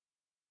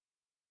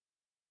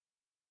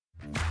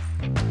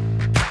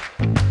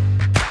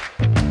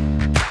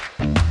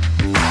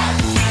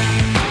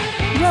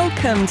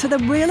Welcome to the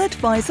Real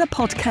Advisor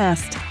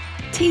Podcast,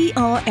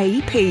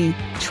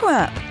 TRAP,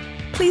 TRAP.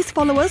 Please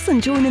follow us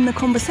and join in the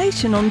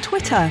conversation on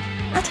Twitter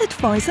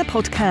 @Advisor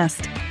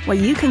Podcast, where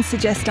you can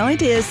suggest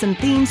ideas and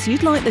themes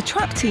you'd like the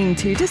TRAP team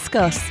to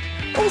discuss.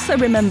 Also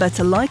remember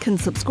to like and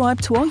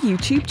subscribe to our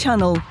YouTube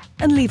channel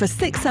and leave a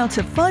 6 out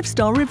of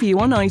 5-star review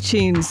on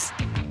iTunes.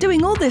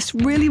 Doing all this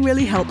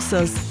really helps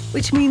us,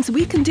 which means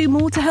we can do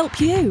more to help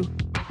you.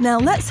 Now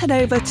let's head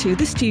over to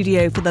the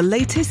studio for the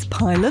latest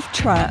pile of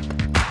TRAP.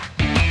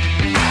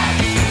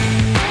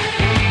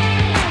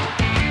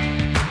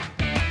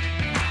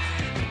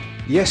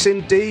 Yes,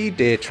 indeed,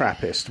 dear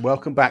Trappist.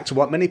 Welcome back to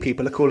what many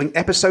people are calling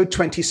episode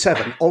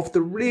 27 of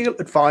the Real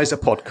Advisor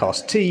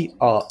Podcast,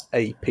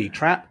 TRAP,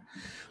 TRAP.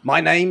 My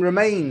name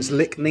remains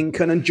Lick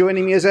Ninken, and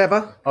joining me as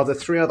ever are the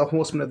three other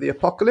horsemen of the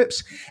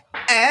apocalypse,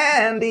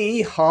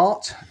 Andy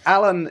Hart,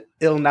 Alan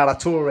Il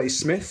Narratore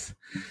Smith,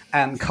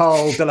 and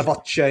Carl Della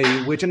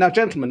Voce Widger. Now,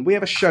 gentlemen, we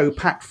have a show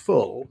packed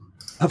full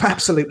of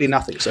absolutely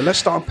nothing, so let's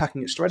start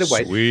unpacking it straight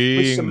away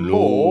with some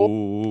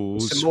more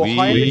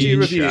high-energy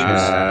reviews.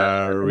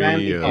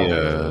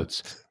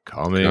 Chariots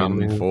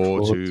coming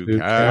for to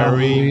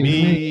carry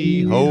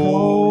me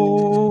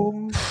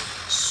home.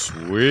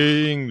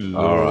 Swing low.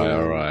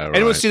 All right.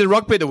 Anyone see the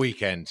rugby at the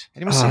weekend?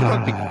 Anyone see the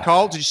rugby?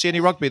 Carl, did you see any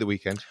rugby at the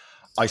weekend?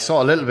 I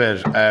saw a little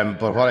bit,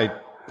 but what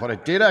I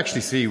did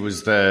actually see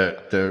was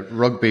the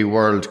Rugby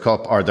World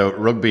Cup, or the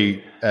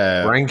rugby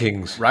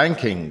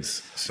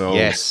rankings. So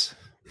yes,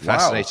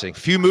 fascinating. Wow.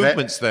 Few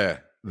movements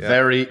there. Yeah.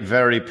 Very,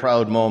 very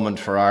proud moment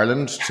for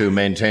Ireland to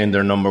maintain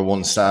their number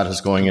one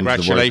status going into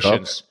the World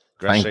Cup.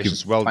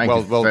 Congratulations. Well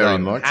very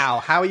done. Much.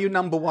 How are you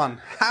number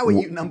one? How are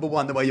you number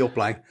one the way you're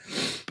playing?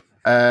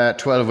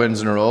 12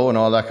 wins in a row and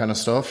all that kind of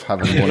stuff.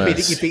 You're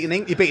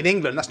beating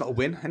England. That's not a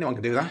win. Anyone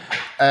can do that.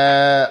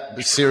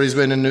 The series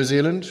win in New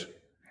Zealand.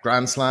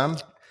 Grand Slam.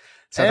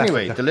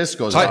 Anyway, the list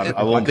goes on.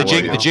 I won't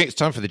it's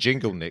time for the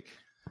jingle, Nick.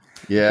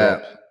 Yeah.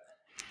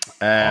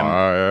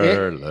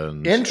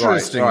 Ireland.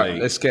 Interestingly,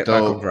 right, let's get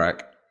back on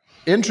track.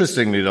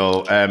 Interestingly,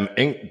 though,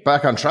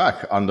 back on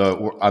track on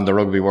the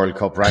Rugby World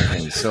Cup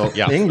rankings. So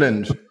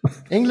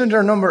England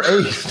are number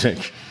 8,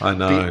 Nick. I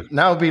know.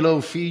 Now below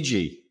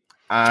Fiji.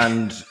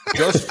 And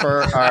just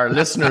for our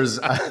listeners,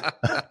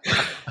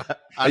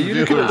 are you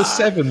looking at the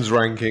sevens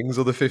rankings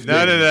or the 15s?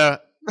 No.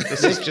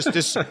 This is just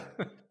this.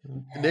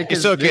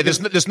 It's okay.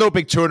 There's no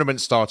big tournament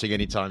starting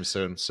anytime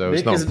soon, so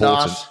it's not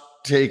important. Not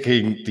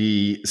taking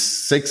the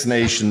Six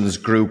Nations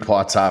group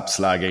WhatsApp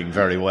slagging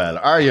very well,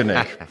 are you,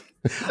 Nick?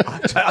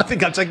 I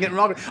think I'm taking it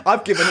wrong.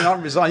 I've given an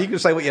unresigned. You can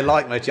say what you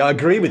like, mate. I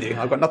agree with you.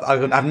 I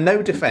have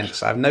no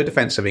defence. I have no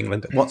defence of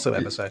England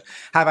whatsoever. So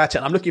have at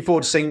it. I'm looking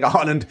forward to seeing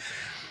Ireland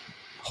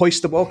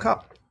hoist the World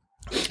Cup.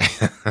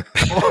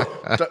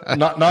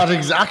 Not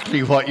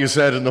exactly what you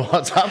said in the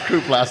WhatsApp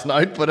group last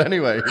night, but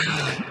anyway,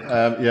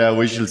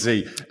 we shall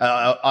see.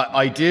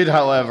 I did,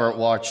 however,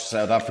 watch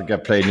South Africa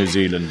play New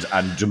Zealand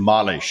and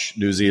demolish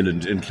New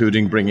Zealand,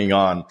 including bringing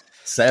on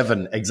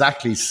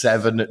exactly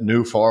seven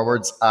new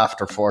forwards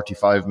after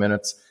 45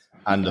 minutes.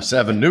 And the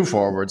 7 new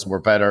forwards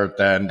were better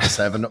than the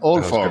 7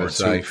 old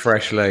forwards.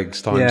 Fresh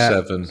legs times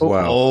 7.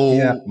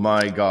 Wow.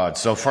 My God.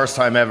 So first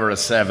time ever a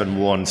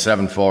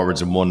 7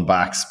 forwards and 1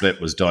 back split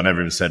was done.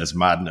 Everyone said it's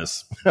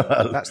madness.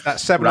 Well, that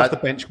 7 off the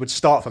bench would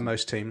start for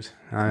most teams.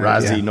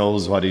 Razzie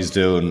knows what he's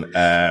doing.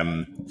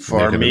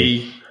 For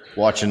me,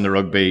 watching the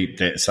rugby,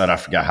 South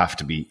Africa have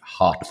to be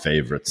hot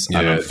favourites. Yeah,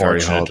 and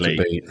very hard to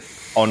beat.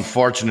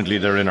 Unfortunately,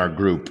 they're in our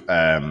group.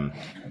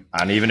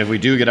 And even if we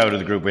do get out of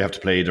the group, we have to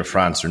play either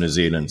France or New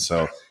Zealand.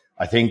 So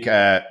I think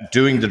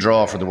doing the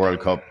draw for the World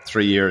Cup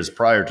 3 years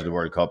prior to the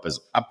World Cup is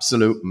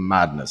absolute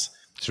madness.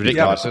 It's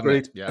ridiculous, isn't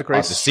it? Yeah. Agreed.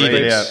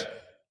 Australia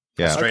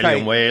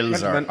and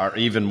Wales are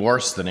even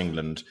worse than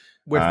England.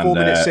 We're 4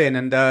 minutes in,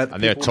 and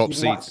they're top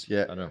seeds.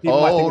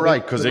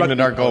 Right, because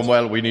England aren't going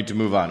well. We need to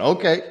move on.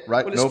 Okay,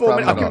 right, no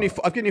problem.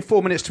 I've given you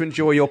 4 minutes to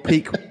enjoy your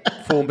peak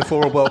form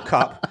before a World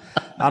Cup.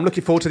 I'm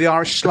looking forward to the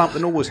Irish slump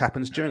that always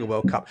happens during a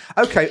World Cup.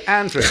 Okay,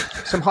 Andrew,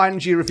 some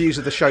high-energy reviews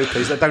of the show,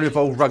 please, that don't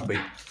involve rugby.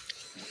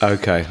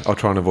 Okay, I'll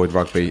try and avoid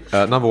rugby.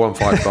 Number 1,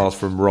 5 stars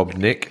from Rob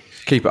Nick.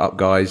 Keep it up,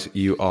 guys.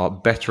 You are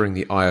bettering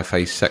the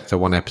IFA sector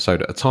 1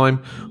 episode at a time.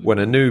 When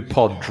a new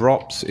pod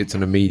drops, it's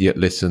an immediate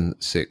listen,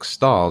 6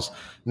 stars.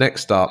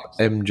 Next up,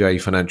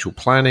 MJ Financial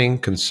Planning,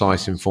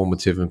 concise,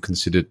 informative, and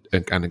considered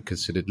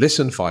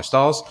listen, 5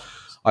 stars.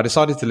 I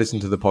decided to listen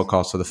to the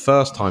podcast for the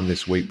first time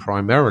this week,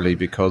 primarily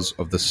because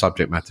of the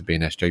subject matter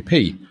being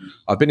SJP.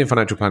 I've been in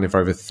financial planning for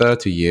over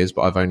 30 years,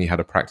 but I've only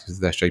had a practice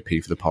with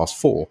SJP for the past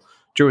 4.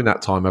 During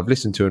that time, I've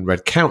listened to and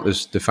read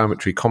countless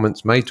defamatory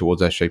comments made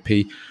towards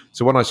SJP,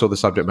 so when I saw the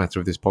subject matter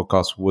of this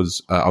podcast,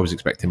 I was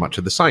expecting much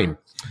of the same.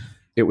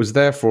 It was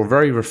therefore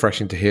very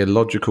refreshing to hear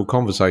logical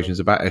conversations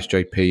about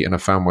SJP, and I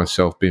found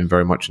myself being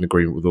very much in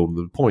agreement with all of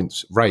the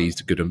points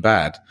raised, good and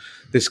bad.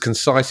 This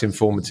concise,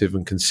 informative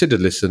and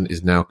considered listen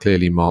is now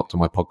clearly marked on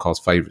my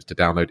podcast favourites to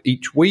download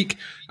each week,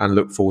 and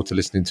look forward to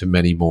listening to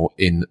many more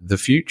in the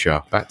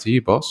future. Back to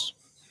you, boss.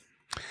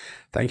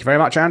 Thank you very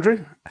much,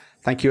 Andrew.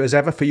 Thank you as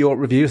ever for your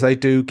reviews. They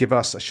do give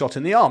us a shot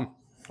in the arm.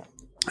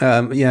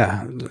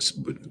 Yeah,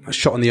 a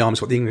shot in the arm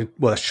is what the England,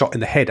 well, a shot in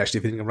the head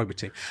actually for the England rugby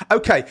team.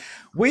 Okay,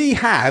 we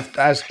have,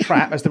 as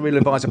Trap, as the Real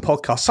Advisor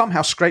podcast,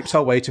 somehow scraped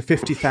our way to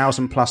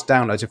 50,000 plus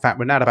downloads. In fact,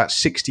 we're now at about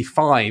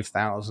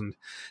 65,000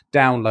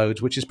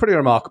 downloads, which is pretty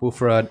remarkable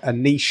for a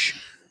niche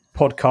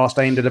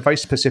podcast aimed at a very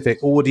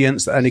specific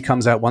audience that only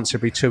comes out once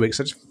every 2 weeks.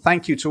 So just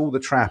thank you to all the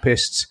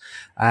Trappists.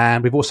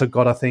 And we've also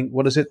got, I think,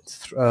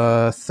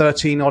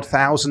 13 odd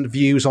thousand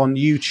views on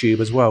YouTube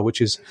as well,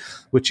 which is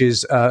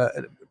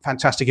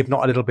fantastic, if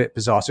not a little bit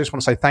bizarre. So I just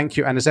want to say thank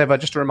you. And as ever,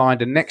 just a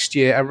reminder, next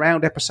year,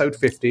 around episode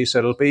 50, so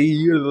it'll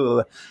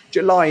be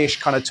July-ish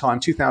kind of time,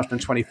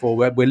 2024,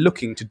 where we're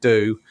looking to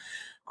do,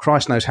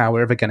 Christ knows how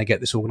we're ever going to get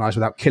this organised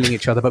without killing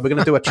each other, but we're going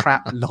to do a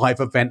Trap live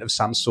event of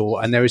some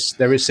sort, and there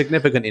is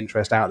significant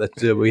interest out there to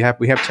do. We have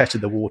tested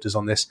the waters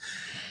on this,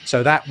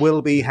 so that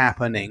will be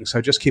happening.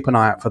 So just keep an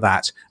eye out for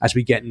that as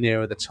we get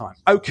nearer the time.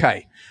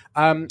 Okay,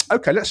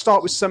 let's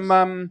start with some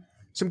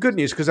good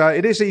news, because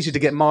it is easy to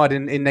get mired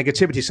in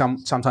negativity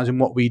sometimes in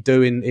what we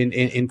do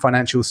in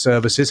financial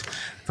services,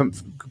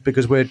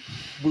 because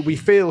we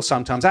feel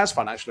sometimes as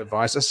financial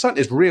advisors,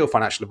 certainly as real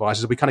financial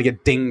advisors, we kind of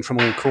get dinged from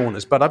all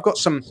corners. But I've got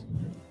some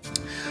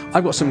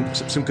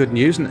good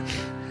news, and it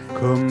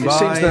seems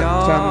that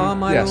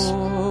yes,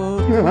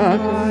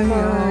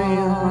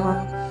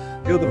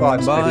 feel the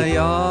vibes, baby.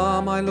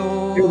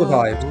 Feel the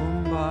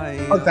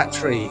vibes. Hug that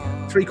tree.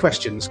 3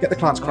 questions. Get the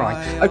clients crying.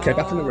 Okay,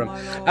 back in the room.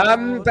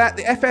 That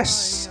the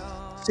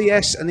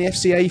FSCS and the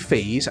FCA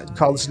fees,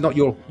 Carl, this is not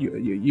you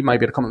may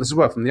be able to comment on this as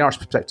well from the Irish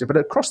perspective, but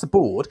across the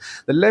board,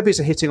 the levies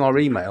are hitting our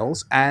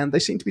emails, and they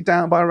seem to be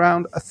down by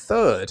around a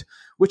third,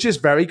 which is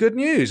very good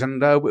news,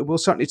 and we'll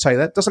certainly take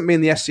that. Doesn't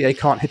mean the FCA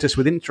can't hit us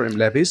with interim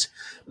levies,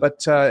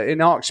 but in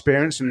our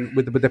experience and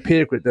with the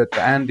peer group that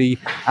Andy,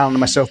 Alan and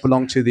myself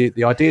belong to,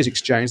 the Ideas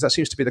Exchange, that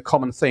seems to be the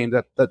common theme,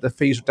 that the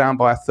fees are down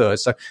by a third.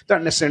 So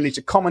don't necessarily need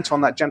to comment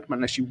on that, gentlemen,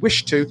 unless you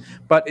wish to,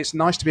 but it's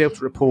nice to be able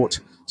to report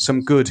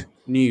some good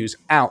news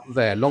out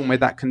there. Long may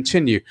that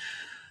continue.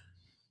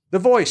 The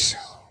Voice.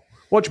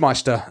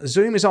 Wodgemeister,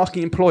 Zoom is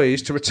asking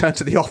employees to return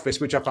to the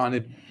office, which I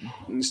find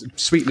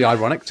sweetly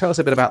ironic. Tell us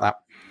a bit about that.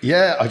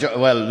 Yeah,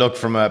 well, look,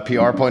 from a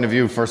PR point of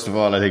view, first of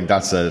all, I think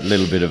that's a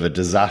little bit of a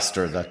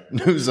disaster that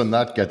news on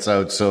that gets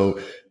out.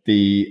 So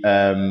the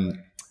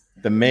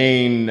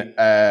main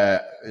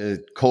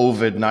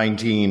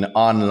COVID-19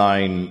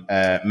 online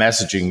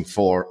messaging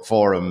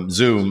forum,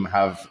 Zoom,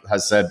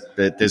 has said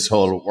that this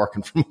whole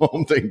working from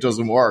home thing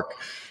doesn't work.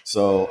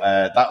 So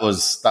that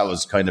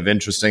was kind of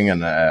interesting,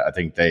 and I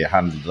think they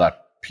handled that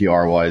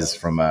PR-wise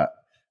from a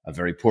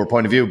very poor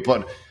point of view.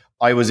 But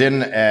I was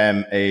in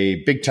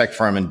a big tech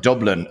firm in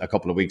Dublin a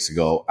couple of weeks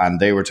ago, and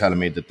they were telling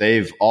me that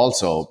they've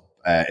also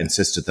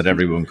insisted that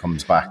everyone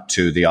comes back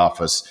to the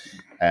office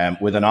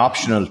with an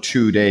optional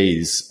 2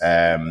 days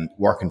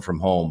working from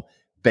home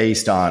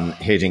based on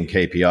hitting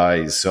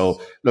KPIs.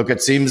 So, look,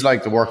 it seems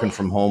like the working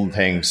from home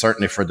thing,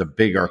 certainly for the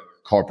bigger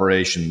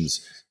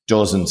corporations,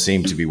 doesn't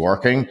seem to be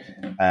working.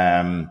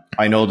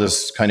 I know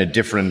there's kind of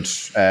different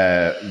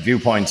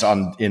viewpoints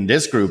in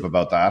this group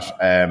about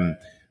that.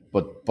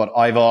 But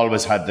I've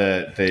always had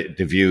the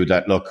view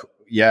that, look,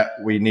 yeah,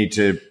 we need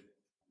to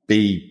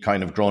be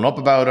kind of grown up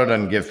about it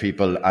and give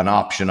people an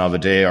option of a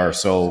day or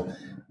so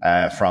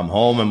from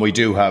home. And we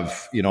do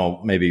have,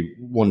 maybe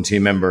one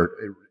team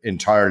member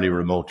entirely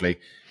remotely.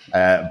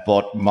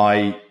 But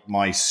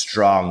my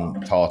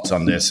strong thoughts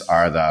on this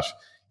are that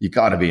you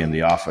got to be in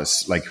the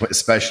office, like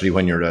especially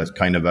when you're a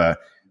kind of a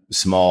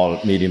small,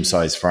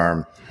 medium-sized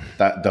firm.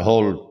 That the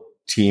whole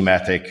team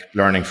ethic,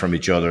 learning from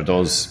each other,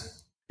 those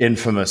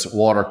infamous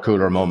water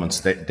cooler moments,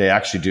 they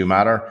actually do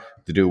matter.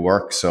 They do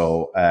work.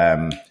 So,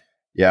 I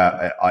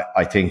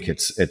think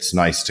it's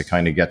nice to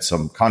kind of get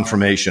some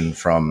confirmation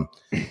from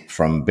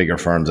bigger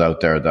firms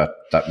out there that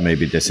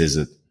maybe this is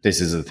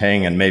a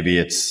thing, and maybe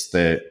it's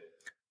the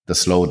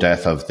slow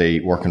death of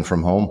the working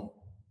from home.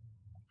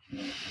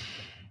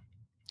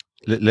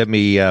 Let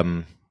me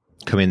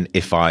come in,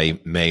 if I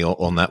may,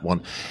 on that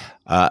one.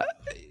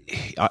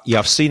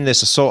 I've seen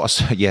this.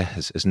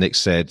 As Nick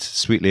said,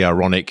 sweetly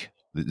ironic.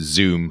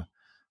 Zoom,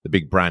 the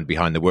big brand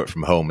behind the work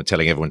from home, and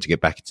telling everyone to get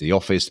back into the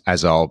office,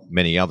 as are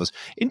many others.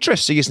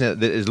 Interesting, isn't it?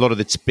 There's a lot of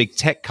the big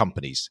tech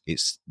companies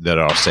that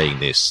are saying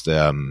this.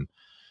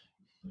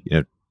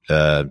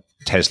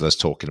 Tesla's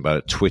talking about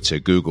it, Twitter,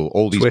 Google,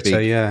 all these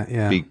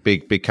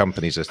big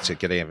companies are to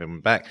getting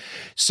everyone back.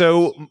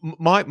 So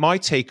my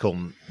take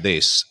on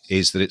this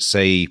is that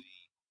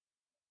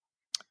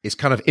it's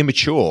kind of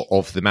immature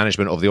of the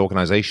management of the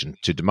organization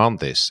to demand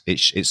this.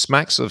 It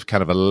smacks of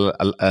kind of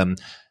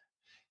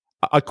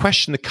I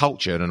question the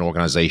culture in an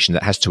organization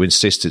that has to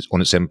insist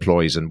on its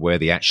employees and where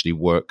they actually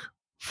work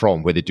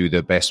from, where they do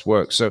their best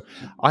work. So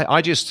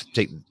I just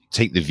take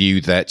the view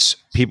that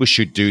people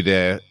should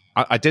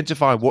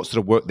identify what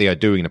sort of work they are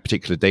doing in a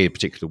particular day, a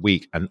particular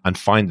week, and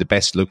find the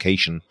best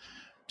location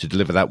to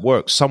deliver that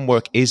work. Some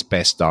work is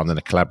best done in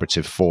a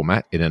collaborative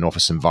format in an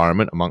office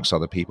environment amongst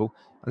other people,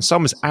 and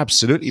some is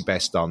absolutely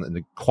best done in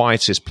the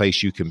quietest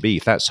place you can be.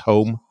 If that's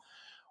home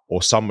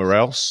or somewhere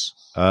else,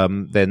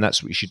 then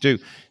that's what you should do.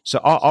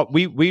 So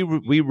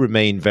we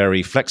remain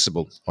very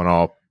flexible on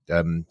our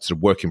sort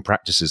of working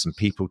practices, and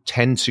people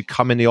tend to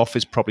come in the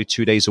office probably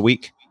 2 days a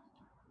week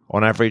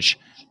on average,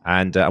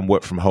 and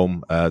work from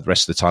home the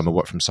rest of the time, or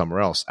work from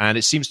somewhere else. And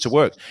it seems to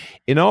work.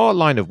 In our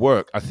line of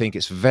work, I think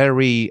it's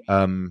very...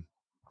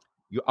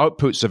 your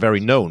outputs are very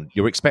known.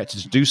 You're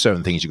expected to do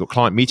certain things. You've got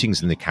client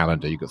meetings in the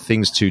calendar. You've got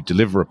things to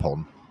deliver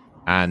upon.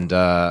 And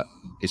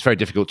it's very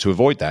difficult to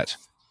avoid that.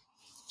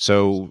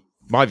 So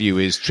my view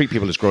is treat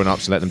people as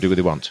grown-ups and let them do what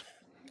they want.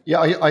 Yeah,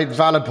 I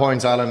valid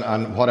points, Alan.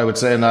 And what I would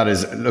say in that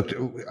is, look,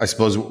 I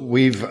suppose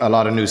we've a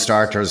lot of new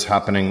starters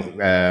happening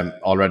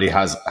already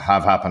have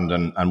happened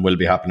and will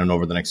be happening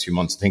over the next few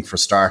months. I think for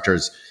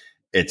starters,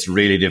 it's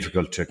really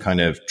difficult to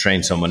kind of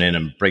train someone in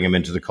and bring them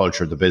into the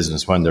culture of the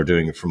business when they're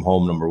doing it from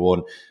home, number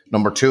one.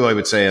 Number two, I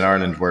would say in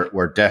Ireland,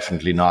 we're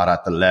definitely not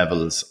at the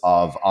levels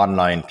of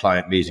online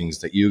client meetings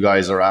that you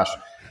guys are at.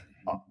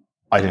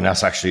 I think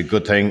that's actually a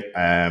good thing.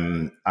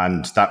 And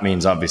that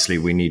means obviously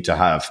we need to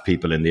have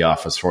people in the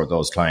office for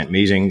those client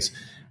meetings.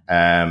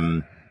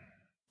 And,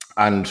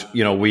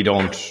 we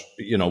don't,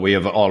 we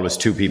have always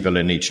two people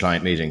in each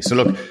client meeting. So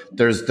look,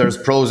 there's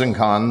pros and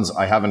cons.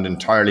 I haven't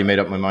entirely made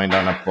up my mind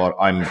on it, but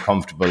I'm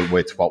comfortable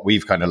with what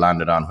we've kind of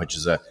landed on, which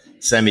is a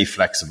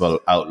semi-flexible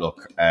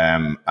outlook.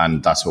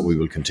 And that's what we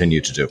will continue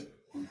to do.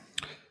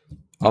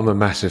 I'm a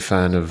massive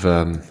fan of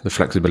the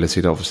flexibility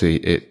that obviously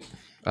it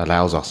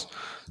allows us.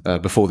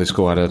 Before this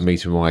call, I had a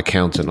meeting with my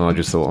accountant, and I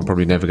just thought I'm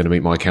probably never going to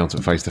meet my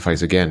accountant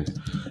face-to-face again.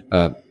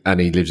 And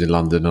he lives in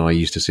London, and I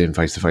used to see him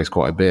face-to-face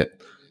quite a bit.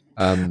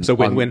 It's a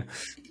win-win.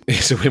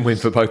 It's a win-win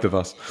for both of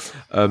us.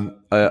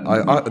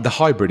 The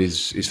hybrid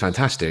is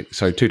fantastic.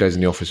 So 2 days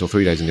in the office or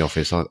 3 days in the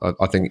office,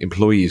 I think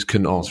employees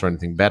couldn't ask for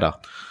anything better.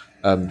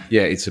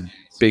 It's a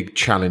big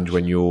challenge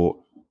when you're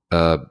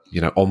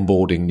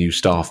onboarding new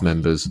staff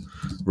members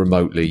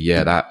remotely.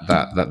 Yeah,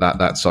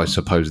 that's I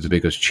suppose the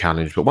biggest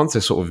challenge. But once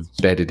they're sort of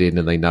bedded in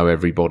and they know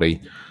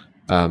everybody,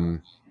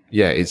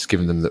 it's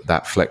given them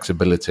that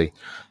flexibility.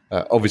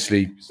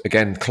 Obviously,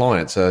 again,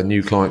 clients. A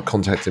new client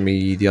contacted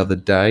me the other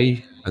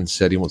day and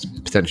said he wants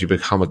to potentially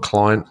become a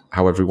client.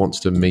 However, he wants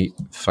to meet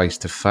face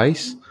to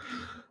face.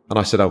 And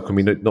I said, "Oh, can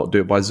we not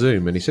do it by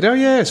Zoom?" And he said, "Oh,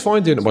 yeah, it's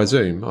fine doing it by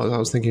Zoom." I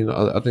was thinking,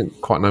 I didn't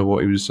quite know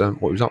what he was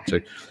up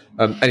to.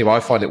 Anyway, I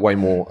find it way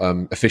more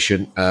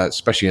efficient,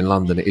 especially in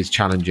London. It is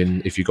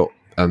challenging if you've got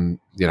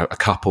a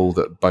couple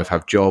that both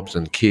have jobs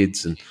and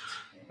kids, and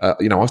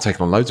I've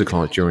taken on loads of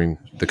clients during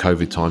the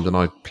COVID times, and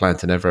I plan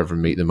to never ever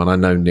meet them. And I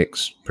know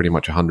Nick's pretty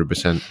much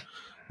 100%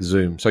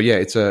 Zoom. So yeah,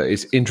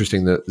 it's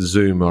interesting that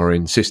Zoom are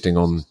insisting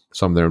on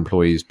some of their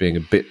employees being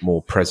a bit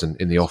more present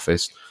in the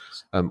office.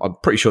 I'm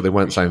pretty sure they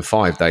weren't saying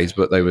 5 days,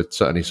 but they were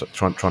certainly sort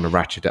of trying to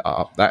ratchet it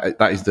up.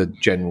 That is the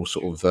general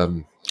sort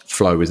of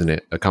flow, isn't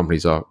it?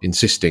 Companies are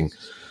insisting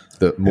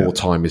that more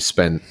time is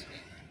spent,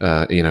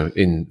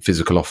 in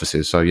physical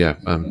offices. So yeah,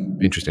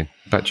 interesting.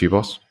 Back to you,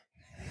 boss.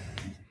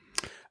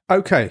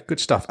 Okay, good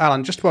stuff,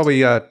 Alan. Just while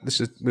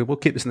we'll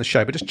keep this in the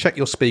show, but just check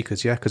your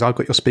speakers, yeah, because I've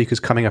got your speakers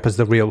coming up as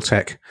the real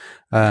tech.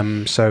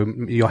 So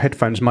your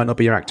headphones might not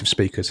be your active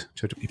speakers.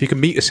 So if you can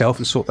mute yourself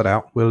and sort that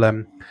out,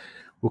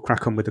 we'll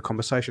crack on with the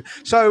conversation.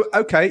 So,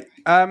 okay,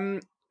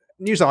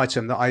 news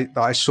item that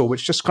I saw,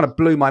 which just kind of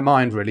blew my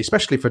mind, really,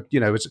 especially for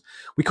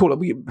we call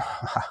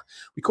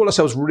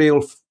ourselves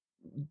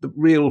the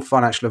real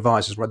financial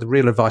advisors, right? The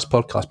Real Advice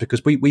Podcast,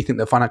 because we think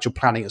that financial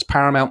planning is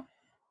paramount.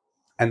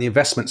 And the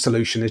investment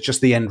solution is just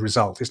the end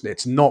result, isn't it?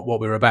 It's not what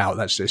we're about.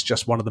 It's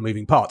just one of the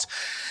moving parts.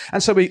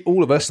 And so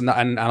all of us, and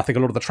I think a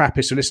lot of the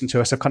Trappists who listen to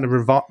us have kind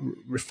of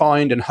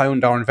refined and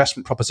honed our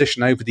investment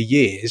proposition over the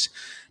years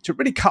to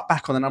really cut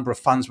back on the number of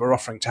funds we're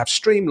offering, to have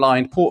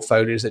streamlined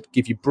portfolios that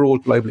give you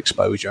broad global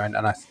exposure.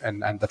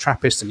 And the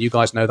Trappists, and you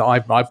guys know that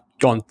I've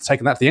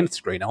taken that to the nth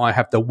degree. Now I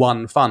have the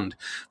one fund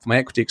for my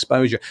equity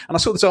exposure. And I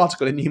saw this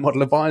article in New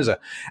Model Advisor,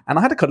 and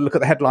I had to kind of look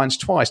at the headlines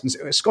twice.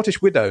 And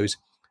Scottish Widows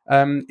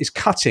is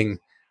cutting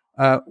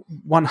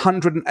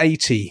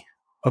 180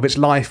 of its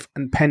life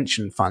and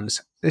pension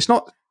funds. It's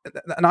not,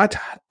 and I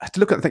had to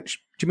look at it and think, do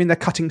you mean they're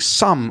cutting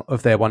some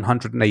of their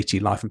 180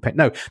 life and pension?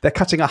 No, they're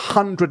cutting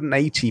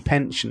 180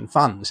 pension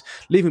funds,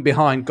 leaving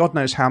behind God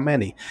knows how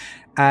many.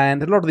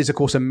 And a lot of these, of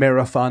course, are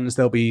mirror funds.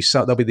 There'll be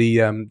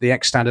the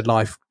X Standard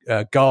Life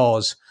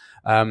GARS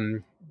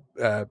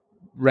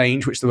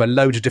range, which there were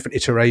loads of different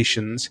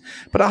iterations,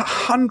 but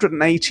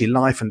 180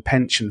 life and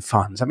pension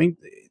funds. I mean,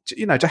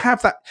 to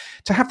have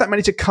that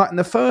many to cut in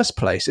the first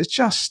place, it's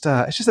just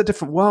a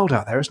different world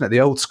out there, isn't it?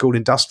 The old school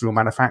industrial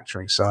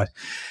manufacturing side.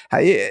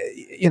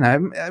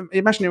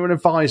 Imagine you're an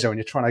advisor and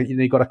you're trying to,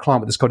 you've got a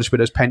client with the Scottish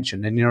Widows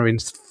pension, and you're in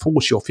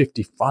 40 or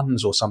 50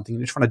 funds or something,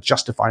 and you're trying to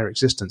justify your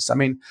existence. I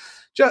mean,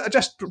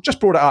 just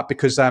brought it up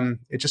because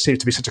it just seems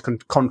to be such a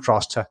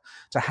contrast to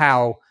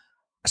how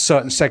a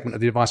certain segment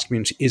of the advice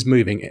community is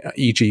moving,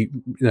 e.g.,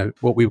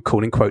 what we would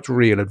call in quotes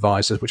real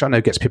advisors, which I know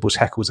gets people's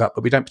heckles up,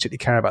 but we don't particularly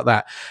care about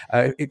that.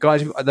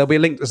 Guys, there'll be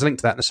there's a link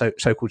to that in the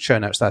so-called show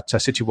notes, that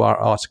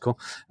CityWire article.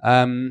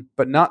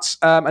 But nuts.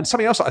 And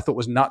something else that I thought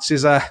was nuts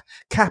is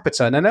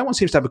Capita. Now, no one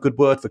seems to have a good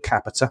word for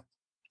Capita.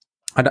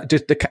 And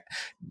just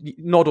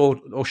nod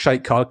or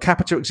shake, Carl.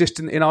 Capita exist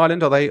in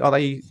Ireland? Are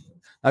they?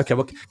 Okay,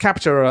 well,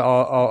 Capita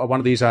are one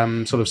of these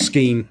sort of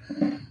scheme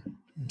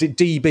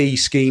DB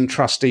scheme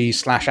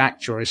trustees /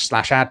 actuaries /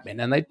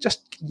 admin, and they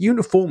just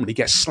uniformly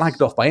get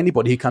slagged off by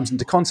anybody who comes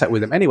into contact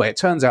with them. Anyway, it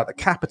turns out that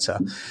Capita,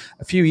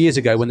 a few years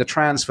ago, when the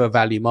transfer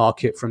value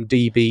market from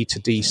DB to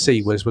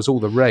DC was all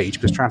the rage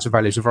because transfer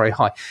values were very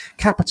high,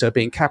 Capita,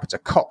 being Capita,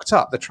 cocked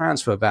up the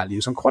transfer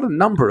values on quite a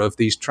number of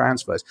these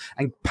transfers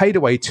and paid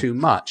away too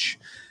much.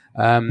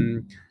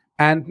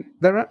 And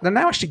they're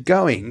now actually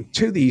going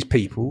to these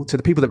people, to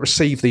the people that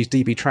receive these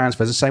DB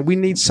transfers, and saying, we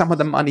need some of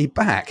the money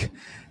back.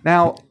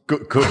 Now,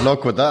 good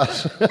luck with that.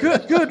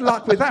 good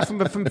luck with that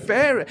from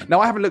fair.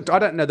 Now, I haven't looked. I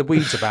don't know the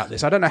weeds about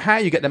this. I don't know how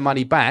you get the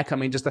money back. I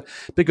mean,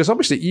 because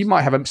obviously you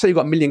might have say you've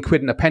got £1 million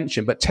in a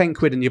pension, but 10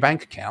 quid in your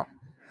bank account.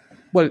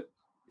 Well,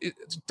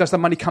 does the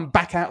money come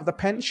back out of the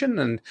pension?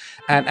 And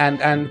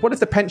what if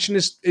the pension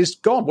is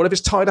gone? What if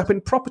it's tied up in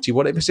property?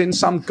 What if it's in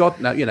some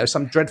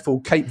some dreadful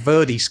Cape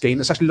Verde scheme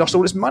that's actually lost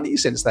all its money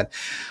since then?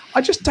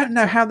 I just don't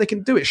know how they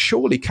can do it.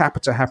 Surely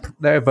Capita have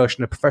their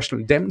version of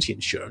professional indemnity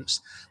insurance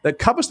that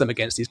covers them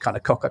against these kind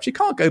of cock-ups. You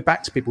can't go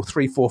back to people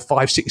 3, 4,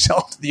 5, 6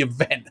 after the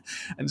event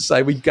and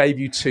say we gave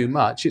you too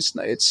much. It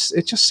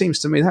just seems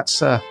to me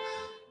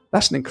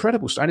that's an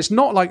incredible story. And it's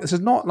not like, this is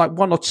not like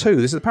one or two.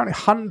 This is apparently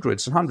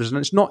hundreds and hundreds. And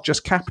it's not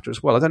just Capita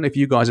as well. I don't know if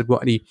you guys have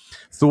got any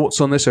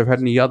thoughts on this or have had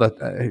any other,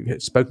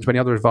 spoken to any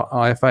other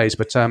IFAs,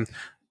 but,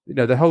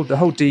 the whole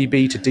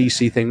DB to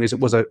DC thing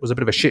was a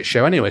bit of a shit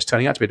show anyway. It's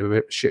turning out to be a bit of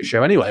a shit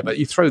show anyway. But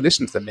you throw this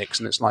into the mix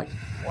and it's like,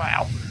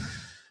 wow.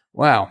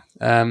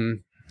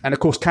 And of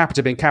course,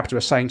 Capita being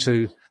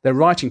Capita they're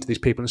writing to these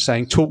people and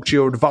saying, talk to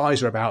your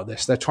advisor about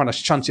this. They're trying to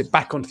shunt it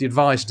back onto the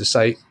advisor to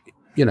say,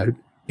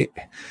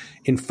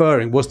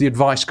 inferring, was the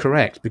advice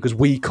correct? Because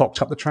we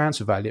cocked up the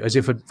transfer value, as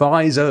if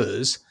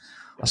advisors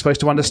are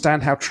supposed to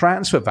understand how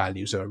transfer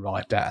values are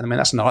arrived at. I mean,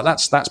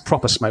 that's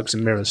proper smokes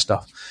and mirrors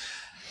stuff.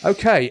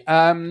 Okay,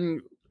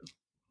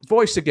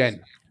 voice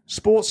again.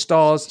 Sports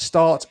stars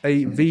start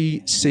a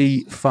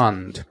VC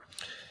fund.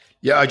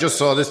 Yeah, I just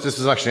saw this. This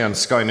is actually on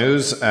Sky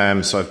News.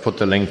 So I've put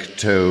the link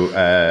to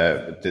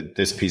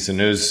this piece of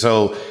news.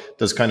 So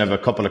there's kind of a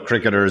couple of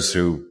cricketers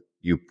who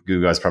you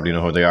guys probably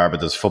know who they are,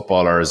 but there's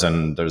footballers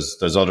and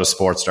there's other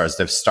sports stars.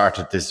 They've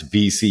started this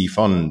VC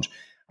fund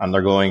and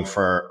they're going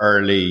for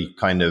early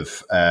kind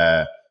of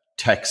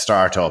tech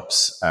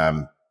startups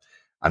and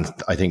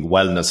I think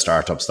wellness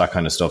startups, that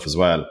kind of stuff as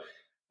well.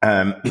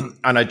 And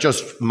it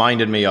just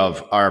reminded me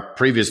of our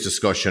previous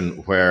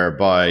discussion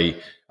whereby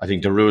I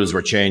think the rules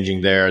were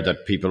changing there,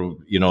 that people,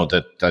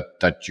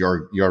 that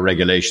your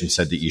regulation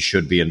said that you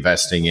should be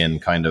investing in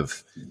kind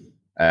of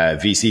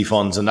VC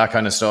funds and that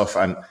kind of stuff.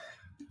 And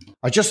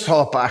I just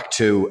thought back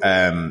to,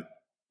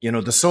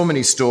 there's so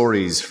many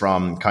stories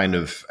from kind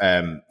of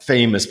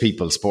famous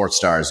people, sports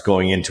stars,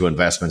 going into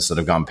investments that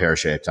have gone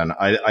pear-shaped. And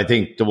I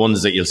think the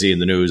ones that you'll see in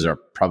the news are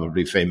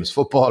probably famous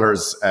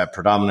footballers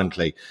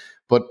predominantly.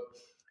 But,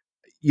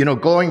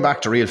 going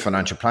back to real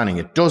financial planning,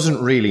 it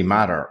doesn't really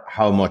matter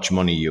how much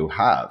money you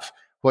have.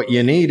 What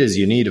you need is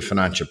a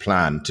financial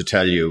plan to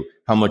tell you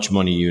how much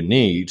money you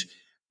need.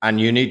 And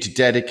you need to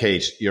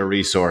dedicate your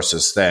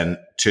resources then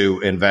to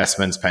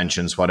investments,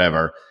 pensions,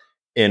 whatever,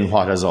 in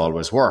what has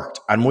always worked.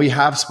 And we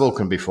have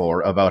spoken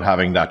before about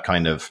having that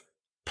kind of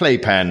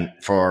playpen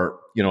for,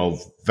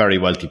 very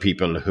wealthy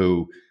people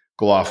who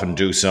go off and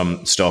do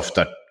some stuff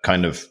that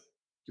kind of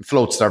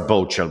floats their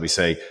boat, shall we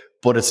say,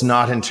 but it's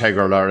not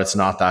integral or it's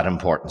not that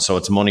important. So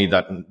it's money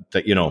that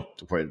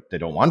where they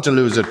don't want to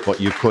lose it,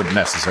 but you could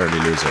necessarily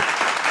lose it.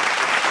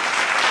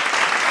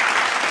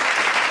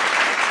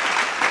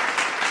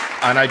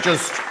 And I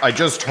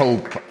just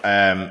hope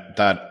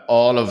that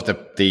all of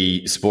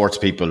the sports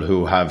people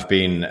who have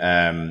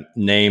been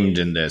named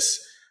in this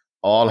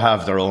all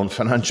have their own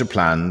financial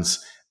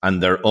plans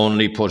and they're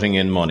only putting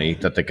in money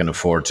that they can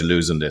afford to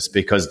lose in this,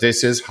 because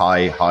this is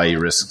high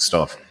risk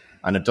stuff.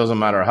 And it doesn't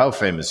matter how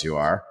famous you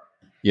are.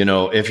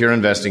 If you're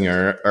investing in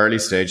early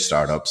stage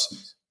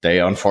startups,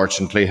 they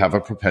unfortunately have a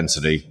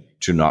propensity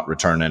to not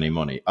return any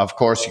money. Of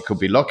course, you could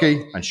be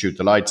lucky and shoot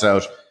the lights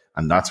out.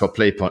 And that's what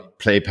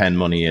playpen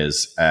money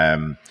is.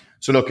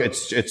 So look,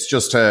 it's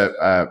just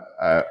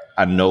a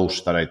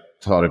note that I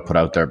thought I'd put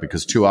out there,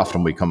 because too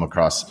often we come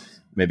across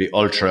maybe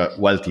ultra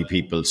wealthy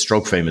people,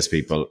 stroke famous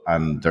people,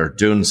 and they're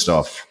doing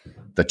stuff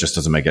that just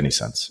doesn't make any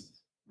sense.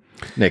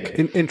 Nick,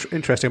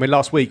 interesting. I mean,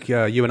 last week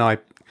you and I,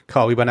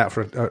 Carl, we went out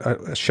for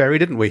a sherry,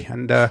 didn't we?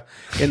 And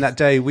in that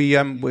day,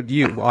 I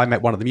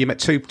met one of them. You met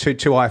two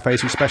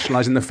IFAs who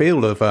specialise in the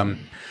field of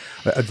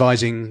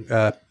advising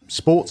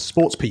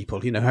sports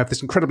people, who have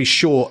this incredibly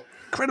short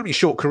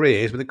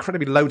careers with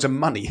incredibly loads of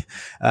money.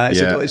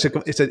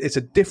 It's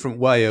a different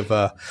way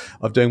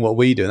of doing what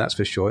we do, and that's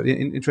for sure.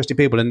 Interesting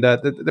people, and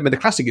the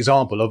classic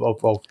example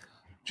of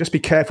just be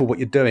careful what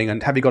you're doing,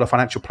 and have you got a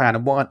financial plan,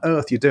 and why on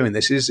earth you're doing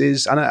this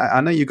is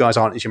I know you guys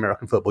aren't into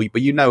American football,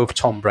 but you know of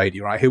Tom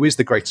Brady, right, who is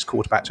the greatest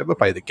quarterback to ever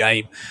play the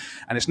game,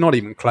 and it's not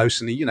even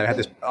close, and he, had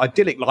this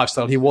idyllic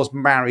lifestyle. He was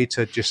married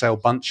to Gisele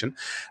Bundchen,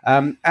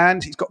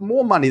 and he's got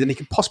more money than he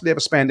could possibly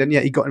ever spend, and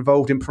yet he got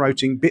involved in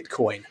promoting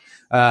Bitcoin,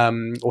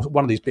 or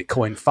one of these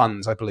Bitcoin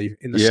funds, I believe,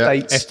 in the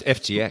States.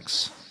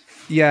 FTX.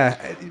 Yeah,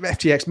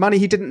 FTX, money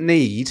he didn't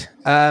need,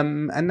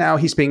 and now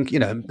he's being,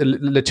 the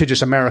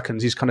litigious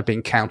Americans. He's kind of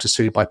being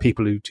countersued by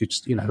people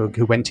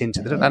who went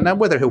into it. And now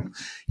whether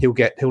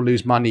he'll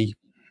lose money,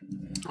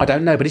 I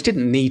don't know. But he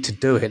didn't need to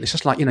do it. It's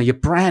just like, your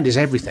brand is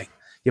everything.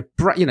 Your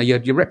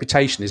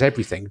reputation is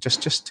everything.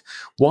 Just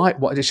why?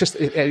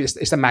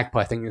 It's the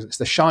magpie thing. It's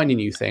the shiny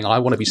new thing. I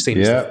want to be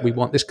seen. We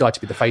want this guy to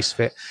be the face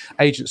of it.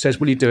 Agent says,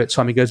 "Will you do it?"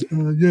 Tommy goes,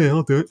 "Yeah,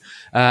 I'll do it."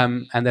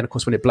 And then, of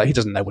course, when he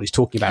doesn't know what he's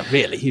talking about.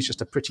 Really, he's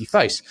just a pretty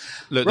face.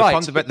 Look,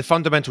 the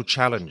fundamental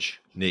challenge,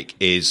 Nick,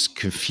 is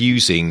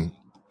confusing,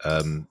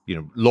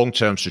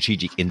 long-term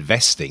strategic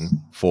investing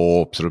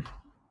for sort of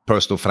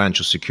personal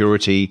financial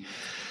security.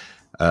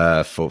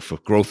 For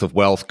growth of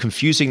wealth,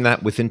 confusing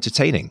that with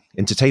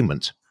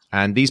entertainment.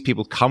 And these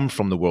people come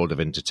from the world of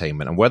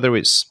entertainment. And whether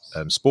it's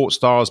sports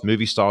stars,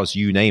 movie stars,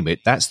 you name it,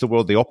 that's the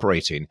world they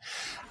operate in.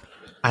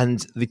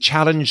 And the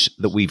challenge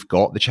that we've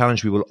got, the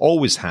challenge we will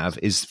always have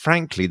is,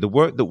 frankly, the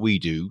work that we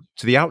do,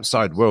 to the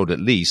outside world at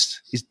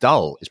least, is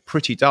dull. It's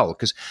pretty dull,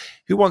 because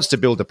who wants to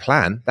build a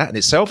plan? That in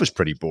itself is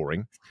pretty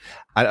boring.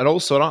 And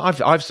also,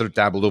 I've sort of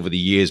dabbled over the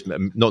years,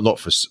 not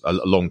for a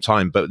long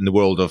time, but in the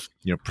world of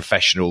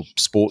professional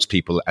sports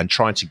people, and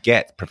trying to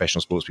get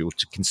professional sports people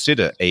to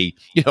consider a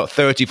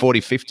 30,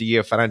 40,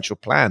 50-year financial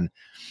plan.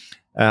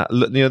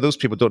 Those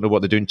people don't know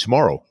what they're doing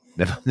tomorrow.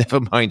 Never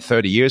mind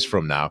 30 years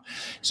from now.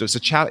 So it's a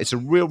challenge. It's a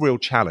real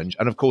challenge.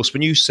 And of course,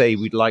 when you say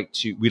we'd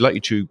like you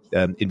to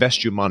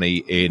invest your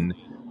money in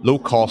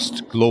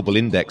low-cost global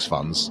index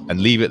funds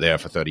and leave it there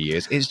for 30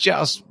 years, it's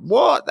just,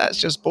 what? That's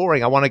just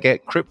boring. I want to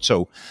get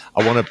crypto.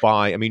 I want to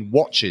buy,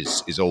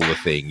 watches is all the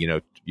thing,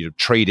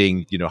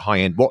 trading,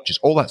 high-end watches,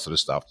 all that sort of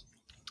stuff.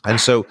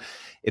 And so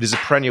it is a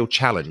perennial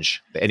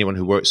challenge that anyone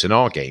who works in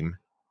our game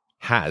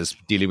has,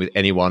 dealing with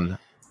anyone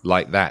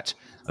like that.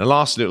 And the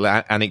last little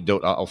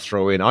anecdote I'll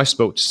throw in, I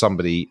spoke to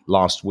somebody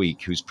last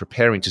week who's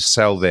preparing to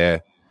sell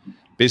their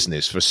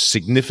business for a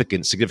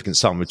significant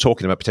sum. We're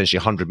talking about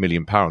potentially £100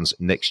 million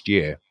next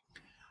year.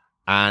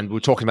 And we're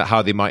talking about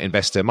how they might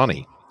invest their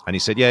money. And he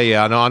said,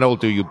 yeah, I know I'll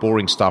do your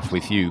boring stuff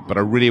with you, but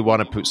I really want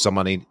to put some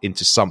money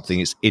into something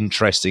that's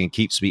interesting and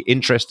keeps me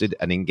interested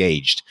and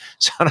engaged.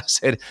 So I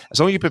said,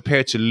 as long as you're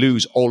prepared to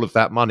lose all of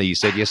that money, he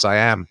said, yes, I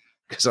am,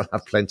 because I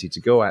have plenty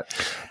to go at.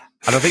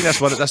 And I think that's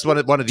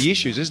one of the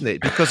issues, isn't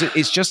it? Because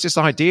it's just this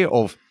idea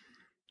of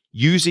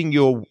using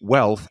your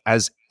wealth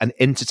as an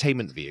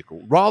entertainment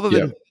vehicle, rather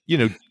than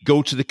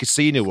go to the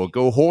casino or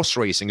go horse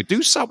racing or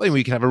do something where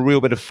you can have a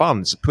real bit of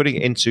fun. So putting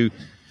it into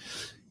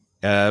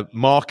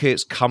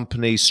markets,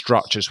 companies,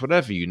 structures,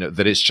 whatever,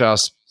 that it's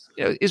just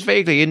it's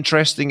vaguely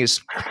interesting.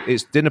 It's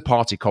dinner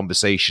party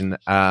conversation,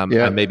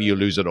 and maybe you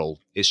lose it all.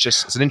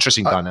 It's an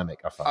interesting dynamic.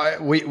 I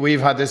find.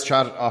 We've had this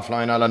chat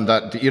offline, Alan.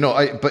 That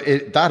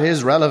that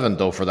is relevant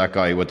though for that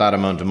guy with that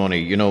amount of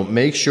money.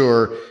 Make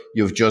sure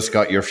you've just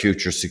got your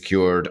future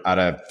secured at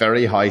a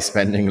very high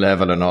spending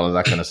level and all of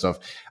that kind of stuff.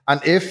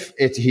 And if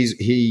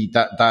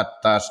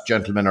that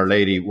gentleman or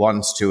lady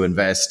wants to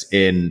invest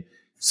in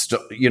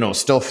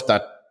stuff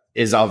that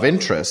is of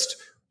interest,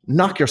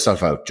 knock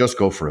yourself out. Just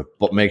go for it,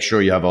 but make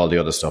sure you have all the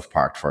other stuff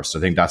parked first. I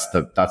think that's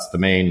the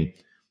main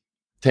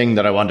thing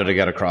that I wanted to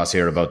get across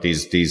here about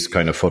these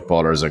kind of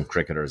footballers and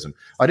cricketers. And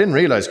I didn't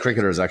realize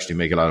cricketers actually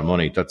make a lot of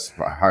money. That's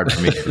hard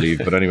for me to believe,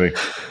 but anyway.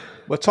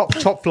 Well,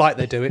 top flight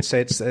they do. It's a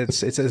real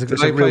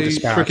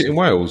disparity. Cricket in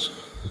Wales.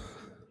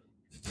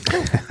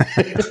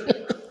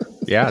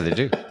 Yeah, they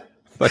do.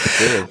 Like a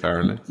deal,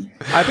 apparently.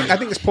 I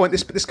think this point,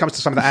 this comes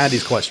to something that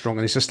Andy's quite strong,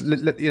 and it's just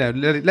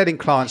letting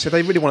clients, if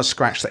they really want to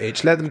scratch that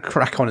itch, let them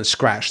crack on and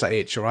scratch that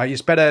itch. All right,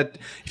 it's better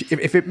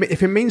if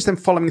it means them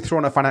following through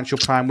on a financial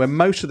plan where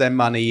most of their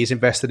money is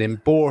invested in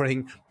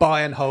boring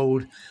buy and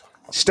hold,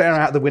 stare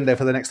out the window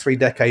for the next 3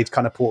 decades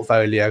kind of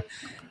portfolio.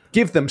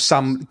 Give them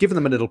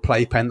a little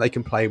playpen they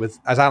can play with,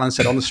 as Alan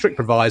said, on the strict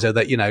proviso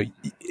that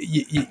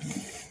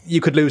you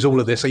could lose all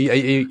of this. Are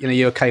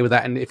you okay with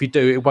that? And if you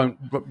do, it won't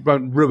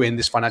ruin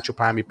this financial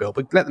plan we built.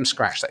 But let them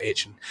scratch that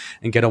itch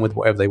and get on with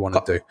whatever they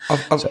want to do.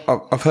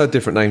 I've heard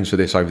different names for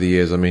this over the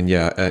years.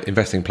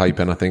 Investing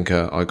playpen, I think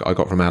I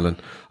got from Alan.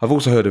 I've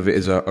also heard of it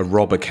as a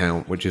Rob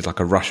account, which is like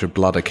a rush of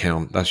blood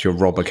account. That's your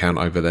Rob account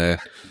over there.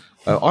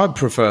 I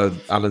prefer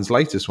Alan's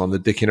latest one, the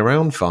Dicking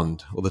Around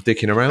Fund, or the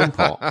Dicking Around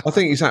Pot. I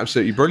think it's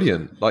absolutely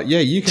brilliant. Like, yeah,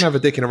 you can have a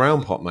Dicking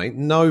Around pot, mate.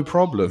 No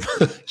problem.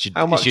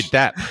 How much? It's your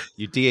DAP,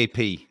 your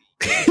DAP.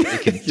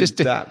 Just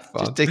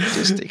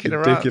dicking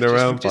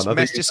around. Fund. I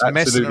think it's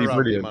absolutely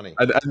brilliant.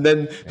 And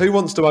then who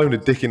wants to own a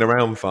Dicking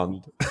Around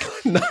Fund?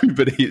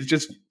 Nobody. It's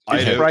just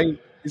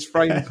it's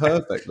framed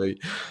perfectly.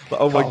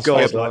 Like, oh my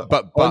god!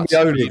 But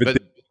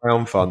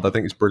Crown Fund. I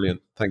think it's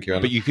brilliant. Thank you,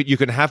 Alan. But you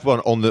can have one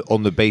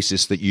on the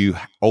basis that you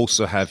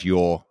also have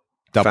your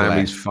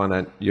family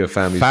fortress. Your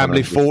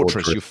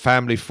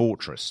family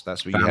fortress.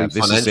 That's what you have.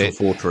 This is it.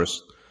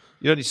 Fortress.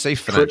 You don't need to say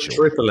financial.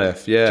 Triple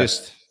F. Yeah.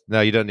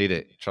 No, you don't need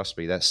it. Trust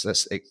me. That's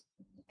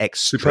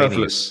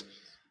extraneous.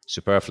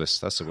 Superfluous.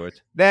 That's the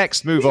word.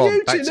 Next, move on.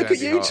 Look at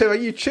you two. Are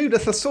you Tudor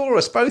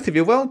thesaurus? Both of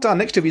you. Well done.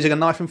 Next to you using a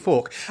knife and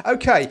fork.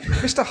 Okay,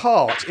 Mr.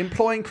 Hart,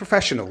 employing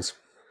professionals.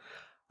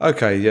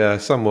 Okay, yeah,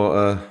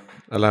 somewhat.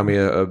 Allow me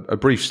a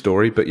brief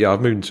story, but yeah,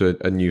 I've moved into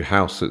a new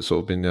house that's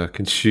sort of been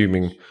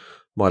consuming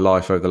my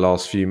life over the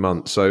last few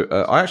months. So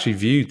I actually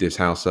viewed this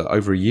house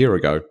over a year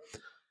ago.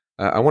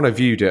 And when I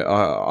viewed it,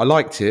 I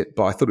liked it,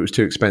 but I thought it was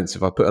too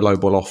expensive. I put a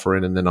lowball offer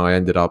in, and then I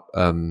ended up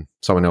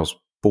someone else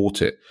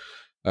bought it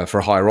for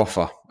a higher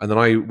offer. And then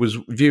I was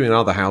viewing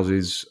other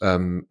houses,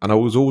 and I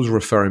was always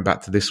referring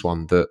back to this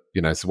one that,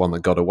 it's the one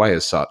that got away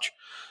as such.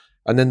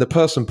 And then the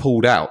person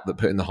pulled out that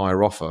put in the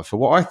higher offer for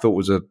what I thought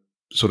was a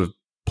sort of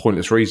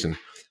pointless reason.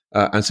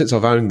 And since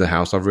I've owned the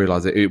house, I've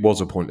realised that it was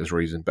a pointless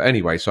reason. But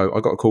anyway, so I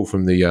got a call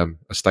from the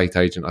estate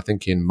agent, I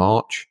think in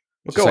March.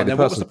 Well, go on, the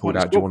person pulled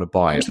out, do you want to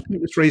buy it? What's the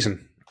pointless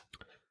reason?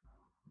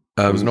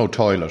 There was no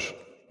toilet.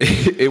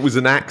 It was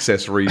an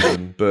access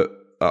reason, but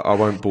I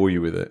won't bore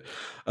you with it.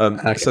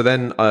 Okay. So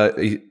then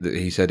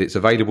he said, it's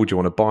available. Do you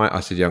want to buy it? I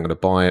said, yeah, I'm going to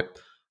buy it.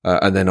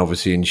 And then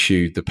obviously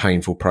ensued the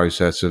painful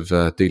process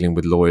of dealing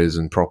with lawyers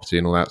and property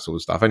and all that sort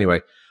of stuff.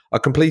 Anyway, I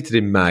completed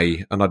in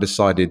May and I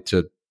decided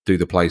to do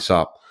the place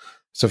up.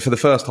 So for the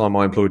first time,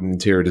 I employed an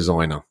interior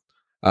designer,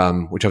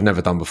 which I've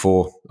never done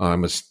before.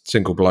 I'm a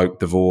single bloke,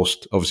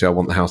 divorced. Obviously, I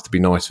want the house to be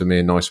nice for me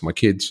and nice for my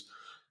kids.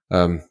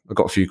 I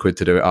got a few quid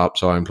to do it up,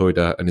 so I employed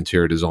an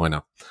interior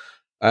designer.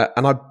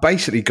 And I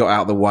basically got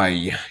out of the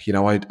way.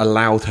 I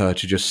allowed her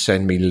to just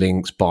send me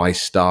links, buy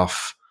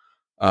stuff,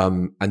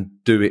 and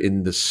do it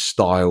in the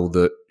style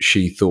that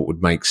she thought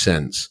would make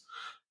sense.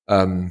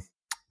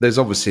 There's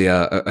obviously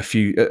a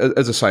few,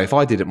 as I say, if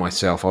I did it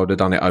myself, I would have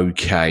done it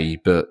okay,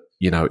 but,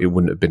 it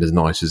wouldn't have been as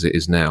nice as it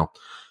is now.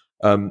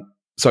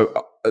 So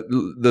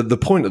the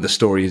point of the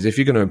story is if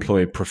you're going to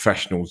employ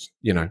professionals,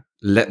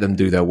 let them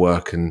do their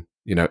work and,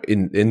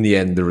 in the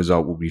end, the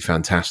result will be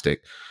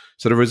fantastic.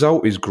 So the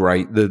result is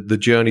great. The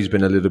journey's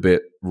been a little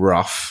bit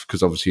rough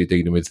because obviously you're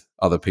dealing with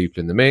other people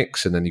in the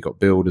mix and then you've got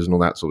builders and all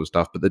that sort of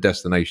stuff. But the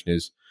destination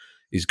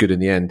is good in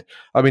the end.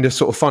 I mean, a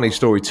sort of funny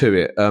story to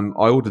it.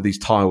 I ordered these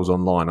tiles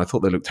online. I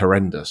thought they looked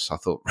horrendous. I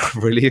thought,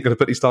 really, you're going to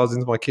put these tiles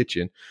into my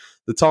kitchen?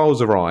 The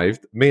tiles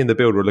arrived. Me and the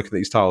builder were looking at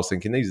these tiles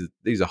thinking,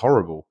 these are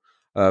horrible.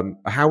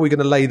 How are we going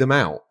to lay them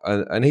out?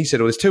 And he said,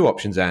 well, there's two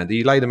options, Andy.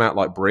 You lay them out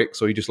like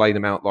bricks or you just lay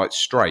them out like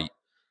straight.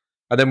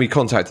 And then we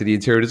contacted the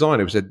interior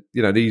designer. We said,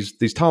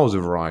 these tiles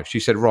have arrived. She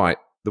said, right,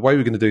 the way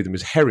we're going to do them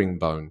is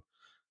herringbone.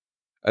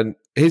 And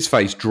his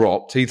face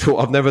dropped. He thought,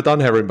 I've never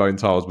done herringbone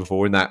tiles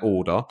before in that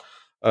order.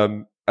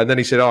 And then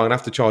he said, I'm going to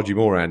have to charge you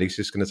more, Andy. It's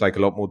just going to take a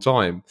lot more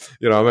time.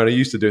 I'm only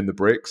used to doing the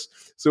bricks.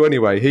 So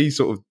anyway, he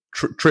sort of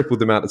tripled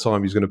the amount of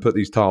time he's going to put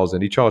these tiles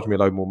in. He charged me a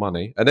load more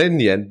money. And then in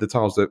the end, the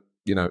tiles are,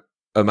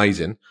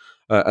 amazing.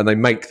 And they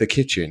make the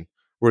kitchen.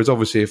 Whereas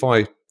obviously if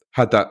I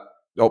had that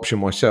option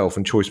myself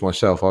and choice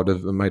myself, I'd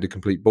have made a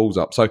complete balls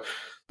up. So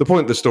the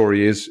point of the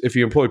story is if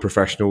you employ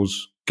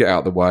professionals, get out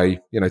of the way.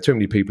 Too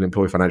many people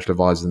employ financial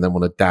advisors and then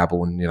want to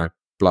dabble and,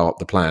 blow up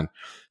the plan.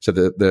 So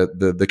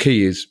the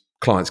key is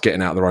clients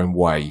getting out of their own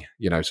way.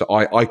 So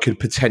I could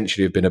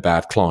potentially have been a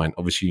bad client.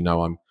 Obviously,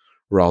 I'm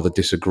rather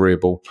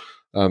disagreeable.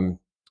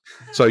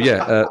 So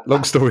yeah,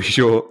 long story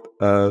short,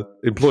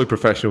 employ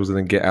professionals and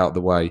then get out of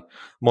the way.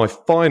 My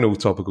final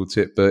topical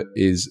tip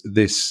is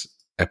this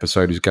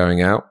episode is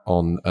going out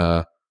on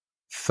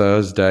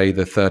Thursday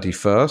the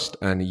 31st,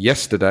 and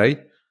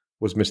yesterday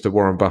was Mr.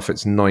 Warren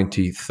Buffett's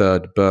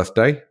 93rd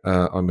birthday.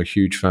 I'm a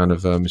huge fan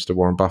of Mr.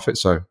 Warren Buffett,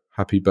 so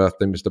happy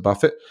birthday, Mr.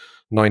 Buffett.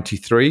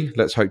 93.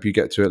 Let's hope you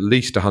get to at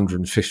least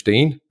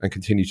 115 and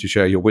continue to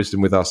share your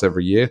wisdom with us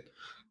every year.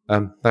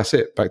 That's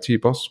it. Back to you,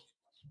 boss.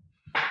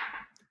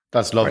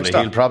 That's lovely.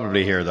 He'll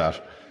probably hear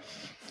that.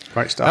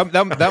 Great stuff.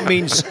 That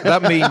means.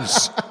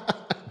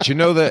 Do you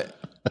know that?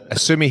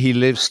 Assuming he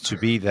lives to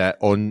be there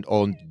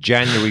on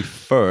January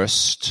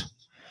 1st,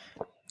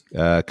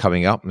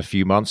 coming up in a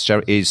few months,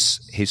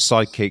 is his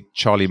sidekick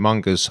Charlie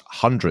Munger's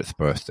 100th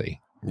birthday.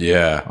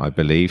 Yeah, I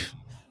believe.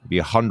 It'll be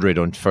 100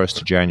 on 1st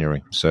of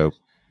January. So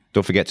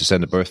don't forget to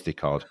send a birthday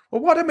card.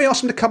 Well, why don't we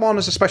ask him to come on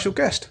as a special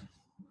guest?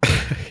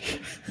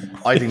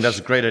 I think that's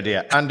a great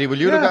idea. Andy, will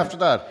you look after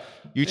that?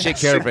 You take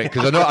care of it,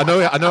 because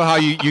I know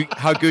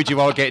how good you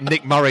are getting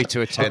Nick Murray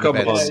to attend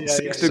events. On.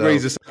 6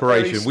 degrees of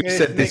separation. We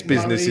said this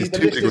business is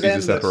 2 degrees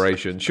of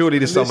separation. Surely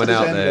there's someone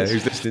out there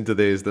who's listening to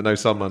this that knows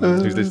someone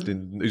who's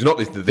not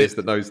listening to this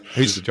that knows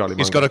who's the Charlie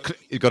Munger.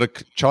 He's got a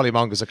Charlie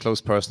Munger's a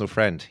close personal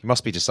friend. He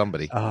must be to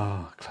somebody.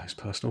 Close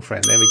personal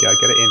friend. There we go.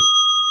 Get it in.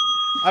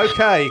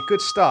 Okay,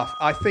 good stuff.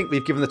 I think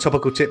we've given the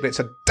topical tidbits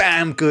a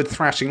damn good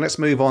thrashing. Let's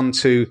move on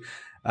to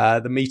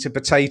the meat and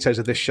potatoes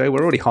of this show.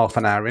 We're already half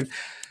an hour in.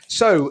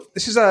 So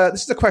this is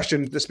a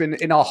question that's been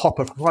in our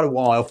hopper for quite a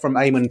while from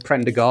Eamon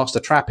Prendergast, a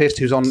Trappist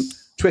who's on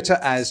Twitter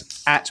as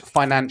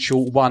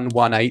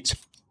 @financial118.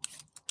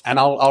 And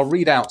I'll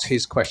read out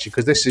his question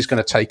because this is going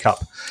to take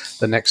up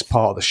the next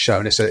part of the show,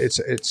 and it's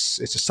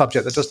a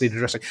subject that does need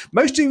addressing.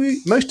 Most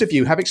of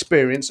you have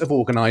experience of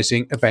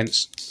organising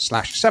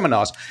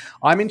events/seminars.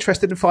 I'm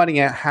interested in finding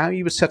out how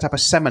you would set up a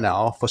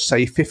seminar for,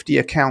 say, 50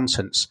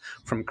 accountants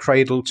from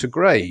cradle to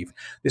grave.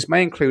 This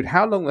may include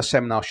how long the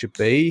seminar should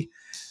be,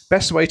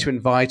 best way to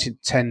invite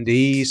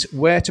attendees,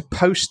 where to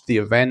post the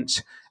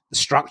event, the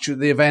structure of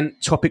the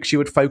event, topics you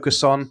would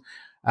focus on.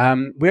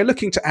 We're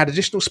looking to add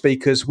additional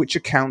speakers which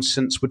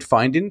accountants would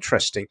find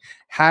interesting.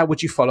 How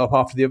would you follow up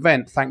after the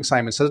event? Thanks,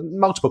 Simon. So there's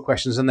multiple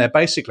questions in there,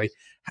 basically.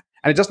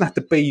 And it doesn't have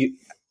to be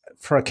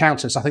for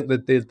accountants. I think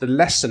the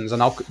lessons,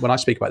 and when I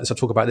speak about this, I'll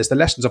talk about this, the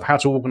lessons of how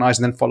to organise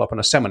and then follow up on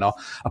a seminar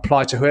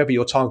apply to whoever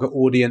your target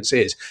audience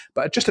is.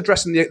 But just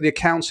addressing the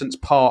accountants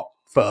part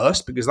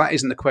first, because that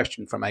isn't the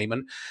question from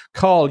Eamon.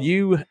 Carl,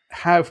 you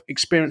have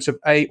experience of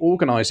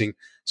organising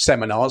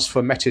seminars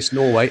for Metis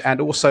Norway and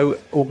also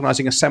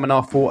organising a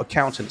seminar for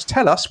accountants.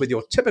 Tell us, with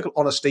your typical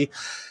honesty,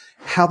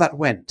 how that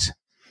went.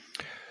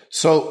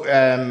 So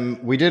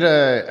we did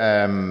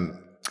a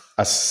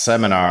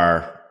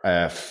seminar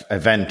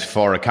event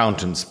for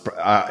accountants.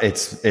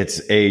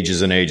 It's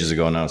ages and ages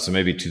ago now, so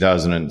maybe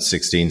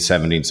 2016,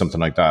 17, something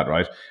like that,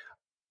 right?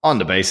 On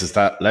the basis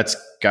that let's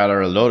gather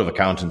a load of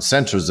accountants,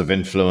 centres of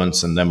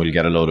influence, and then we'll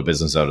get a load of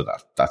business out of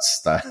that.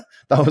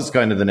 That was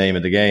kind of the name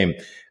of the game.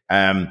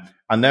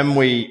 And then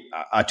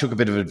I took a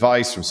bit of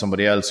advice from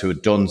somebody else who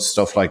had done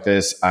stuff like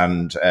this.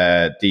 And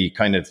the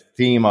kind of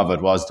theme of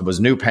it was there was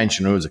new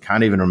pension rules. I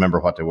can't even remember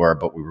what they were,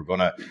 but we were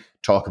going to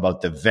talk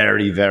about the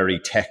very, very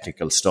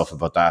technical stuff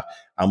about that.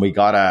 And we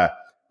got a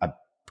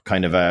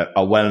kind of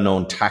a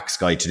well-known tax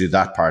guy to do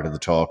that part of the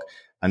talk.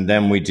 And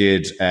then we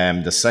did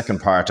the second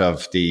part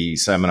of the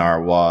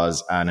seminar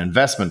was an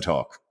investment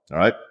talk, all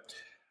right?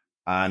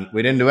 And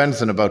we didn't do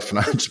anything about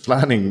financial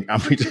planning,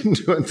 and we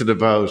didn't do anything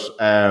about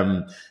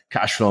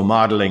cash flow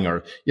modeling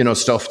or,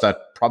 stuff that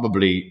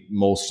probably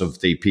most of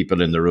the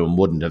people in the room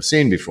wouldn't have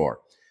seen before.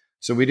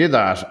 So we did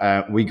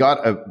that. We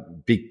got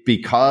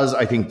because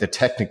I think the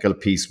technical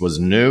piece was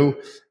new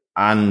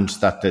and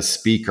that the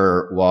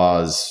speaker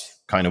was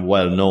kind of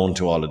well known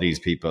to all of these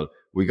people,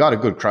 we got a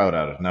good crowd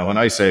at it. Now, when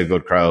I say a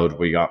good crowd,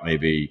 we got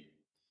maybe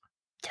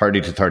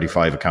 30 to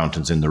 35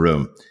 accountants in the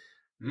room.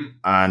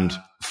 And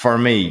for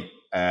me,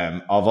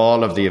 of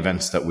all of the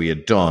events that we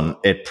had done,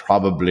 it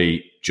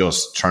probably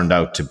just turned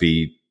out to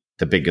be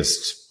the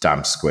biggest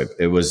damn squib.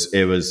 It was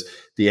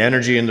the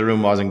energy in the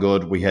room wasn't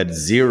good. We had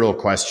zero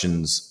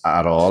questions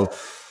at all.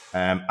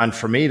 And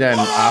for me then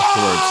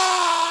afterwards,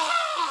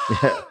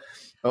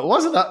 it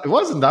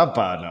wasn't that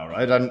bad now,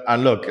 right?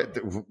 And look,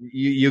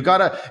 you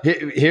gotta.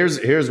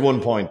 Here's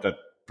one point that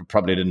I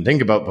probably didn't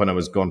think about when I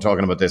was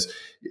talking about this.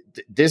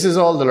 This is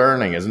all the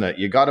learning, isn't it?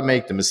 You got to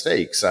make the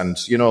mistakes, and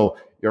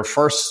your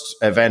first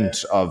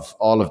event of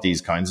all of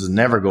these kinds is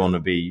never going to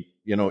be.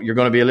 You're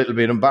going to be a little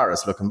bit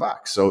embarrassed looking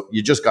back. So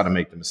you just got to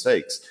make the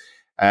mistakes.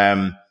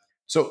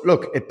 So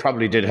look, it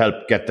probably did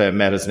help get the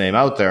Metis name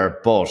out there,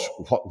 but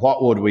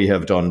what would we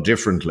have done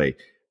differently?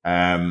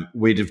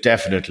 We'd have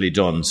definitely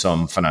done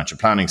some financial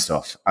planning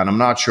stuff, and I'm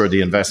not sure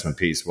the investment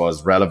piece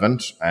was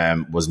relevant,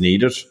 was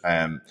needed.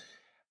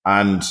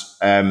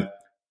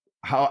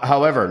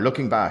 However,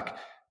 looking back,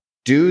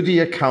 do the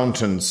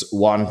accountants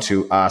want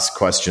to ask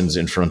questions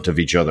in front of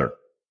each other?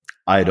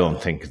 I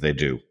don't think they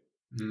do,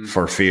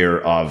 for fear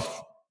of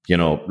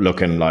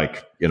looking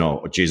like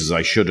Jesus,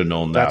 I should have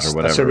known that or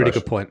whatever. That's a really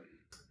good point.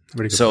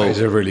 It's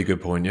a really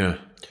good point. Yeah.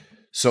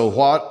 So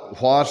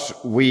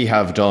what we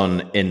have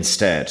done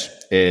instead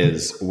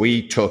is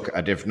we took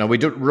a different. Now we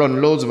do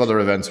run loads of other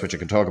events, which I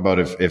can talk about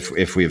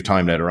if we have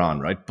time later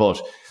on, right?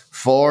 But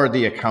for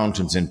the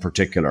accountants in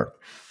particular,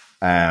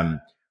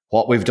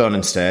 what we've done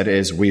instead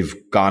is we've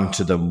gone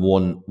to them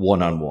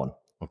one-on-one,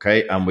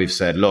 okay, and we've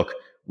said, look,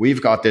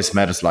 we've got this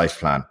Metis Life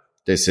Plan.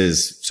 This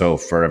is so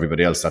for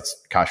everybody else. That's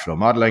cash flow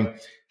modeling.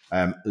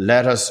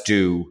 Let us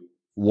do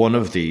one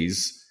of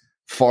these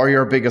for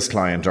your biggest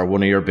client or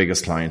one of your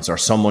biggest clients or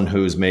someone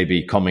who's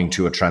maybe coming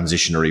to a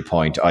transitionary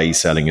point, i.e.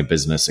 selling a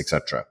business,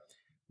 etc.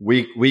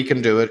 We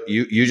can do it.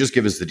 You just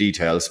give us the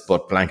details,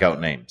 but blank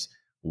out names.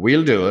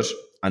 We'll do it,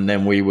 and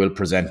then we will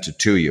present it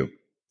to you.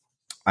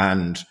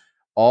 And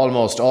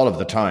almost all of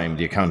the time,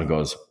 the accountant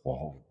goes,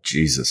 oh,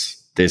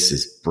 Jesus, this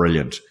is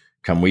brilliant.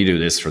 Can we do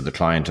this for the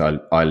client?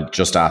 I'll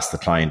just ask the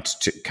client,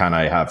 can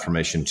I have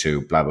permission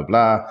to blah, blah,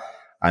 blah.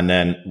 And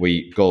then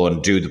we go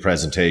and do the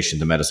presentation,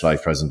 the Metis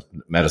Life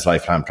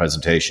Plan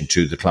presentation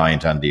to the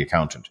client and the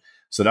accountant.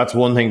 So that's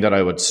one thing that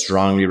I would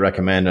strongly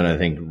recommend, and I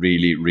think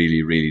really,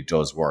 really, really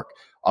does work.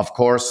 Of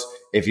course,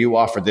 if you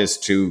offer this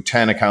to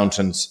 10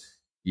 accountants,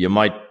 you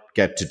might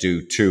get to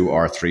do 2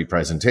 or 3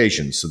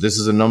 presentations. So this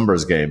is a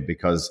numbers game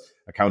because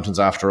accountants,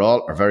 after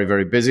all, are very,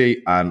 very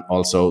busy, and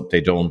also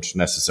they don't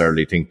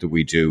necessarily think that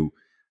we do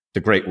the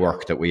great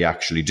work that we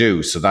actually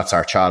do. So that's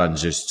our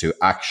challenge, is to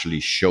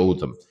actually show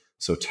them.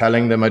 So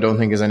telling them I don't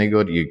think is any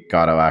good. You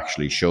got to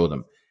actually show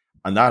them.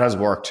 And that has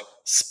worked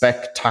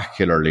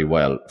spectacularly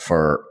well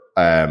for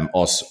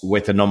us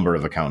with a number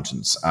of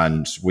accountants,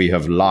 and we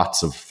have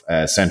lots of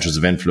centres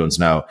of influence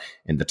now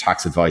in the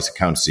tax advice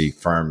accountancy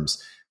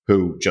firms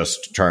who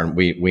just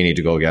we need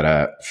to go get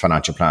a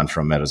financial plan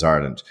from Meadows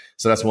Ireland.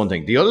 So that's one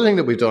thing. The other thing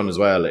that we've done as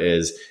well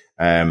is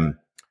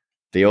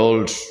the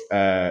old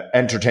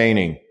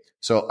entertaining.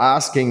 So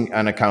asking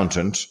an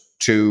accountant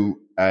to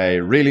a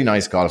really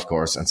nice golf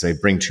course and say,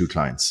 bring 2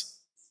 clients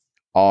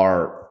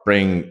or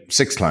bring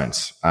 6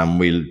 clients, and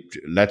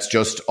let's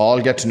just all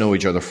get to know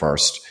each other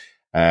first.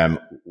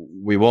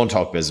 We won't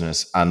talk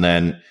business, and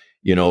then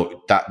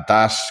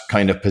that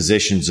kind of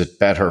positions it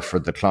better for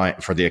the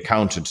client, for the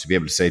accountant to be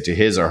able to say to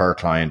his or her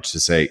client to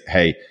say,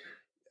 hey,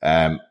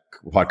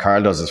 what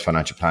Carl does is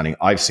financial planning.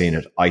 I've seen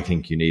it. I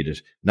think you need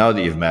it. Now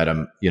that you've met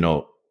him,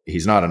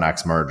 he's not an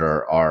axe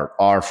murderer,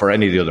 or for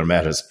any of the other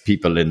metas,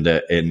 people in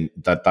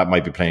that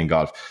might be playing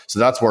golf. So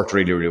that's worked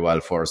really, really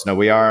well for us. Now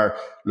we are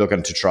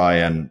looking to try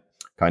and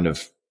kind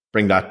of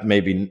bring that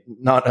maybe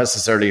not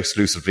necessarily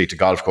exclusively to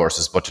golf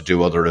courses, but to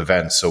do other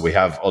events. So we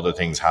have other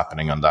things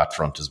happening on that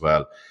front as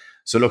well.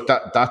 So look,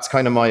 that's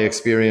kind of my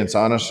experience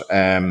on it.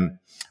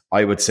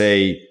 I would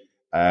say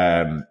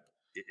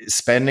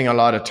spending a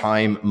lot of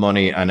time,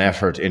 money and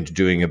effort into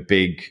doing a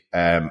big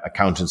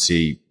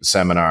accountancy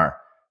seminar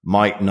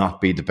might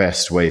not be the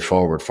best way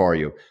forward for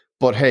you.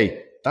 But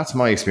hey, that's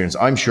my experience.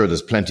 I'm sure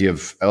there's plenty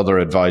of other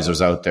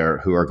advisors out there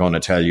who are going to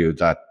tell you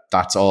that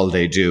that's all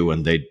they do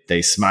and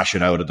they smash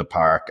it out of the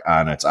park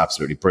and it's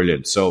absolutely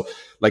brilliant. So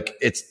like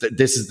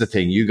this is the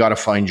thing. You got to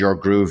find your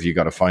groove. You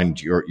got to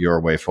find your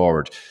way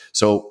forward.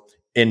 So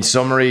in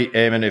summary,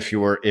 Eamon, if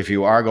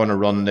you are going to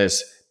run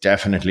this,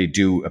 definitely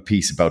do a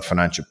piece about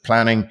financial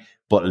planning,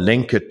 but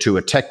link it to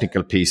a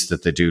technical piece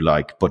that they do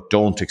like, but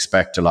don't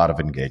expect a lot of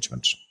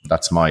engagement.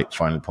 That's my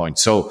final point.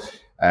 So,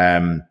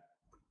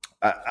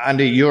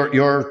 Andy,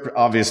 you're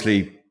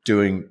obviously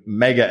doing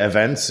mega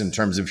events in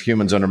terms of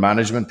humans under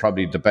management,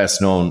 probably the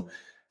best known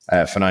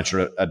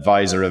financial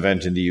advisor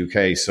event in the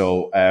UK.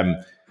 So,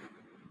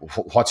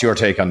 what's your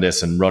take on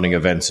this and running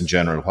events in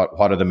general?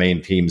 What are the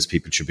main themes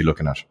people should be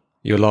looking at?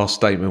 Your last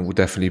statement will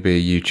definitely be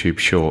a YouTube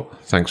short.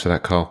 Thanks for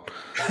that, Carl.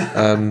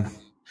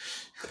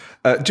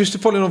 Just to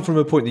follow on from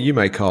a point that you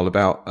made, Carl,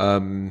 about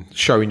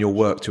showing your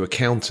work to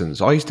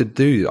accountants. I've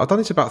done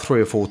this about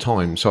 3 or 4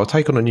 times. So I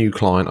take on a new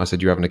client. I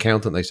said, you have an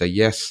accountant? They say,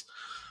 yes.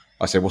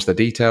 I say, what's their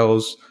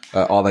details?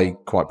 Are they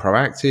quite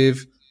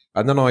proactive?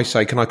 And then I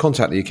say, can I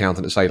contact the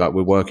accountant and say, like,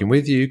 we're working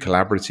with you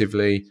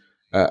collaboratively?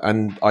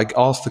 And I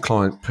ask the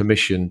client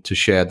permission to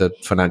share the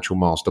financial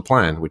master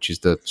plan, which is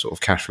the sort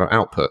of cash flow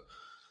output.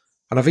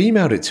 And I've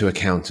emailed it to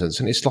accountants,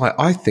 and it's like,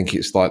 I think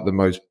it's like the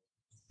most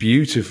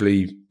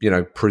beautifully,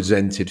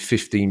 presented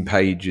 15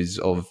 pages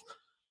of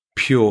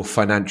pure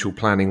financial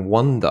planning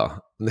wonder.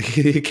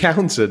 The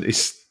accountant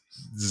is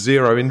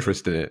zero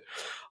interest in it.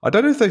 I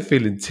don't know if they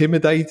feel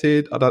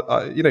intimidated.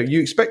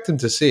 You expect them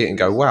to see it and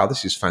go, wow,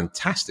 this is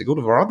fantastic. All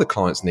of our other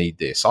clients need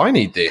this. I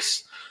need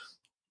this.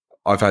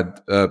 I've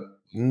had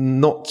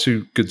not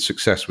too good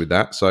success with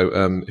that.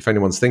 So if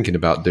anyone's thinking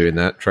about doing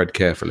that, tread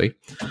carefully.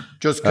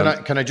 Just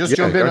can I just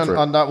jump in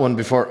on that one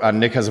before, and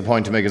Nick has a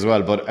point to make as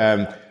well, but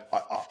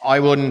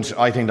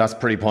I think that's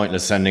pretty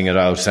pointless sending a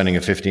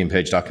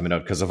 15-page document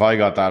out, because if I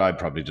got that, I'd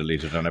probably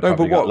delete it, and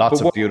got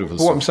lots of beautiful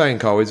stuff. What I'm saying,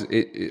 Carl, is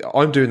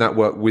I'm doing that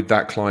work with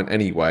that client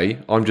anyway.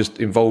 I'm just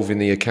involving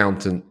the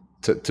accountant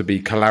to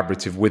be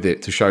collaborative with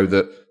it, to show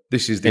that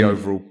this is the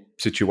overall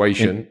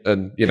situation,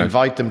 and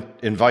invite them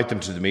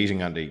to the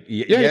meeting, Andy.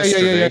 Yeah.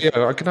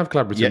 I can have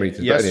collaborative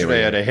meetings. Yesterday,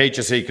 I had a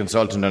HSE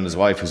consultant and his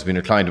wife, who's been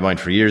a client of mine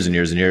for years and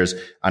years and years,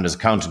 and his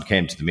accountant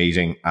came to the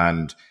meeting,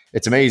 and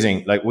it's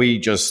amazing. Like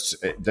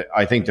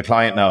I think the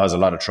client now has a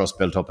lot of trust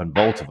built up in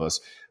both of us,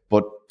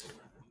 but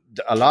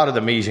a lot of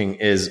the meeting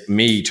is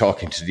me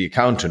talking to the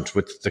accountant,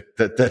 with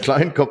the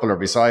client couple are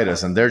beside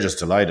us, and they're just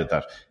delighted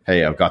that,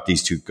 hey, I've got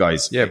these 2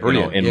 guys,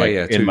 brilliant.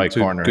 in my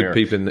two corner good here.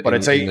 People But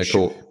I'd say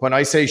when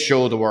I say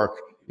show the work,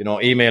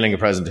 emailing a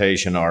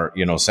presentation or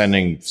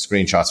sending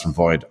screenshots from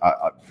Void,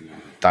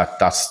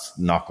 that's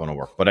not going to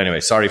work. But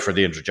anyway, sorry for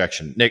the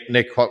interjection.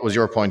 Nick, what was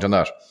your point on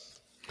that?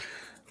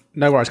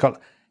 No worries, Carl.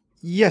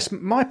 Yes,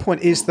 my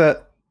point is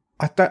that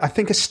I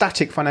think a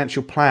static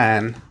financial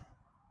plan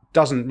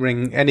doesn't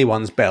ring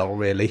anyone's bell,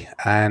 really.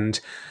 And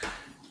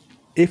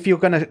if you're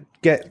going to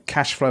get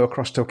cash flow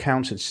across to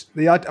accountants,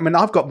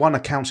 I've got one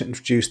accountant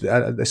introduced,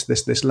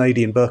 this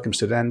lady in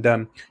Berkhamsted,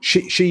 and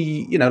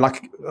she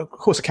of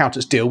course,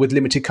 accountants deal with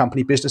limited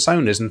company business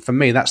owners, and for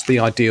me, that's the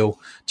ideal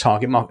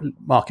target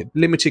market.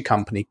 Limited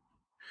company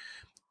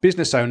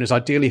business owners,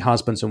 ideally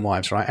husbands and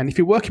wives, right? And if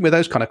you're working with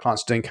those kind of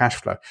clients doing cash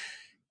flow,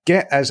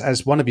 get,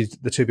 as one of you,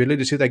 the two of you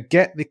alluded to, they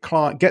get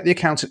the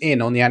accountant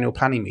in on the annual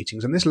planning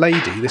meetings. And this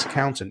lady, this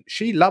accountant,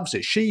 she loves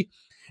it.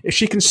 If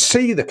she can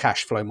see the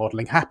cash flow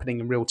modelling happening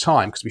in real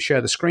time, because we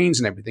share the screens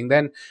and everything,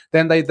 then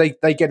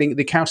the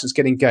accountants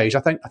get engaged.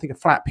 I think a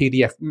flat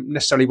PDF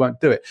necessarily won't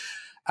do it.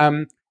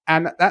 And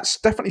that's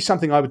definitely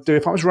something I would do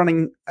if I was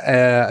running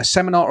a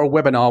seminar or a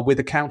webinar with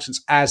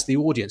accountants as the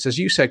audience. As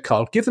you said,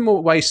 Carl, give them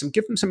some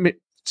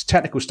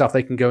technical stuff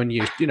they can go and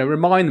use.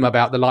 Remind them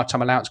about the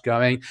lifetime allowance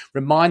going.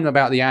 Remind them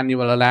about the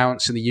annual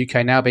allowance in the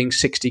UK now being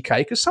 60k,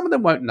 because some of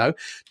them won't know.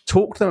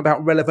 Talk to them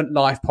about relevant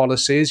life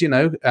policies. Just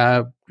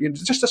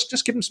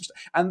give them some stuff,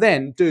 and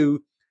then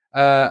do.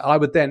 I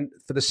would then,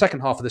 for the second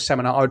half of the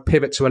seminar, I would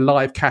pivot to a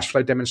live cash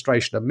flow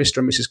demonstration of Mr.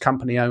 and Mrs.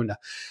 Company Owner,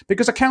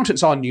 because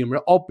accountants are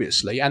numerate,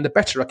 obviously, and the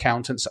better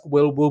accountants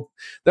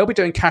they'll be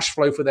doing cash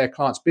flow for their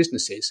clients'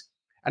 businesses,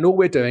 and all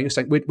we're doing is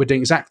we're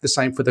doing exactly the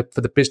same for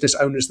the business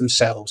owners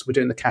themselves. We're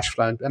doing the cash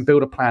flow and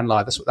build a plan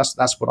live.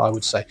 That's what I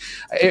would say.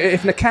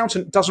 If an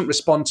accountant doesn't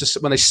respond to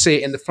when they see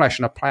it in the flesh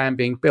and a plan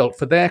being built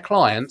for their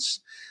clients,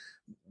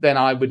 then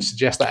I would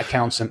suggest that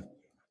accountant.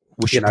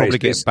 We should probably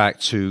get back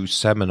to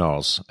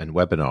seminars and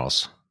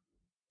webinars.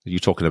 Are you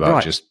talking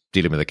about just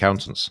dealing with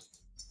accountants?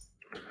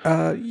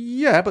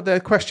 Yeah, but the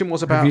question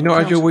was about... Have you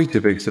not had your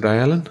Weetabix today,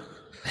 Alan?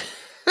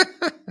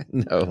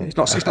 No. He's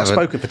not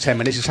spoken for 10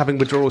 minutes. He's having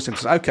withdrawal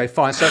symptoms. Okay,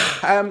 fine. So...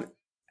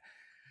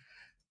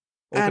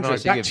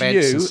 organising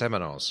events and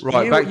seminars.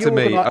 Right, back to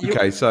me.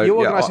 Okay, so you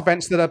organise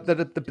events that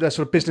are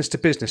sort of business to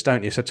business,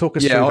 don't you? So talk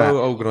us through that. Yeah, I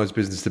organise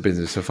business to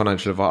business, so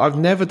financial advice. I've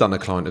never done a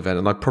client event,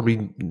 and I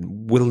probably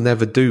will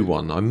never do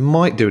one. I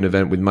might do an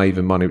event with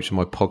Maven Money, which is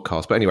my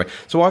podcast. But anyway,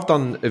 so I've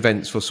done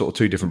events for sort of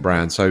two different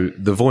brands. So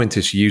the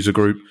Vointis user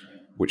group,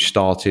 which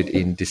started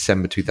in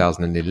December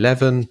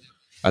 2011.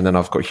 And then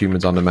I've got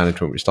Humans Under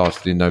Management, which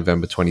started in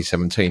November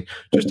 2017.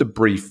 Just a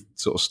brief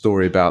sort of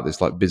story about this,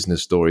 like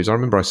business stories. I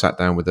remember I sat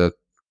down with it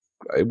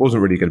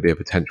wasn't really going to be a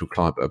potential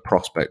client, but a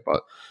prospect.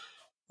 But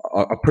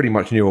I pretty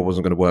much knew I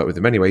wasn't going to work with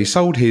him anyway. He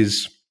sold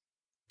his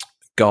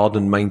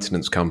garden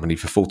maintenance company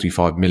for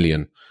 45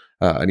 million.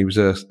 And he was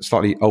a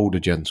slightly older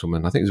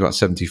gentleman. I think he was about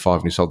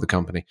 75 when he sold the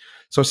company.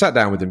 So I sat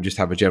down with him just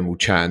to have a general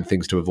chat and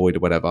things to avoid or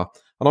whatever.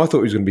 And I thought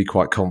he was going to be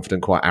quite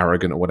confident, quite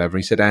arrogant or whatever.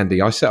 And he said,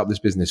 Andy, I set up this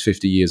business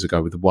 50 years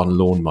ago with one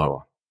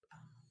lawnmower.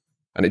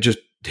 And it just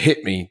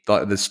hit me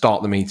like at the start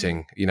of the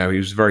meeting. He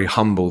was very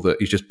humble that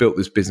he's just built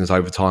this business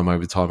over time.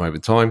 And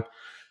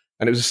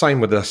it was the same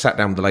with I sat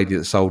down with the lady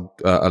that sold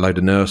a load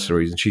of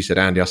nurseries. And she said,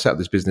 Andy, I set up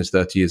this business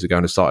 30 years ago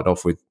and I started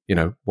off with,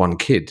 one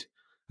kid.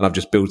 And I've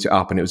just built it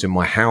up, and it was in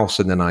my house,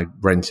 and then I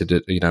rented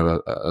it,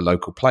 a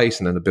local place,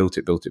 and then I built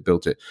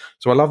it.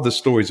 So I love the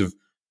stories of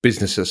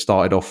business that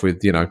started off with,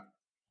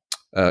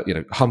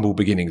 humble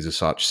beginnings as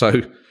such.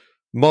 So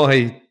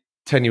my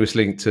tenuous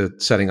link to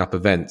setting up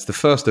events, the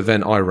first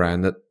event I ran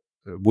that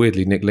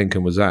weirdly Nick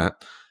Lincoln was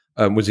at,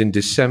 was in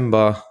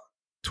December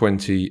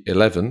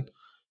 2011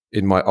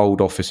 in my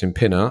old office in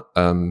Pinner,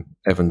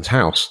 Evans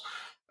House.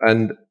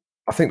 And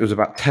I think there was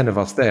about 10 of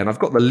us there. And I've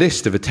got the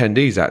list of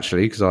attendees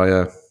actually, because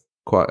I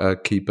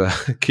keep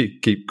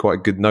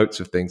quite good notes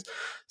of things.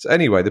 So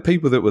anyway, the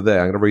people that were there,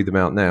 I'm going to read them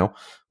out now,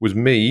 was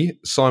me,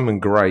 Simon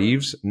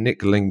Graves,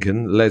 Nick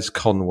Lincoln, Les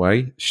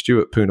Conway,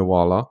 Stuart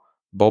Poonawala,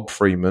 Bob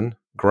Freeman,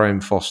 Graham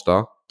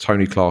Foster,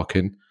 Tony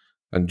Clarkin,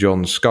 and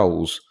John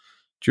Scholes.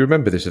 Do you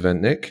remember this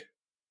event, Nick?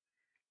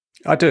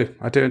 I do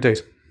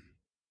indeed.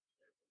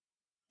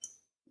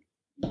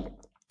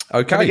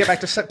 Okay. Can we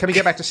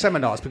get back to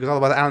seminars, because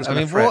otherwise Alan's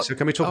going to fret. So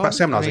can we talk about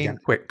seminars again?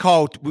 Quick,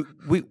 Carl.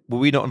 Were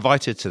we not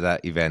invited to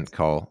that event,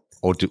 Carl?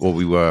 Or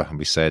we were, and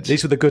we said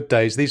these were the good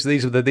days. These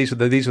were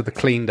the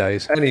clean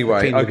days.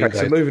 Anyway, okay.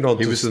 So moving on,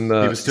 he was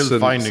still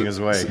finding his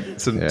way.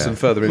 Some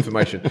further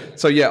information.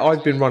 So yeah,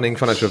 I've been running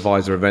financial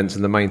advisor events,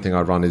 and the main thing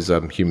I run is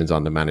Humans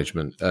Under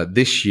Management.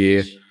 This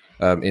year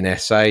in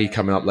SA,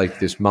 coming up later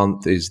this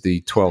month, is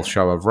the 12th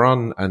show I've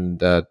run,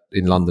 and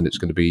in London it's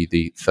going to be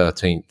the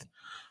 13th.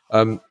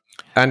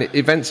 And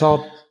events are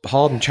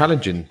hard and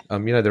challenging.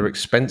 They're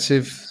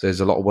expensive. There's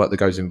a lot of work that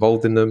goes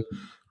involved in them.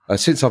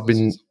 Since I've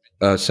been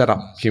set up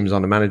Humans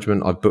Under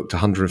Management, I've booked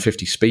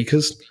 150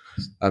 speakers.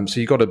 So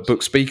you've got to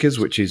book speakers,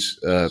 which is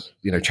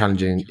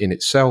challenging in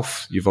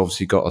itself. You've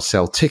obviously got to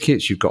sell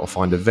tickets. You've got to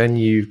find a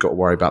venue. You've got to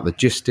worry about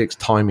logistics.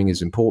 Timing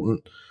is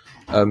important.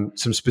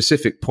 Some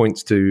specific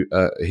points to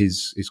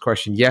his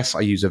question. Yes,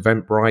 I use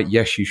Eventbrite.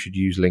 Yes, you should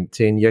use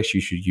LinkedIn. Yes,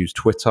 you should use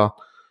Twitter.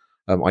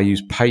 I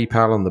use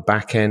PayPal on the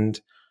back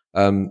end.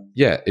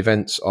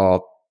 Events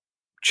are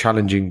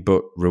challenging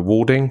but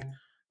rewarding.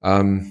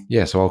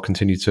 So I'll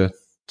continue to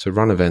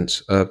run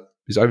events.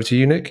 Is it over to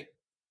you, Nick?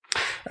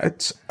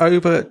 It's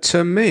over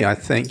to me, I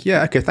think.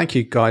 Yeah. Okay. Thank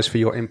you guys for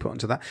your input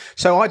into that.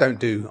 So I don't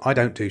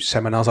do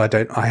seminars.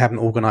 I haven't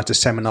organised a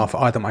seminar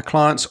for either my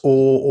clients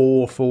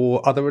or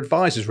for other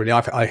advisors. Really,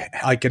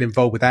 I get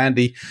involved with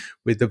Andy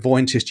with the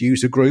Vointist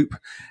user group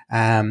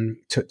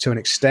to an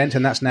extent,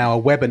 and that's now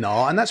a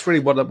webinar, and that's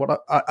really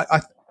what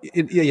I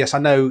yes, I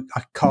know,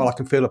 Carl, I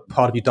can feel a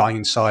part of you dying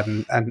inside,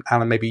 and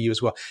Alan, maybe you as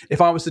well.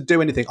 If I was to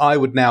do anything, I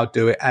would now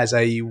do it as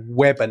a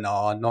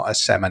webinar, not a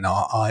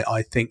seminar.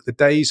 I think the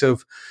days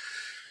of,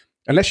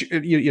 unless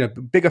you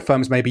bigger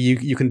firms, maybe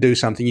you can do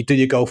something. You do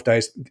your golf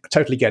days,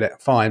 totally get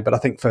it, fine. But I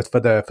think for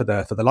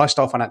the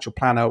lifestyle financial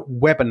planner,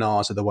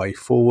 webinars are the way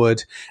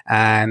forward.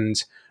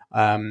 And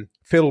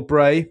Phil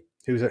Bray,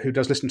 who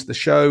does listen to the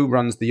show,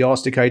 runs the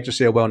Yardstick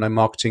Agency, a well-known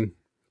marketing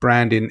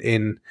brand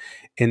in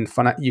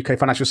UK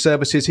financial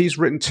services. He's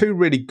written 2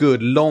 really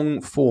good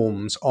long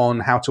forms on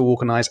how to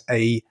organize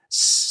a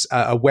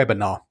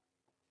webinar.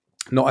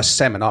 Not a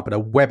seminar, but a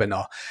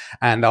webinar,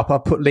 and I'll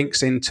put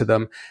links into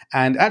them.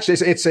 And actually,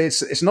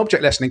 it's an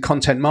object lesson in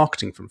content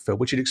marketing from Phil,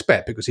 which you'd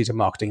expect because he's a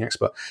marketing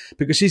expert.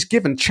 Because he's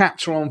given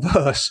chapter on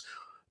verse.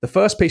 The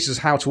first piece is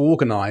how to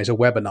organize a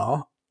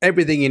webinar.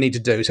 Everything you need to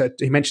do. So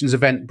he mentions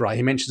Eventbrite,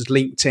 he mentions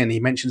LinkedIn, he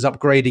mentions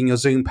upgrading your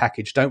Zoom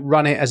package. Don't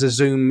run it as a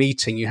Zoom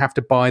meeting. You have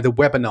to buy the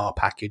webinar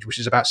package, which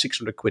is about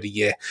 £600 a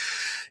year.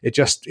 It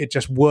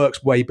just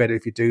works way better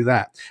if you do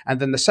that.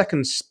 And then the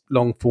second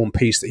long form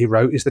piece that he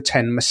wrote is the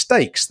 10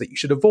 mistakes that you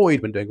should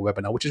avoid when doing a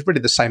webinar, which is really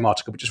the same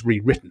article, but just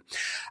rewritten.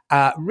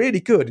 Really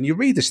good. And you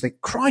read this and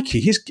think,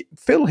 crikey,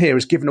 Phil here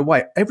has given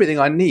away everything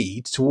I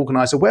need to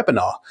organize a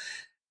webinar.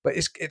 But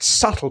it's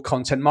subtle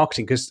content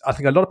marketing, because I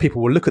think a lot of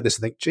people will look at this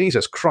and think,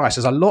 Jesus Christ,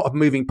 there's a lot of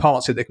moving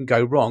parts here that can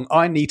go wrong.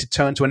 I need to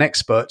turn to an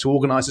expert to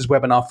organise this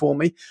webinar for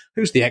me.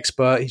 Who's the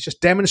expert? He's just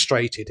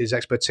demonstrated his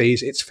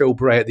expertise. It's Phil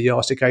Bray at the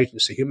Yardstick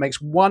Agency, who makes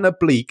one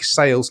oblique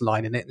sales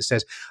line in it and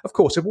says, of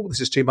course, if all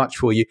this is too much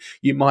for you,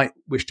 you might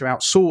wish to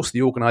outsource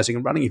the organising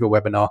and running of your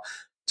webinar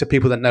to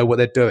people that know what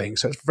they're doing.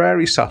 So it's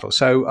very subtle.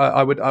 So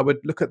I would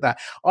look at that.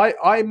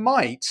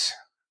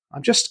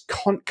 I'm just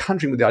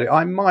conjuring with the idea.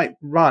 I might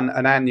run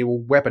an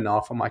annual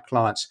webinar for my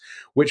clients,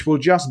 which will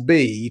just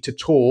be to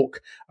talk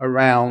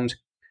around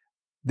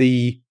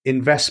the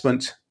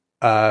investment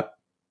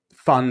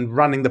fund,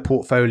 running the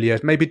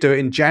portfolios, maybe do it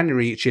in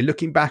January each year,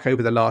 looking back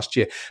over the last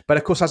year. But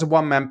of course, as a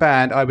one-man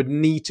band, I would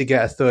need to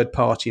get a third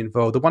party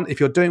involved.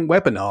 If you're doing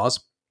webinars,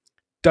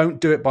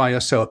 don't do it by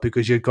yourself,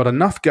 because you've got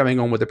enough going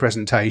on with the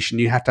presentation.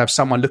 You have to have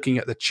someone looking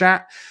at the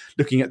chat,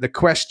 looking at the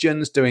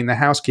questions, doing the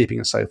housekeeping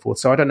and so forth.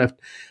 So I don't know if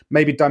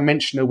maybe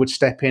Dimensional would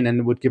step in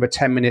and would give a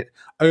 10-minute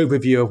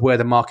overview of where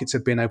the markets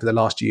have been over the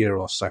last year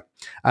or so.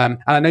 And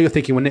I know you're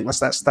thinking, well, Nicholas,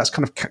 that's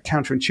kind of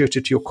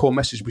counterintuitive to your core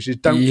message, which is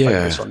don't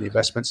focus on the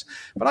investments.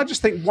 But I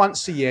just think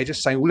once a year,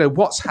 just saying, well,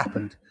 what's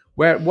happened?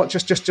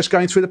 Just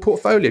going through the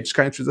portfolio, just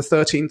going through the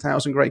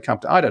 13,000 great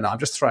companies. I don't know. I'm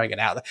just throwing it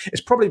out there.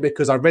 It's probably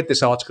because I read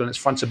this article and it's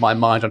front of my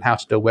mind on how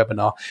to do a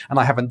webinar, and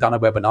I haven't done a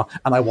webinar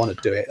and I want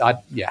to do it. I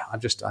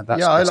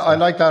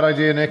like that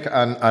idea, Nick.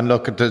 And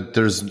look,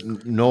 there's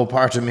no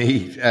part of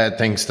me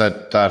thinks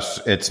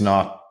that it's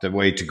not the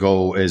way to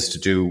go is to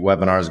do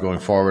webinars going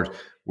forward.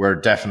 We're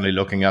definitely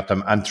looking at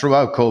them. And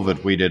throughout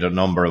COVID, we did a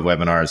number of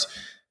webinars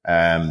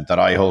that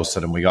I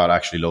hosted, and we got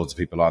actually loads of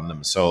people on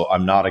them. So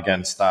I'm not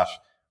against that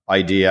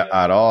idea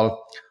at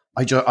all.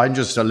 I'm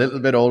just a little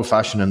bit old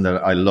fashioned in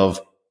that I love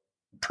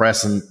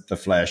pressing the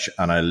flesh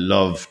and I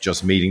love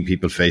just meeting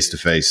people face to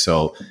face.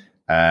 So,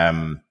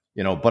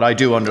 but I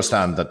do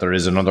understand that there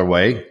is another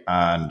way,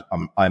 and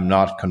I'm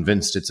not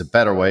convinced it's a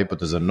better way, but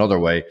there's another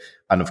way.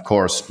 And of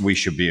course, we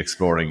should be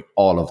exploring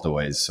all of the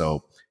ways.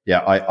 So yeah,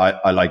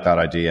 I like that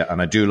idea.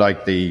 And I do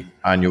like the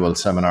annual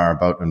seminar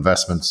about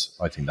investments.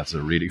 I think that's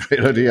a really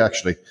great idea,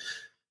 actually.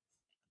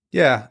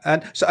 Yeah,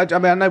 and so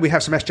I know we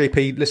have some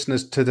SJP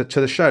listeners to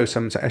the show,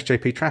 some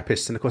SJP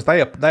Trappists, and of course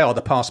they are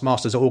the past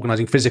masters at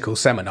organising physical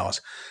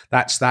seminars.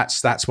 That's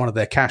one of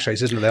their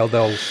cachets, isn't it?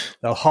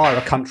 They'll hire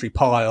a country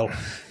pile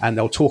and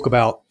they'll talk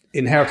about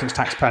inheritance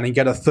tax planning,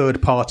 get a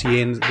third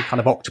party in, the kind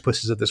of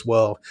octopuses of this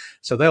world.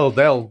 So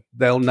they'll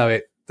know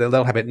it.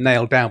 They'll have it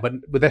nailed down. But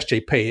with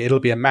SJP, it'll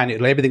be a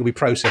manual. Everything will be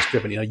process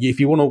driven. If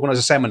you want to organise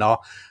a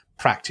seminar,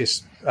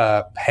 practice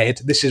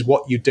head, this is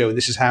what you do and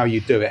this is how you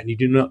do it, and you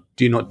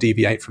do not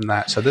deviate from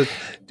that. So there's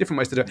different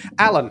ways to do it.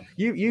 Alan,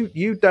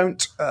 you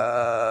don't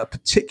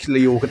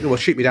particularly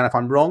shoot me down if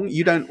I'm wrong,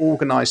 you don't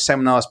organize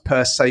seminars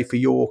per se for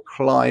your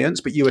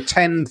clients, but you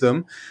attend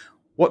them.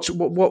 What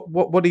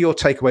are your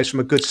takeaways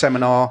from a good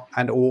seminar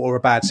or a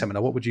bad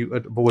seminar? What would you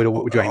avoid, or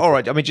what would you aim for? All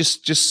right, I mean,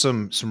 just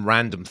some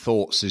random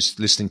thoughts is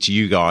listening to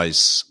you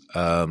guys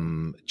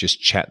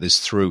just chat this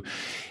through.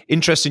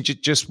 Interesting,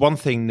 just one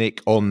thing,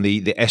 Nick, on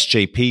the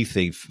SJP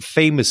thing.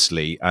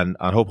 Famously, and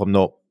I hope I'm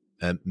not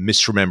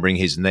misremembering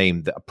his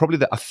name,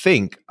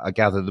 I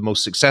gather the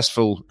most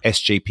successful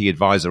SJP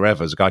advisor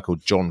ever is a guy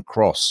called John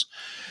Cross,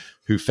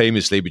 who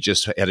famously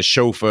had a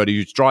chauffeur. He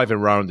was driving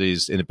around in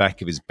the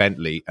back of his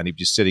Bentley, and he'd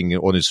be sitting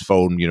on his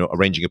phone,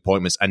 arranging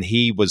appointments. And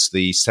he was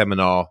the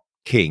seminar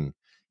king.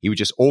 He would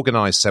just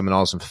organize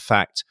seminars. In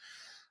fact,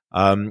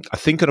 I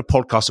think on a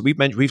podcast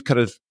that we've kind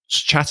of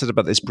chatted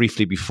about this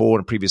briefly before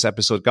in a previous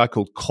episode. A guy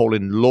called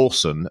Colin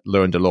Lawson,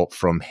 learned a lot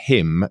from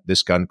him.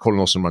 This guy, Colin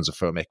Lawson, runs a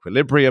firm,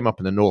 Equilibrium, up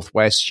in the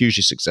Northwest,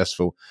 hugely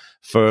successful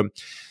firm.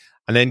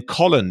 And then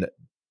Colin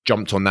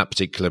jumped on that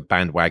particular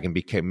bandwagon,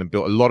 and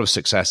built a lot of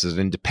success as an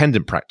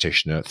independent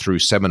practitioner through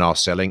seminar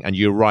selling. And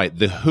you're right,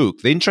 the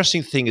hook. The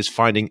interesting thing is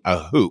finding a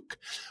hook.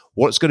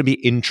 What's going to be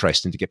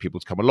interesting to get people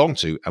to come along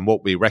to. And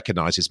what we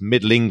recognize is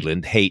Middle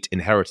England hate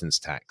inheritance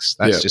tax.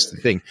 That's just the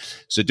thing.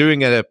 So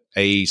doing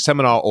a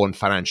seminar on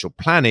financial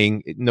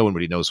planning, no one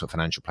really knows what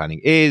financial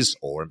planning is,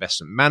 or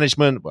investment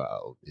management.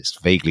 Well, it's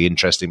vaguely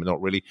interesting, but not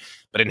really.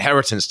 But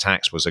inheritance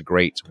tax was a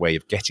great way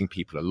of getting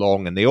people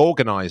along. And they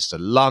organized a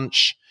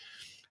lunch,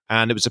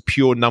 and it was a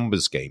pure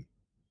numbers game.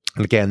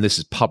 and again, this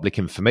is public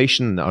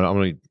information. I'm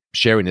only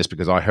sharing this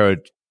because I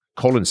heard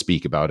Colin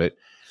speak about it.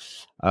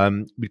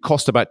 It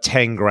cost about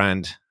 10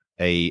 grand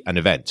an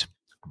event.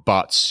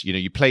 But,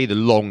 you play the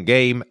long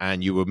game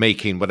and you were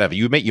making whatever.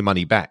 You would make your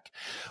money back.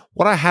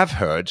 What I have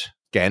heard,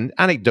 again,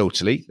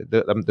 anecdotally,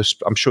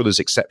 I'm sure there's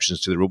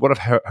exceptions to the rule. What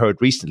I've heard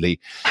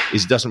recently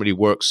is it doesn't really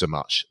work so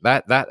much.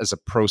 That as a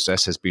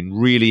process has been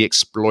really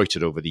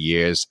exploited over the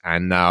years.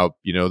 And now,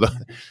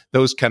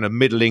 those kind of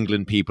middle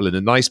England people in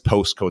the nice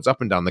postcodes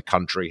up and down the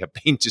country have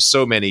been to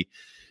so many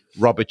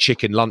rubber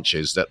chicken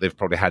lunches that they've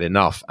probably had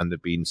enough, and they've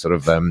been sort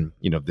of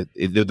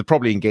they're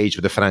probably engaged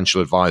with a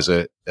financial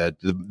advisor.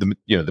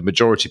 The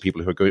majority of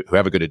people who are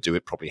going to do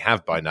it probably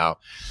have by now.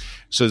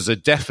 So there's a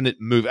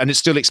definite move, and it's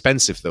still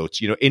expensive though.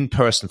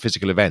 In-person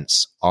physical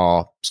events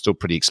are still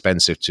pretty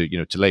expensive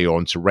to lay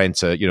on, to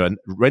rent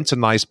a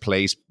nice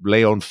place,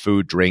 lay on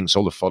food, drinks,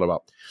 all the follow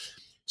up.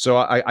 So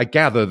I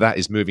gather that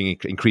is moving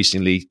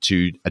increasingly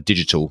to a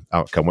digital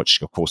outcome,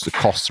 which of course the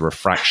costs are a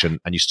fraction,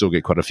 and you still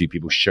get quite a few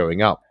people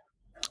showing up.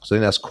 So I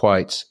think that's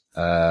quite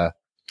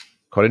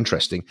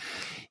interesting.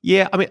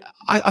 Yeah, I mean,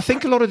 I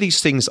think a lot of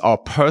these things are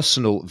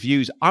personal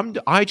views.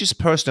 I just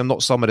personally am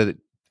not somebody that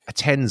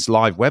attends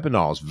live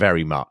webinars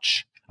very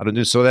much. I don't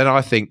do so. Then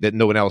I think that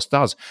no one else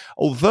does.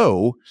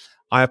 Although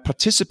I have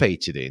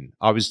participated in.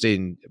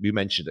 We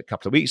mentioned a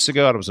couple of weeks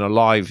ago, I was in a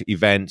live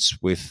event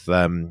with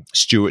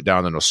Stuart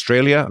down in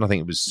Australia, and I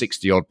think it was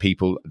 60-odd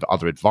people,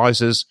 other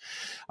advisors.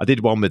 I did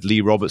one with Lee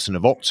Robertson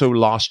of Octo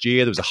last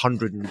year. There was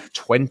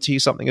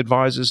 120-something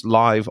advisors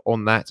live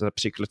on that at a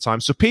particular time.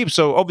 So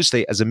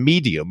obviously, as a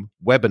medium,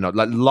 webinar,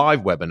 like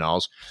live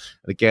webinars,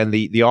 and again,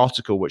 the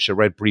article which I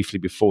read briefly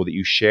before that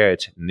you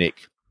shared,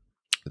 Nick,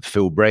 that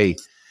Phil Bray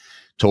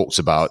talks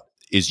about,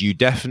 is you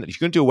definitely, if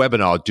you're going to do a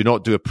webinar, do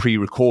not do a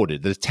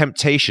pre-recorded. The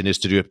temptation is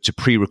to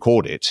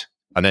pre-record it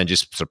and then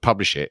just sort of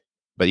publish it.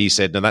 But he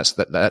said, no,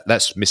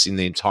 that's missing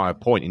the entire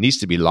point. It needs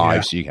to be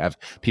live, so you have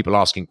people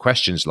asking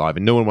questions live,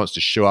 and no one wants to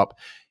show up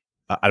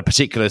at a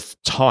particular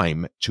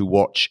time to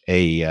watch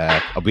a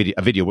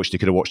video which they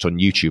could have watched on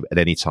YouTube at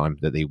any time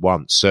that they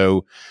want.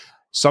 So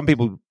some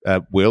people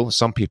will,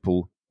 some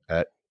people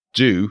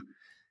do,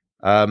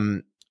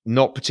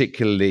 not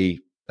particularly.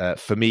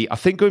 For me, I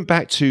think going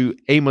back to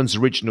Eamon's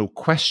original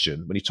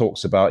question, when he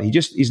talks about,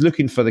 he's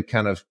looking for the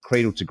kind of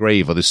cradle to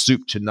grave or the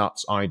soup to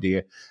nuts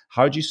idea.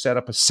 How do you set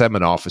up a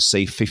seminar for,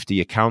 say, 50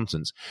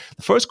 accountants?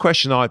 The first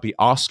question I'd be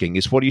asking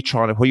is, what are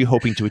you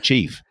hoping to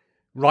achieve?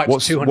 Right,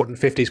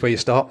 250 is where you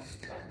start.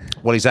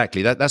 Well,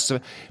 exactly. But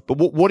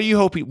what are you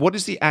hoping? What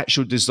is the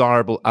actual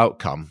desirable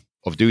outcome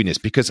of doing this?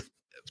 Because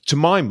to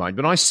my mind,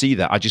 when I see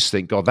that, I just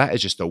think, God, that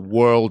is just a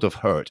world of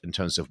hurt in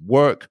terms of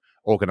work,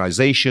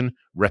 organization,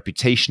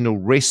 reputational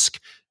risk,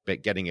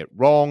 but getting it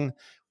wrong.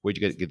 Where do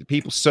you get the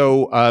people?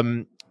 So,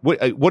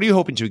 what are you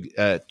hoping to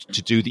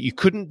do that you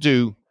couldn't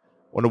do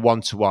on a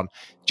one-to-one?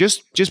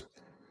 Just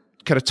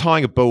kind of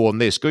tying a bow on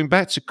this, going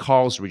back to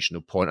Carl's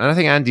original point, and I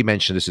think Andy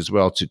mentioned this as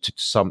well. To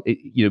some,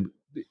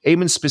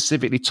 Eamon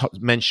specifically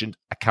mentioned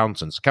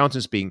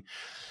accountants being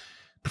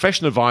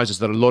professional advisors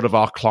that a lot of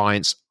our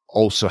clients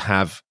also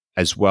have,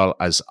 as well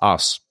as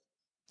us.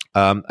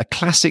 A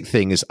classic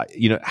thing is,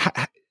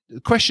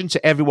 question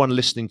to everyone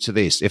listening to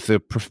this: if they're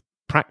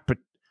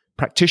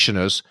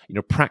practitioners,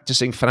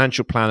 practicing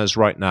financial planners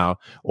right now,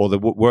 or they're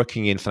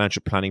working in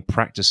financial planning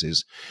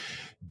practices,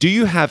 do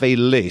you have a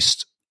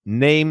list,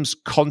 names,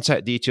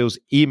 contact details,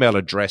 email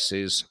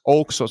addresses,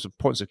 all sorts of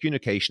points of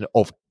communication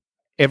of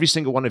every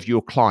single one of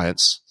your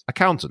clients'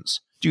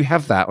 accountants? Do you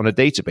have that on a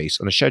database,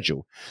 on a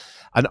schedule?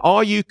 And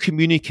are you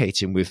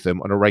communicating with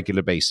them on a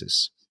regular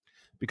basis?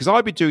 Because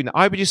I'd be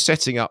just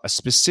setting up a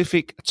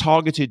specific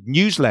targeted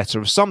newsletter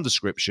of some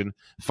description,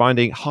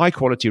 finding high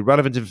quality,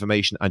 relevant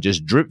information, and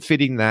just drip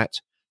feeding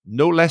that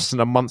no less than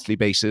a monthly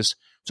basis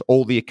to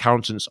all the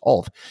accountants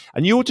of.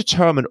 And you'll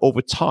determine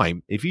over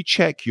time, if you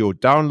check your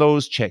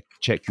downloads,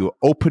 check your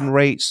open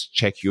rates,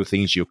 check your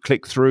things you'll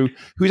click through,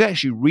 who's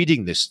actually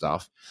reading this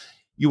stuff,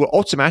 you will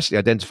automatically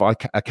identify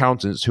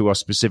accountants who are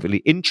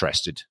specifically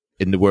interested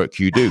in the work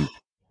you do.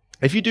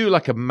 If you do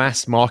like a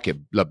mass market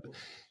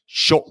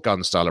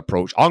shotgun style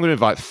approach, I'm going to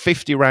invite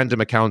 50 random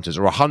accountants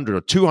or 100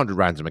 or 200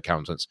 random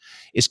accountants,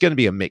 it's going to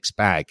be a mixed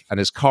bag. And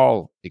as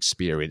Carl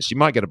experienced, you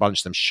might get a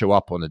bunch of them show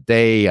up on a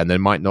day and they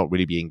might not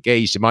really be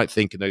engaged. You might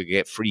think they're going to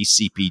get free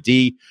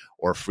CPD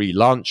or a free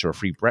lunch or a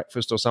free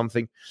breakfast or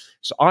something.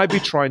 So I'd be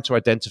trying to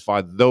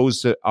identify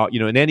those that are,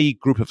 in any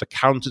group of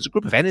accountants, a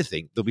group of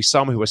anything, there'll be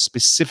some who are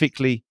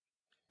specifically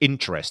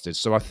interested.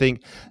 So I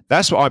think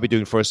that's what I'd be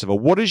doing first of all.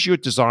 What is your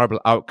desirable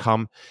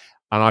outcome?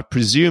 And I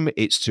presume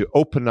it's to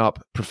open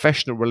up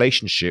professional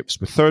relationships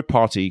with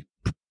third-party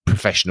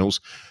professionals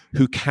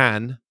who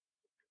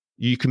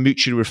you can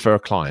mutually refer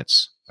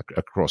clients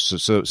across.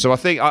 So I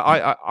think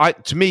I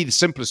to me, the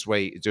simplest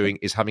way of doing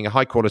is having a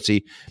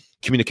high-quality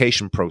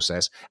communication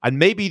process. And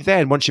maybe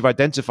then, once you've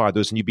identified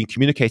those and you've been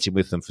communicating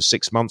with them for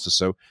 6 months or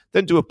so,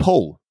 then do a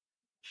poll.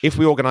 if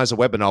we organize a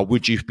webinar,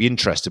 would you be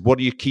interested? What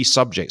are your key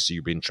subjects that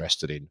you'd be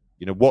interested in?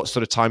 What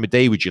sort of time of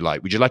day would you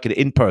like? Would you like an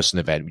in-person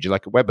event? Would you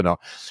like a webinar?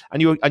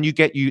 And you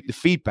get the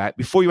feedback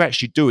before you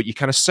actually do it. You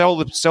kind of sell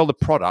the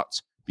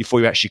product before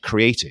you actually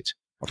create it.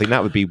 I think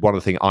that would be one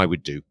of the things I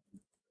would do.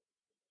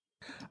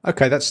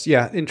 Okay, that's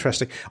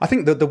interesting. I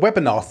think the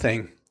webinar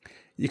thing,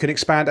 you can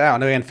expand out.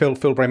 And again,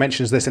 Phil Bray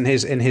mentions this in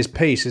his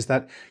piece, is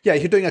that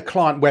if you're doing a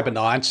client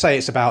webinar and say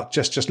it's about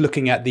just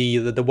looking at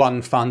the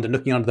one fund and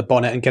looking under the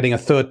bonnet and getting a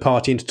third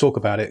party in to talk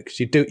about it, because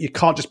you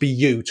can't just be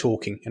you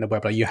talking in a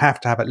webinar. You have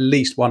to have at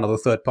least one other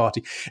third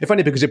party, if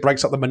only because it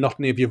breaks up the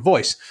monotony of your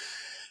voice.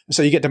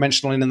 So you get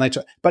dimensional in and they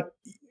talk,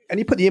 and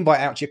you put the invite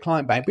out to your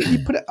client bank, but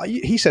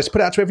he says, put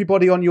it out to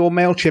everybody on your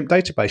MailChimp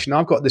database.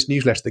 I've got this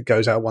newsletter that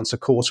goes out once a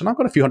quarter, and I've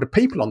got a few hundred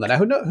people on there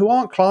now who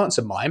aren't clients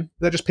of mine.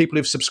 They're just people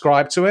who've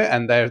subscribed to it,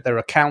 and they're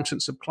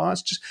accountants of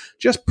clients.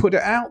 Just put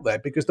it out there,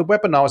 because the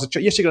webinar is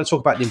yes, you're going to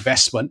talk about the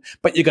investment,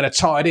 but you're going to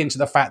tie it into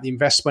the fact the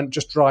investment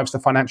just drives the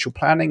financial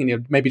planning, and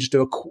you maybe just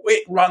do a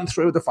quick run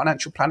through of the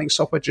financial planning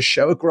software, just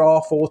show a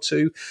graph or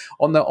two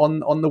on the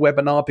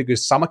webinar,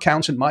 because some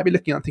accountant might be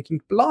looking and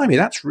thinking, blimey,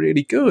 that's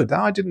really good.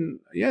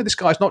 This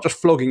guy's not just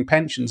flogging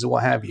pensions or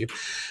what have you.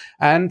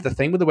 And the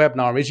thing with the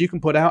webinar is you can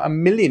put out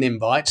 1 million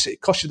invites.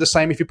 It costs you the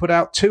same if you put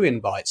out 2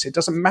 invites. It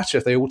doesn't matter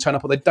if they all turn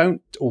up or they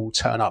don't all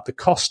turn up. The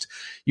cost,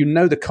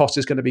 the cost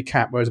is going to be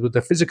capped. Whereas with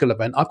the physical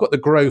event, I've got the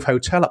Grove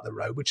Hotel up the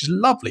road, which is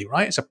lovely,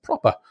 right? It's a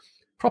proper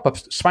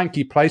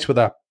swanky place with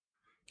a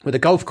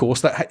golf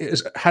course that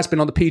has been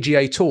on the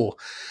PGA Tour.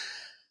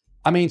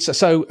 I mean,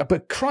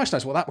 but Christ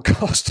knows what that would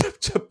cost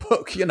to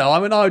book. I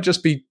would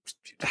just be,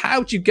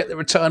 how do you get the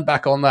return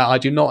back on that? I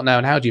do not know.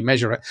 And how do you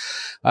measure it?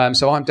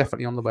 So I'm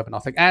definitely on the webinar. I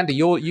think, Andy,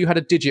 you had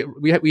a digit.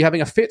 Were you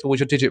having a fit, or was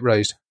your digit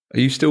raised? Are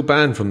you still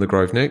banned from the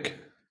Grove, Nick?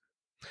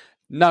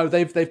 No,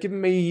 they've given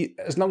me,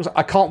 as long as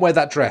I can't wear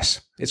that dress.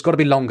 It's got to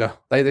be longer.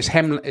 It's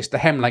the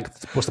hem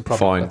length. What's the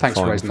problem? Thanks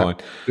for raising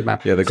that. Good man.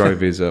 Yeah, the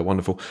Grove is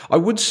wonderful. I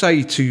would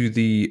say to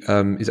the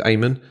is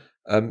Eamon,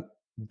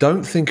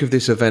 don't think of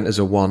this event as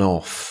a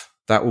one-off.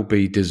 That will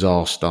be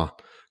disaster.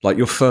 Like,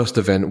 your first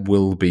event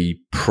will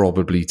be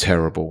probably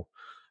terrible.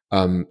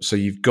 So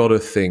you've got to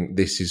think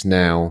this is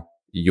now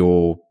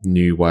your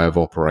new way of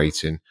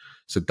operating.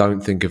 So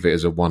don't think of it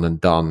as a one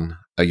and done.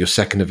 Your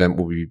second event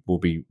will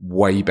be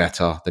way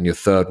better, than your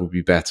third will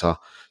be better.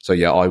 So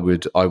yeah, I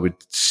would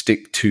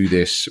stick to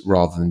this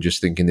rather than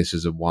just thinking this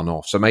is a one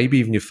off. So maybe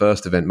even your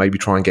first event, maybe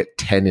try and get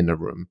 10 in a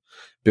room,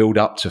 build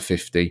up to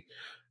 50.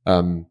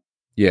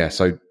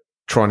 So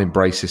try and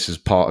embrace this as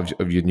part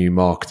of your new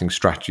marketing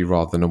strategy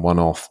rather than a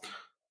one-off.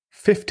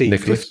 50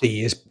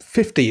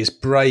 is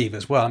brave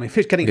as well. I mean,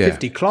 getting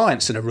 50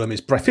 clients in a room is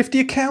brave. 50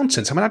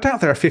 accountants. I mean, I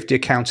doubt there are 50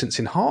 accountants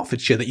in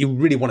Hertfordshire that you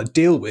really want to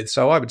deal with.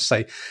 So I would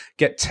say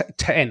get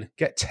 10.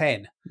 Get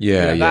 10.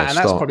 Yeah, and that's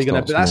probably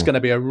going to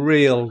be a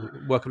real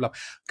work of love.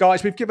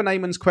 Guys, we've given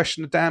Eamon's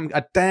question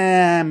a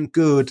damn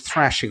good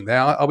thrashing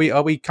there. Are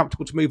we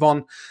comfortable to move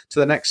on to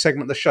the next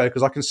segment of the show?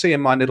 Because I can see in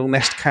my little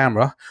Nest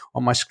camera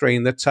on my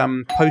screen that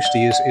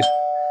Posty is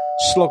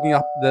slogging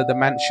up the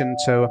mansion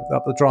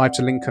up the drive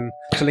to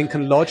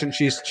Lincoln Lodge, and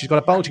she's got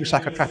a bulging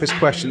sack of Trappist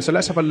questions. So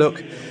let's have a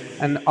look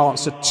and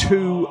answer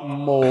 2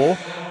 more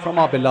from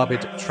our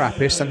beloved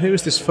Trappist. And who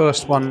is this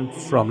first one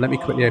from? Let me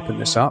quickly open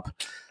this up.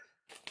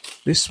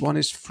 This one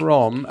is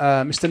from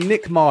Mr.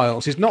 Nick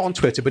Miles. He's not on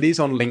Twitter, but he's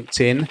on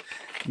LinkedIn.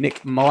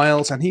 Nick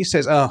Miles, and he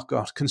says, oh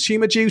God,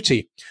 Consumer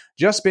Duty.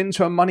 Just been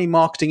to a money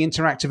marketing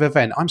interactive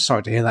event. I'm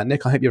sorry to hear that,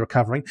 Nick. I hope you're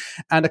recovering.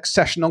 And a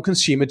session on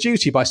Consumer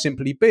Duty by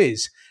Simply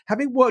Biz.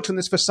 Having worked on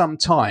this for some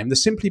time, the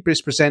Simply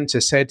Biz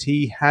presenter said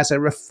he has a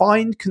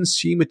refined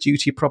Consumer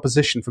Duty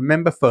proposition for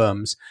member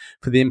firms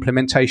for the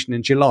implementation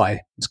in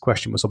July. This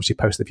question was obviously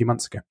posted a few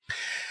months ago.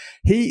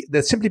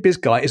 The Simply Biz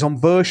guy is on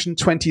version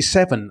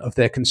 27 of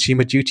their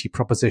Consumer Duty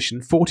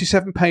proposition,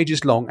 47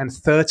 pages long and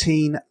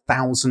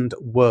 13,000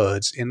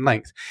 words in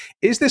length.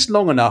 Is this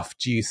long enough,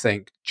 do you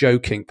think,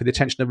 joking, for the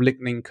attention of Lick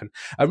Lincoln?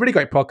 A really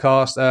great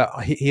podcast.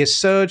 He has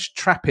surged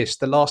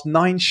Trappist the last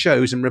 9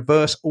 shows in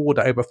reverse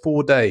order over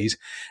 4 days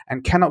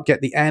and cannot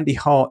get the Andy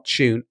Hart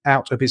tune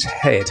out of his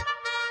head.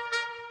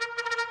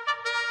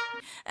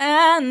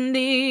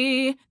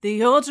 Andy,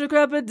 the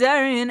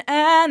ultra-crepidarian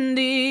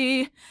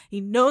Andy.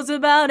 He knows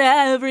about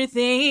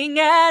everything,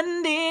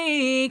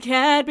 Andy.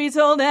 Can't be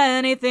told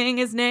anything.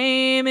 His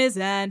name is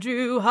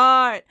Andrew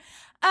Hart.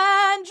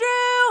 Andrew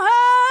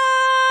Hart!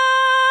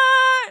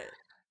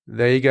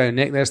 There you go,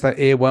 Nick. There's that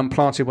earworm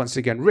planted once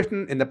again.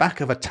 Written in the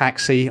back of a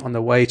taxi on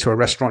the way to a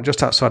restaurant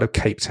just outside of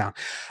Cape Town.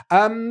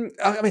 I mean,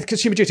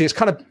 Consumer Duty,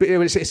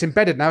 it's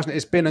embedded now, isn't it?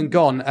 It's been and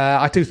gone.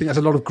 I do think there's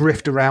a lot of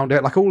grift around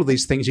it. Like all of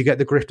these things, you get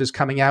the grifters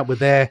coming out with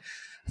their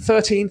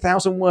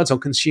 13,000 words on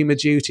Consumer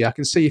Duty. I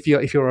can see if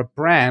you're a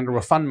brand or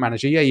a fund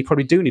manager, you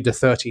probably do need a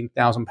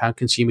 £13,000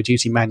 Consumer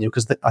Duty manual,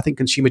 because I think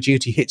Consumer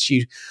Duty hits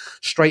you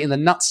straight in the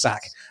nutsack.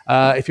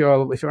 If you're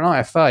an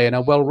IFA and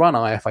a well-run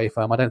IFA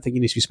firm, I don't think you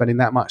need to be spending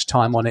that much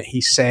time on it. He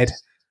said,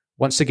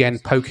 once again,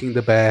 poking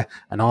the bear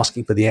and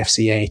asking for the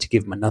FCA to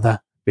give him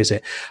another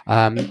visit.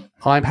 I'm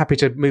happy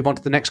to move on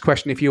to the next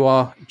question if you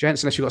are,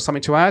 gents, unless you've got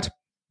something to add.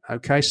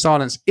 Okay,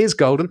 silence is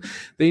golden.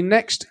 The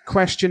next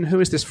question, who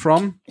is this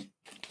from?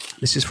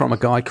 This is from a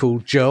guy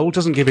called Joel.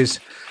 Doesn't give his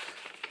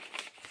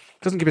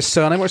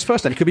surname or his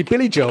first name. It could be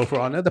Billy Joel, for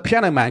all I know. The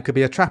piano man could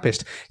be a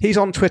Trappist. He's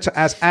on Twitter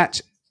as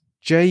at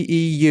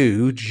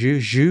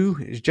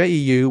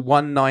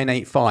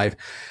JEU1985.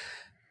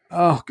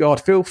 Oh, God,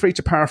 feel free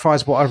to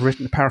paraphrase what I've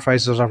written,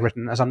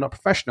 as I'm not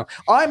professional.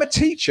 I'm a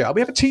teacher.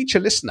 We have a teacher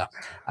listener.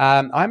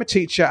 I'm a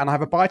teacher and I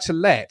have a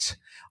buy-to-let.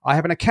 I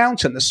have an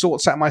accountant that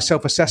sorts out my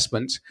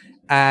self-assessment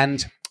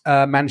and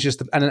manages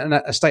and an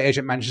estate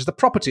agent manages the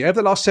property. Over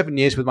the last 7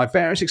 years, with my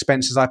various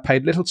expenses, I've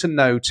paid little to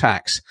no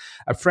tax.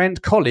 A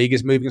colleague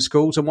is moving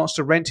schools and wants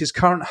to rent his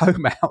current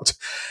home out.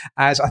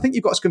 As I think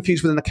you've got us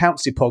confused with an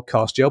accountancy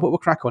podcast, Joe, but we'll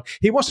crack on.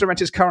 He wants to rent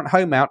his current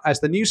home out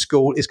as the new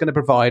school is going to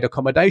provide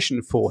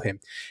accommodation for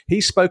him.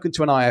 He's spoken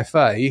to an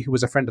IFA who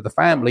was a friend of the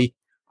family,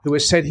 who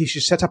has said he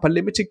should set up a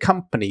limited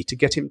company to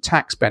get him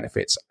tax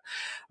benefits.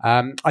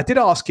 I did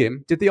ask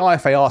him, did the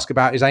IFA ask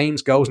about his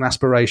aims, goals and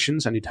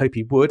aspirations? And you'd hope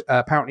he would.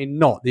 Apparently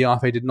not. The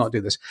IFA did not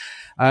do this.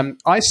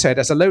 I said,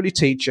 as a lowly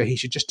teacher, he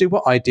should just do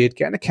what I did,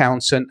 get an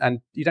accountant,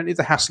 and you don't need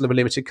the hassle of a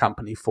limited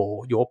company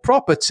for your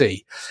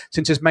property,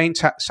 since his main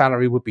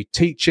salary would be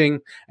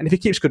teaching. And if he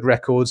keeps good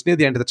records, near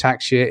the end of the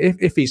tax year,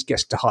 if he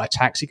gets to higher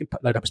tax, he can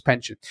load up his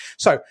pension.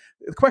 So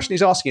the question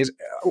he's asking is,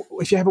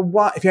 if you have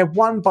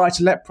one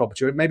buy-to-let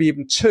property, or maybe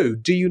even two,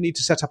 do you need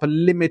to set up a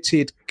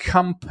limited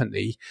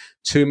company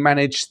to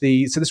manage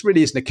so this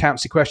really is an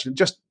accountancy question.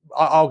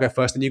 I'll go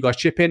first and you guys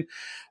chip in.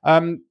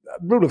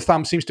 Rule of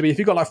thumb seems to be if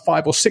you've got like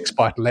 5 or 6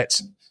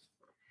 buy-to-lets,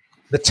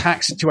 the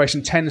tax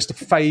situation tends to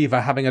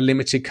favour having a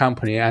limited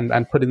company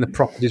and putting the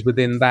properties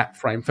within that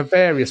frame for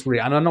various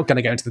reasons. And I'm not going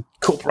to go into the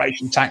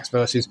corporation tax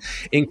versus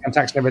income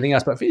tax and everything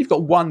else, but if you've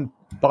got one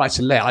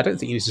buy-to-let, I don't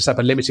think you need to set up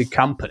a limited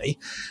company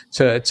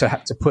to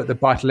put the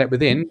buy-to-let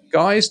within.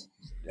 Guys,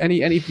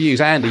 any views?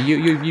 Andy,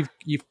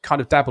 you've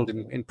kind of dabbled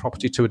in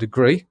property to a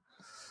degree.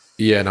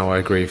 Yeah, no, I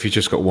agree. If you've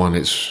just got one,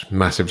 it's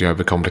massively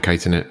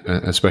overcomplicating it,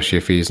 especially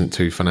if he isn't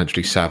too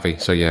financially savvy.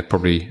 So yeah,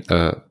 probably,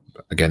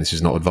 again, this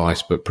is not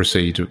advice, but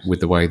proceed with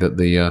the way that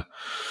the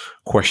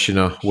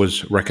questioner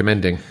was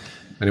recommending.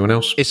 Anyone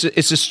else? It's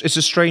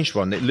a strange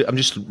one. I'm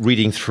just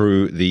reading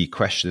through the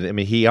question. I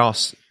mean, he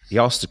asked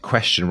a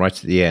question right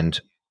at the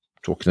end,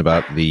 talking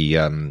about the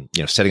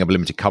setting up a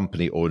limited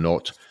company or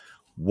not.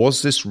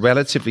 Was this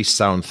relatively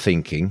sound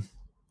thinking,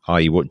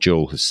 i.e. what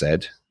Joel has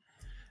said,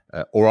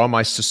 or are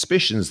my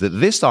suspicions that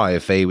this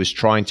IFA was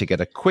trying to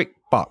get a quick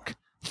buck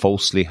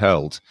falsely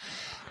hurled?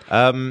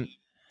 I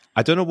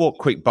don't know what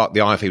quick buck the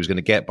IFA was going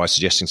to get by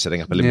suggesting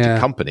setting up a limited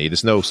company.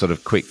 There's no sort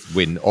of quick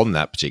win on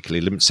that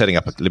particularly. Setting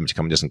up a limited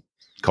company doesn't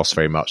cost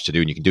very much to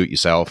do, and you can do it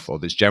yourself, or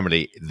there's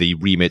generally the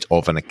remit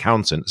of an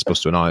accountant as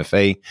opposed to an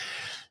IFA.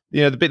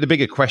 You know, the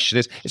bigger question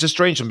is, it's a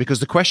strange one because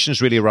the question is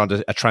really around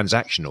a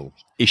transactional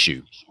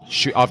issue.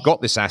 I've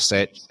got this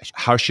asset.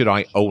 How should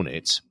I own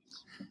it?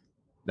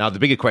 Now, the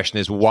bigger question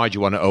is, well, why do you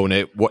want to own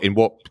it? In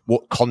what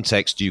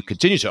context do you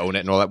continue to own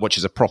it and all that, which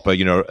is a proper,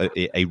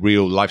 a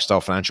real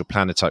lifestyle financial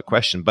planner type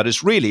question. But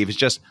it's really, if it's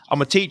just,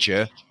 I'm a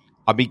teacher,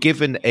 I'll be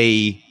given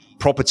a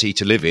property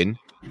to live in,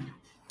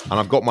 and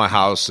I've got my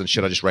house, and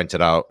should I just rent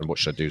it out, and what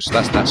should I do? So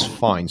that's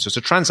fine. So it's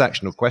a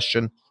transactional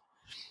question.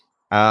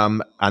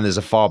 And there's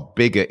a far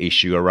bigger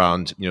issue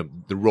around,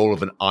 the role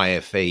of an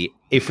IFA,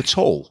 if at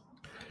all,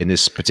 in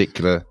this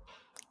particular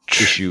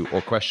issue or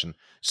question.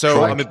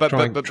 So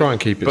try and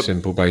keep it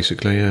simple,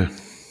 basically. Yeah,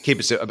 keep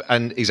it simple,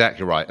 and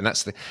exactly right. And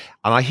and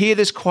I hear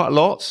this quite a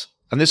lot.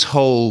 And this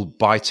whole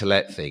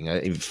buy-to-let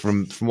thing,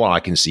 from what I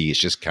can see, is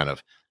just kind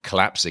of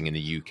collapsing in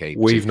the UK.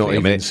 We've not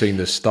even seen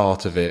the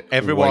start of it.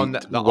 Everyone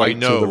that I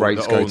know, till the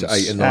rates go to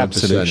 8 and 9%.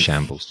 Absolute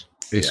shambles.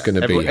 It's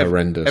going to be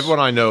horrendous. Everyone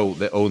I know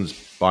that owns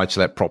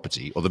buy-to-let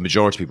property, or the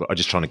majority of people, are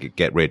just trying to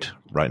get rid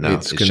right now.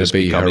 It's going to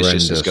be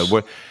horrendous.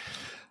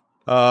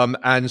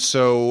 And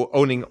so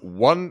owning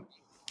one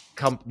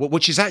company,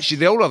 which is actually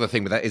the whole other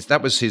thing with that, is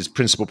that was his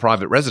principal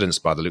private residence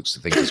by the looks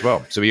of things as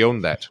well. So he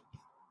owned that,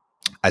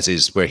 as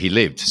is where he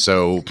lived.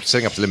 So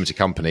setting up a limited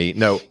company,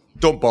 no,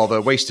 don't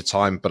bother, waste of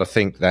time. But I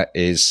think that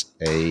is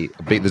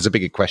there's a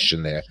bigger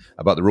question there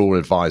about the role of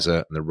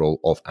advisor and the role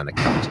of an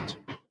accountant.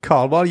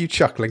 Carl, why are you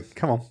chuckling?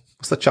 Come on.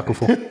 What's the chuckle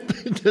for?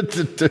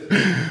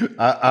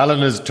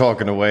 Alan is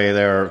talking away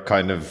there,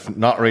 kind of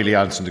not really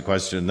answering the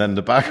question. Then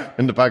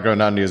in the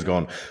background, Andy is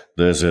going,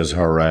 "This is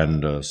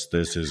horrendous.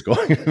 This is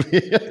going to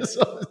be."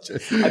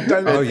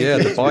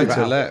 The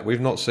buy-to-let.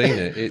 We've not seen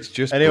it. It's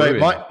just anyway.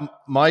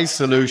 My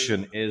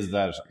solution is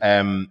that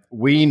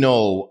we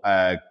know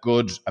a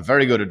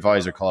very good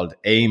advisor called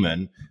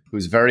Eamon,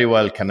 who's very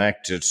well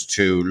connected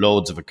to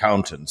loads of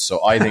accountants.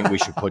 So I think we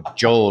should put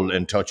Joel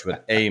in touch with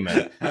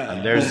Eamon,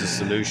 and there's the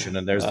solution,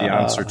 and there's the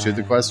answer to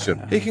the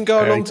question. He can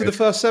go along to the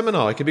first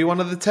seminar. He can be one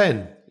of the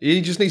 10.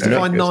 He just needs to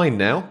find 9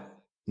 now.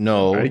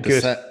 No,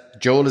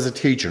 Joel is a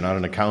teacher, not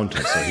an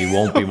accountant, so he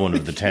won't be one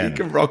of the 10. He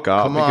can rock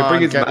up. Come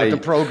on, get with the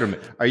program.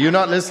 Are you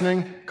not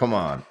listening? Come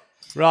on.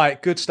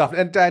 Right, good stuff.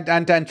 And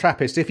Dan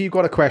Trappist, if you've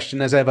got a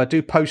question, as ever,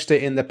 do post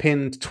it in the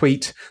pinned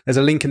tweet. There's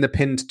a link in the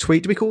pinned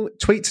tweet. Do we call it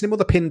tweets anymore?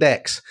 The pinned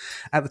X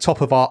at the top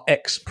of our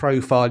X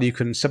profile. You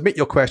can submit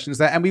your questions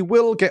there, and we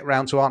will get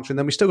round to answering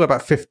them. We still got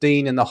about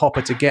 15 in the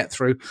hopper to get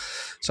through,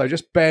 so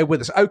just bear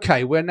with us.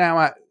 Okay, we're now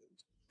at,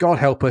 God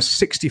help us,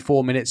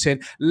 64 minutes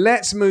in.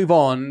 Let's move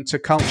on to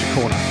Culture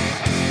Corner.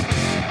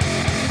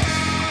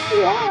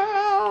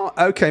 Wow.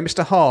 Okay,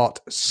 Mr. Hart,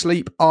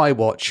 Sleep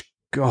iWatch.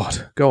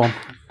 God, go on.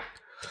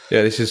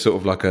 Yeah, this is sort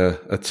of like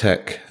a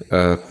tech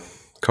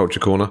culture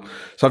corner.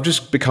 So I've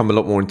just become a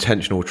lot more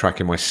intentional with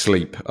tracking my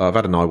sleep. I've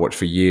had an iWatch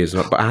for years,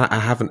 but I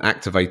haven't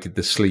activated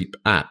the sleep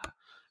app.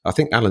 I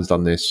think Alan's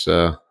done this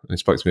and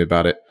spoke to me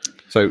about it.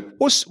 So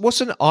what's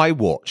an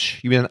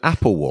iWatch? You mean an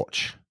Apple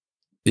Watch?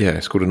 Yeah,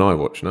 it's called an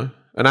iWatch, no?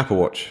 An Apple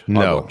Watch.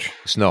 No, iWatch.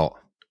 it's not.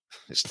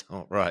 It's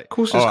not, right. Of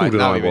course it's called an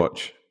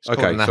iWatch.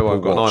 Okay, so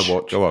I've got an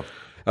iWatch. Go on.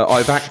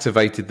 I've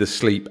activated the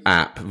sleep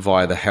app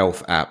via the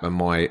health app and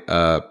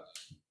my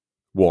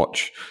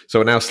watch. So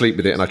I now sleep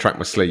with it and I track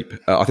my sleep.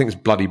 I think it's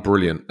bloody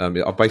brilliant.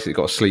 I've basically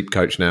got a sleep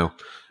coach now.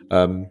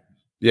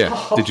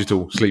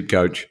 Digital sleep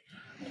coach.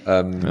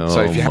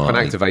 So if you haven't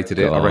activated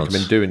it, I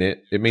recommend doing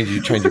it. It means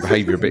you change your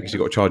behaviour a bit because you've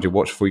got to charge your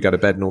watch before you go to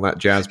bed and all that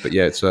jazz. But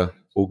yeah, it's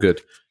all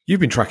good. You've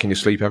been tracking your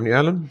sleep, haven't you,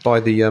 Alan? By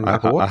the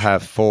Apple Watch? I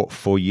have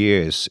for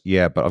years,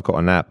 yeah, but I've got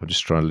an app. I'm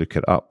just trying to look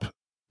it up.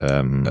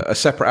 A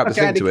separate app that's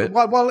into it.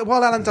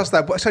 While Alan does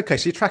that, it's okay.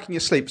 So you're tracking your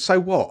sleep. So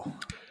what?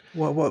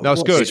 No,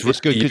 it's good.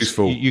 It's good.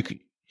 Useful. You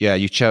I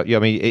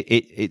mean,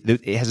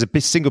 it has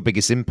a single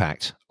biggest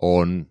impact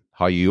on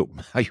how you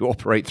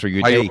operate through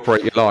your day. How you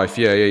operate your life.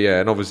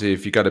 Yeah. And obviously,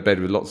 if you go to bed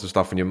with lots of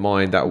stuff in your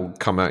mind, that will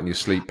come out in your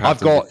sleep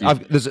pattern.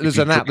 There's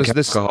an app.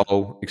 There's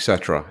alcohol,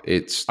 etc.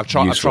 I've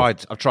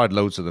tried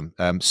loads of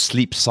them.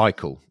 Sleep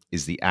Cycle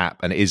is the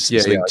app, and it is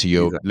linked to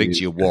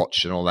your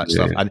watch and all that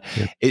stuff. And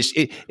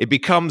it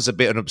becomes a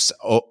bit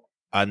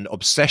an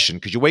obsession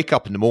because you wake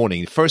up in the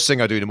morning. The first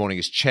thing I do in the morning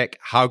is check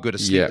how good a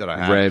sleep that I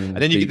have, REM, and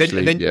then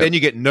you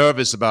get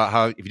nervous about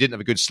how if you didn't have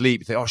a good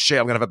sleep, you think, oh shit,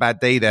 I'm gonna have a bad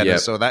day then. And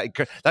so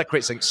that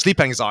creates sleep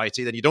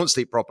anxiety. Then you don't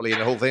sleep properly,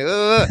 and the whole thing.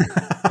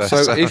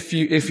 So if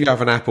you have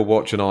an Apple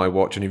Watch and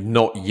iWatch and you've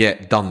not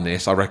yet done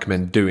this, I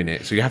recommend doing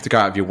it. So you have to go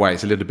out of your way.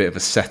 It's a little bit of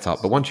a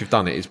setup, but once you've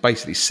done it, it's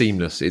basically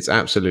seamless. It's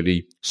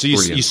absolutely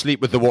brilliant. You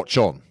sleep with the watch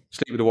on.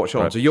 Sleep with the watch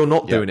on. Right. So you're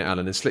not doing it,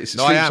 Alan. And Sleep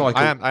Cycle.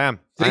 I am.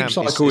 Sleep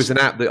Cycle is an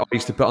app that I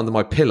used to put under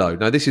my pillow.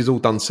 Now, this is all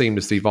done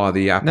seamlessly via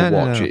the Apple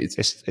Watch. No. It's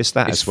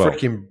that as well.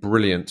 It's freaking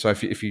brilliant. So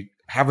if you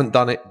haven't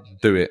done it,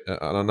 do it. And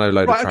I know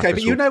loads of trackers. Okay,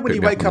 but you know when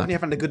you wake up and you're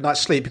having a good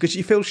night's sleep because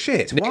you feel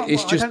shit.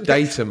 It's just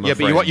data, my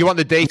friend. But you want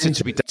the data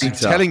to be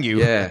telling you.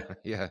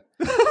 Yeah.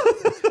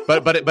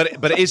 But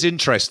it is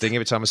interesting.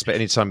 Every time I spend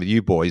any time with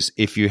you boys,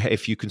 if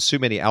you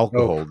consume any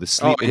alcohol, the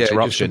sleep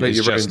interruption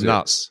is just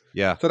nuts.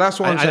 Yeah. So that's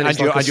why I'm saying it's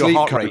like a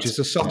sleep coach. It's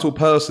a subtle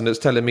person that's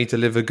telling me to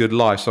live a good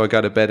life, so I go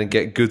to bed and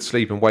get good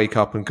sleep and wake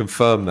up and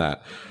confirm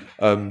that.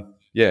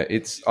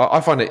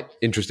 I find it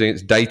interesting.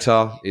 It's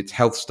data. It's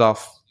health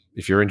stuff.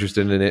 If you're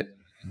interested in it,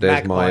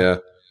 there's my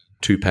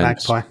 2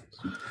 pence.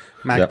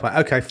 Magpie.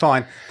 Yep. Okay,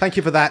 fine. Thank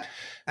you for that,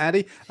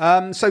 Andy.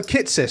 So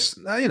Kitsis,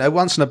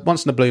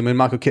 once in a blue moon,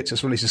 Michael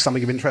Kitsis releases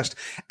something of interest,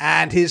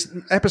 and his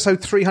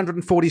episode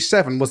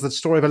 347 was the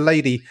story of a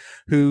lady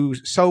who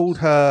sold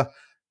her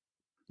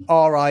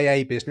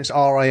RIA business.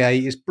 RIA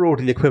is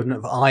broadly the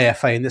equivalent of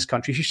IFA in this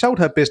country. She sold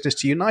her business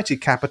to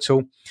United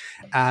Capital,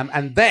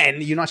 and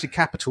then United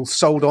Capital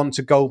sold on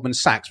to Goldman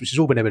Sachs, which has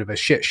all been a bit of a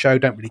shit show.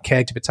 Don't really care.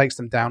 If it takes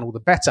them down, all the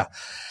better.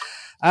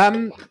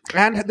 And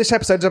this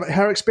episode is about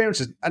her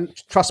experiences, and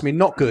trust me,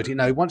 not good.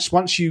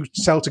 Once you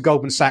sell to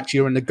Goldman Sachs,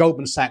 you're in the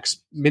Goldman Sachs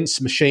mince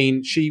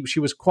machine. She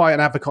was quite an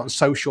advocate on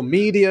social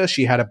media.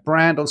 She had a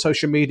brand on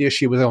social media.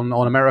 She was on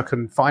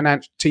American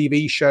finance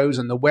TV shows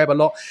and the web a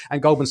lot.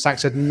 And Goldman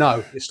Sachs said,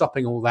 no, you're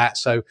stopping all that.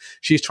 So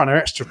she's trying to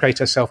extricate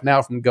herself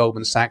now from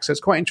Goldman Sachs. So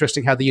it's quite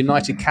interesting how the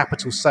United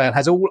Capital sale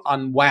has all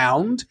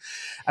unwound,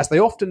 as they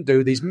often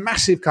do. These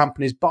massive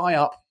companies buy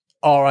up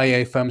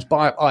RIA firms,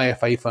 buy up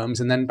IFA firms,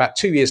 and then about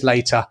 2 years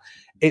later,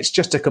 it's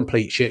just a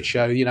complete shit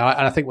show. And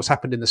I think what's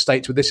happened in the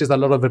States with this is a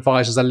lot of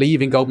advisors are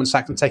leaving Goldman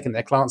Sachs and taking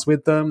their clients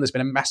with them. There's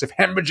been a massive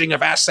hemorrhaging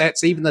of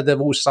assets, even though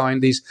they've all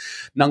signed these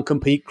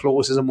non-compete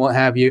clauses and what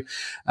have you.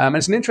 And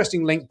it's an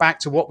interesting link back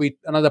to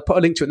and I put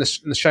a link to it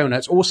in the show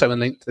notes, also a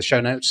link to the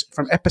show notes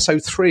from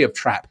episode 3 of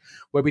Trap,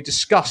 where we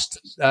discussed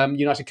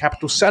United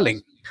Capital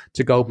selling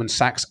to Goldman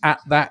Sachs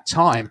at that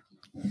time.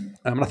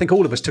 And I think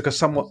all of us took a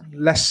somewhat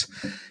less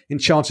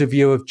enchanted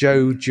view of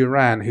Joe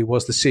Duran, who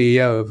was the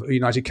CEO of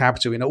United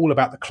Capital, all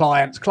about the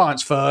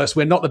clients first.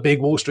 We're not the big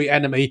Wall Street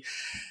enemy.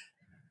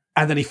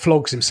 And then he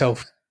flogs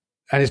himself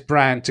and his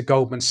brand to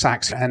Goldman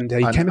Sachs. And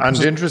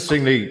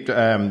interestingly,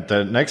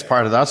 the next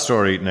part of that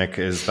story, Nick,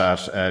 is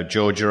that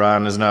Joe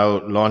Duran is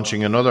now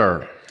launching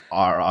another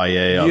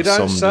RIA of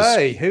some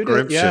description. Who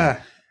did?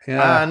 Yeah.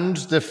 And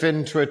the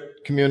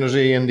FinTwit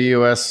community in the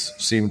US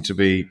seem to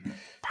be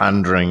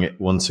pandering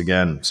it once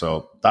again.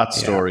 So that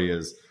story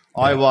is,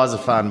 I was a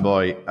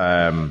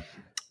fanboy,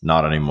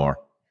 not anymore.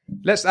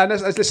 Let's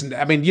listen.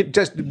 I mean,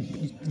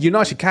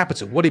 United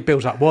Capital, what it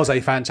built up was a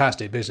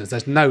fantastic business.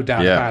 There's no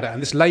doubt about it.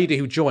 And this lady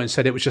who joined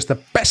said it was just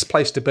the best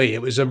place to be.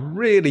 It was a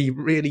really,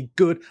 really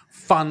good,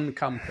 fun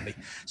company.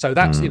 So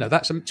that's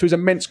to his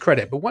immense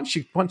credit. But once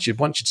you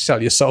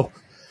sell your soul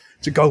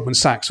to Goldman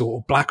Sachs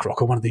or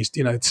BlackRock or one of these,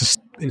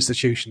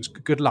 institutions,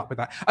 good luck with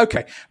that.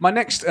 Okay, my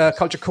next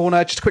culture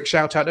corner, just a quick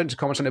shout out, don't just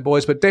comment on it,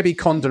 boys, but Debbie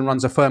Condon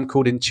runs a firm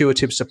called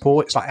Intuitive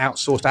Support. It's like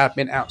outsourced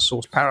admin,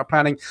 outsourced power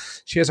planning.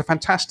 She has a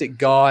fantastic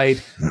guide,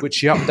 which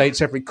she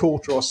updates every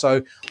quarter or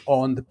so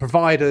on the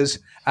providers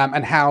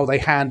and how they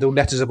handle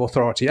letters of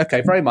authority.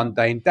 Okay, very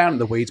mundane, down in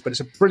the weeds, but it's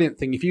a brilliant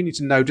thing. If you need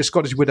to know, just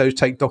Scottish Widows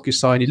take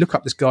DocuSign, you look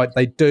up this guide,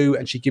 they do,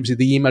 and she gives you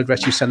the email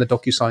address you send the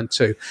DocuSign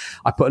to.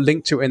 I put a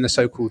link to it in the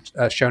so-called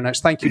show notes.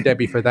 Thank you,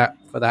 Debbie, for that.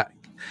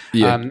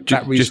 Yeah,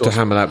 just to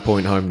hammer that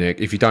point home,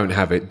 Nick, if you don't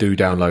have it, do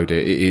download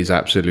it. It is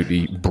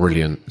absolutely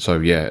brilliant. So,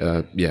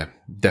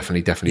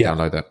 definitely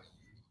download that.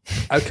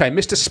 Okay,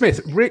 Mr. Smith,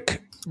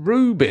 Rick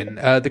Rubin,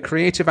 The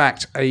Creative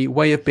Act, A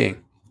Way of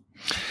Being.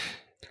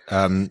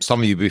 Some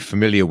of you will be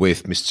familiar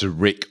with Mr.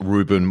 Rick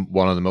Rubin,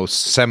 one of the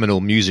most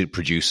seminal music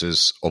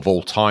producers of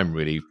all time,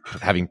 really,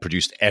 having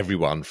produced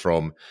everyone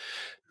from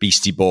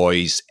Beastie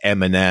Boys,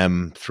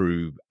 Eminem,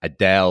 through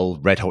Adele,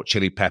 Red Hot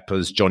Chili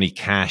Peppers, Johnny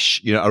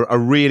Cash, a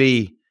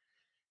really,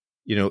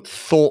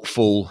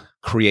 thoughtful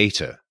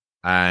creator.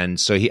 And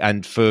so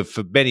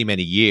for many,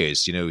 many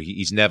years,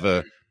 he's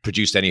never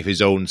produced any of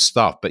his own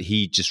stuff, but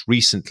he just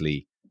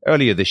recently,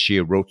 earlier this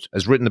year,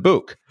 has written a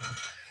book.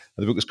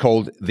 The book is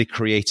called The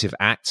Creative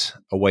Act,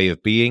 A Way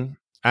of Being.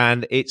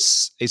 And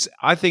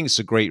I think it's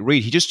a great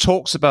read. He just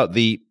talks about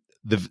the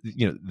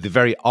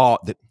very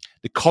art that,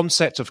 the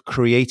concept of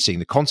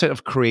creating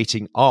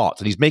art.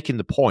 And he's making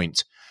the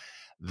point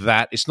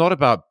that it's not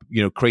about,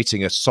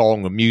 creating a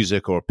song or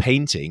music or a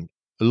painting.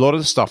 A lot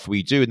of the stuff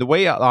we do, and the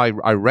way I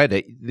read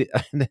it,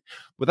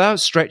 without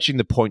stretching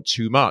the point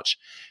too much,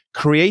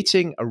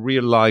 creating a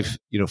real life,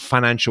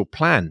 financial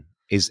plan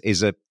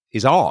is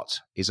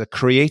art, is a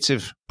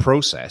creative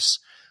process,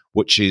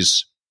 which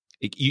is,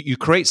 you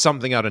create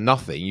something out of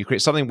nothing. You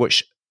create something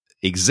which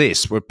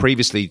exists where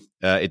previously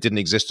it didn't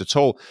exist at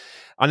all.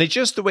 And it's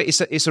just the way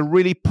it's a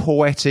really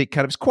poetic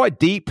kind of, it's quite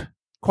deep,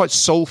 quite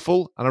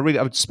soulful. And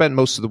I would spend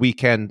most of the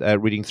weekend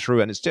reading through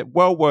it, and it's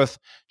well worth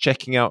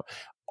checking out.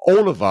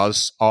 All of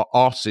us are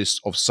artists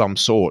of some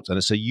sort, and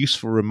it's a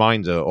useful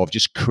reminder of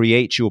just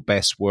create your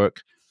best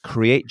work,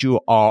 create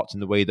your art in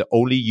the way that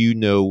only you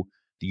know,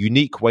 the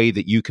unique way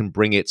that you can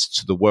bring it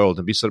to the world,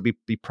 and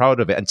be proud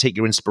of it and take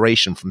your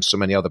inspiration from so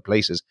many other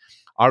places.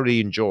 I really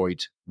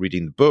enjoyed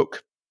reading the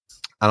book,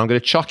 and I'm going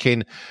to chuck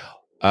in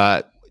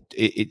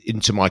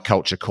into my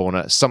culture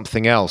corner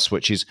something else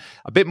which is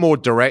a bit more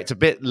direct, a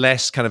bit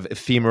less kind of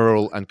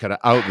ephemeral and kind of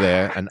out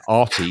there and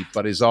arty,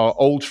 but is our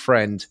old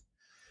friend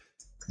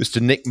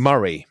Mr. Nick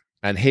Murray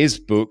and his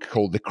book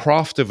called The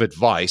Craft of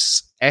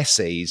Advice,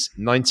 Essays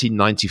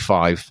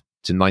 1995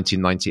 to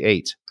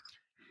 1998.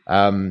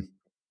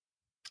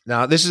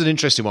 Now this is an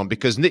interesting one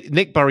because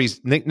Nick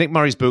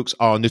Murray's books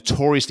are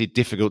notoriously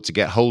difficult to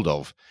get hold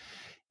of.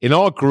 In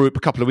our group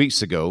a couple of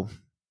weeks ago,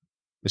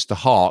 Mr.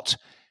 Hart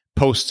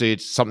posted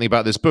something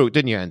about this book,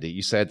 didn't you, Andy?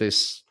 You said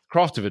this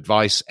Craft of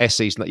Advice,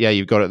 Essays. Yeah,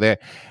 you've got it there.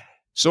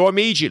 So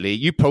immediately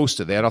you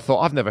posted there, and I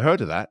thought, I've never heard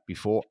of that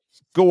before.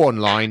 Go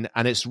online,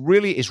 and it's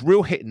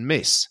real hit and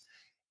miss.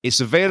 It's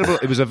available.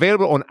 It was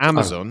available on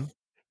Amazon,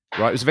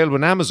 right? It was available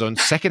on Amazon,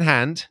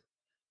 secondhand,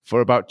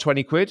 for about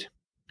 20 quid.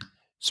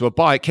 So I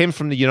buy it. Came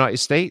from the United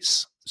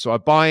States. So I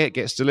buy it,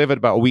 gets delivered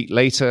about a week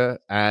later.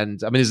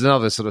 And I mean, there's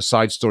another sort of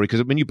side story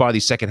because when you buy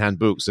these secondhand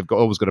books, they've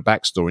always got a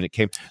backstory. And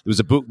there was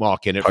a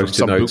bookmark in it from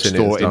some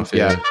bookstore in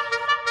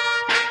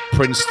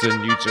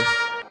Princeton, New Jersey.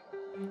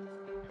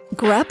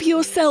 Grab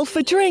yourself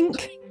a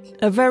drink,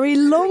 a very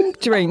long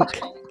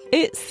drink.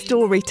 It's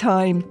story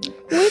time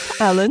with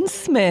Alan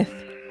Smith.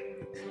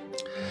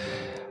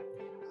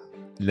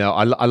 No,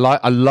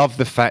 I love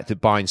the fact that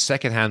buying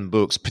secondhand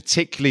books,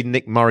 particularly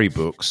Nick Murray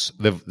books,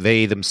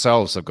 they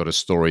themselves have got a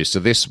story. So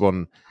this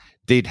one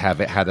did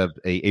have, it had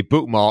a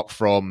bookmark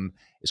from,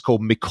 it's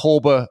called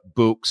Micawber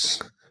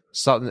Books,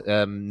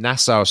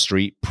 Nassau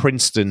Street,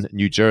 Princeton,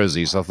 New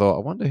Jersey. So I thought,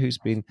 I wonder who's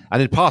been,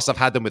 and in the past I've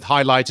had them with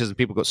highlighters and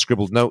people got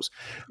scribbled notes.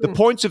 The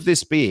point of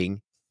this being,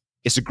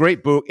 it's a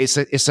great book.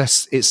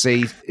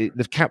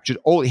 They've captured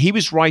all, he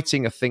was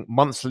writing, I think,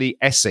 monthly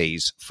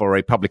essays for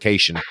a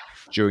publication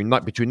between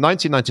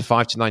 1995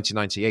 to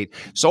 1998.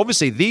 So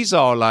obviously these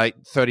are like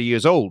 30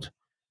 years old,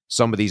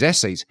 some of these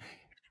essays.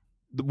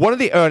 One of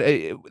the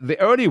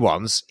early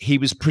ones, he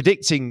was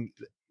predicting,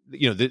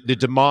 the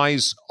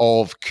demise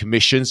of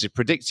commissions,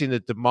 predicting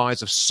the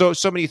demise of so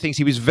many things.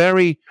 He was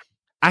very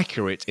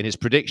accurate in his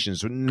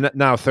predictions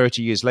now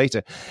 30 years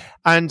later.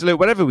 And look,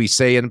 whatever we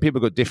say, and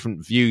people got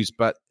different views,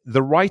 but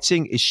the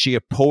writing is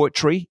sheer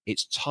poetry.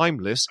 It's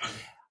timeless.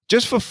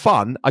 Just for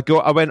fun,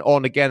 I went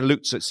on again and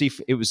looked to see if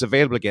it was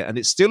available again, and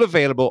it's still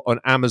available on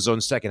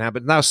Amazon secondhand,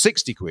 but now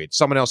 60 quid.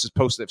 Someone else has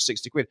posted it for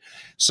 60 quid.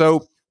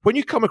 So when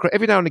you come across,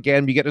 every now and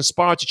again, you get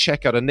inspired to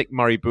check out a Nick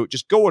Murray book,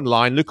 just go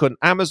online, look on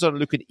Amazon,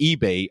 look at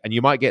eBay, and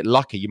you might get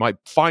lucky. You might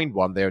find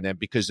one there and then,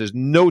 because there's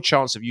no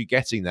chance of you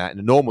getting that in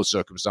the normal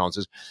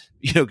circumstances.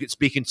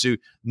 Speaking to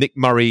Nick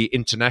Murray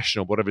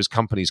International, whatever his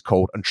company's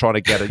called, and trying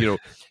to get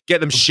get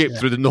them shipped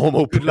through the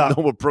normal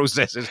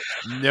processes.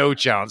 No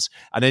chance.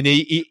 And then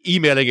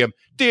emailing him,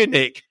 "Dear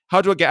Nick,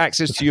 how do I get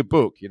access to your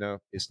book?"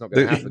 It's not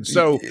going to happen.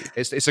 So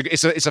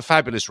it's a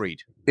fabulous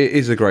read. It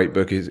is a great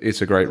book.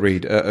 It's a great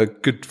read. A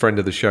good friend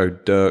of the show,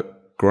 Dirk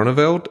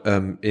Groneveld,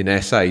 in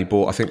SA,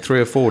 bought I think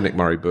 3 or 4 Nick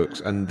Murray books,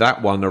 and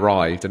that one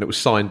arrived, and it was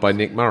signed by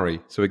Nick Murray.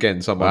 So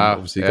again, someone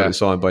obviously got it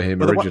signed by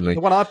him originally.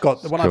 The one I've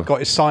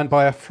got is signed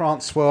by a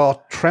Francois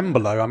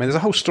Tremblot. I mean, there's a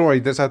whole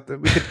story. We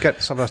could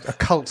get a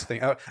cult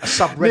thing, a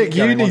subreddit. Nick,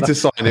 you need to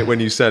sign it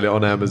when you sell it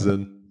on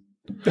Amazon.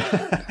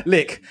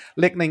 Lick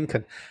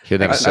Lincoln.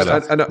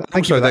 And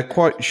also, they're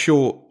quite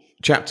short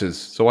chapters,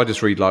 so I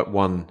just read like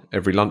one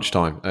every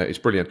lunchtime. It's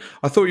brilliant.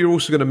 I thought you were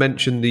also going to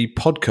mention the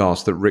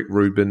podcast that Rick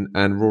Rubin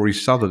and Rory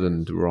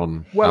Sutherland were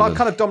on. Well, I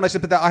kind of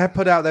dominated, but I have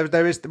put out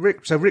there is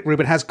Rick. So Rick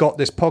Rubin has got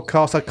this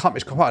podcast.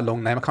 It's quite a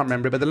long name. I can't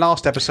remember it, but the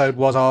last episode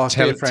was our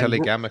dear friend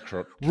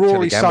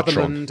Rory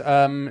Sutherland.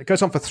 It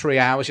goes on for 3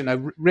 hours.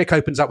 Rick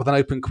opens up with an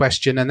open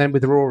question, and then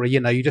with Rory,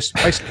 you just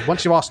basically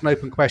once you ask an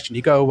open question,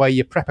 you go away,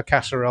 you prep a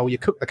casserole, you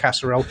cook the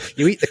casserole,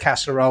 you eat the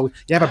casserole,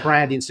 you have a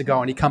brandy and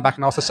cigar, and you come back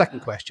and ask the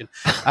second question.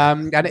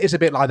 And it is a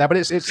bit like that, but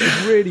it's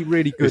a really,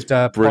 really good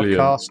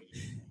podcast.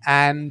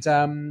 And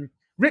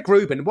Rick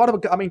Rubin,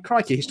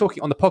 crikey, he's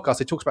talking on the podcast.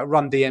 He talks about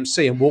Run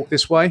DMC and Walk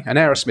This Way and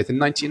Aerosmith in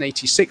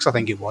 1986, I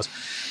think it was.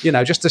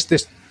 Just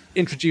this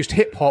introduced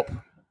hip hop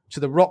to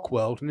the rock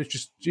world, and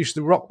introduced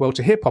the rock world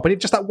to hip hop, and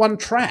just that one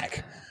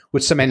track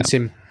would cement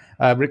him.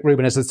 Rick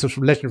Rubin as a sort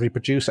of legendary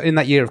producer. In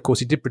that year, of course,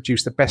 he did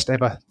produce the best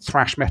ever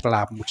thrash metal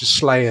album, which is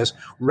Slayer's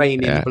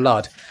Rain in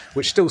Blood,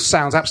 which still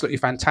sounds absolutely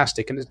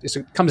fantastic. And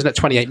it comes in at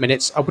 28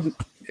 minutes.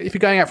 If you're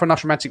going out for a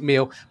nice romantic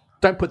meal,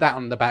 don't put that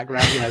on in the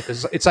background,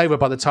 because it's over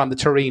by the time the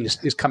Tureen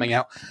is coming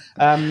out.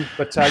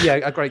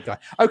 A great guy.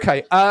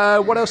 Okay,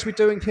 what else are we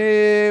doing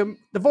here?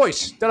 The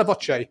Voice, Della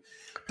Voce,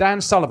 Dan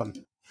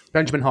Sullivan,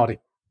 Benjamin Hardy.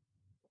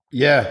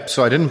 Yeah,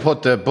 so I didn't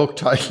put the book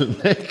title,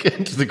 Nick,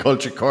 into the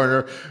Culture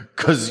Corner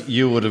because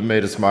you would have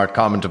made a smart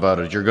comment about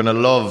it. You're going to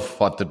love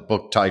what the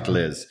book title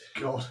is.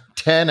 God.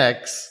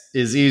 10x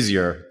is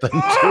easier than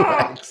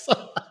 2x.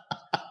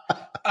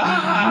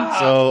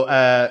 So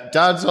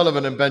Dan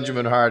Sullivan and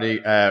Benjamin Hardy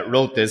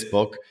wrote this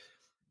book.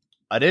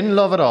 I didn't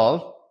love it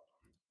all,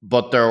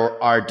 but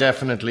there are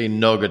definitely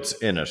nuggets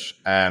in it.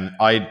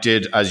 I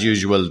did, as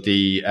usual,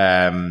 the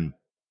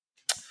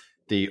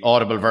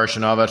Audible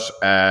version of it.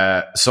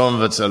 Some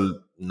of it's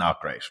not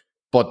great,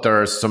 but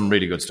there's some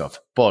really good stuff.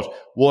 But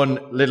one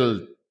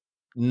little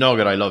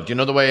nugget I loved,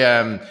 the way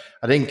I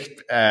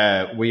think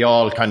we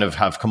all kind of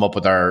have come up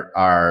with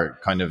our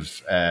kind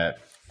of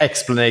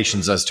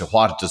explanations as to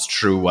what does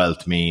true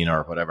wealth mean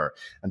or whatever.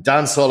 And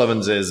Dan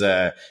Sullivan's is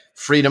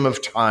freedom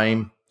of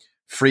time,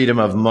 freedom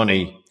of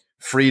money,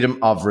 freedom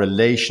of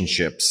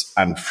relationships,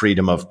 and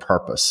freedom of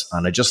purpose.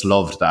 And I just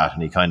loved that.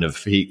 And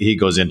he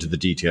goes into the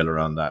detail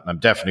around that. And I'm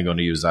definitely going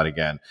to use that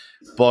again.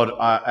 But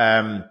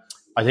I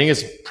think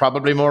it's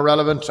probably more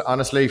relevant,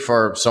 honestly,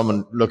 for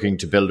someone looking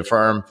to build a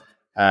firm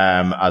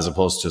as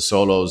opposed to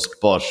solos.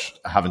 But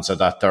having said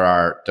that,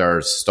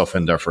 there's stuff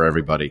in there for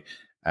everybody.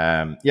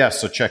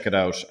 So check it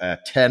out.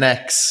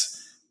 10x,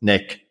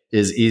 Nick,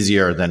 is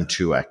easier than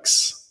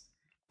 2x.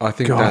 I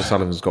think Dan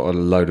Sullivan's got a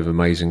load of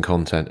amazing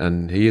content,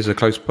 and he is a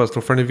close personal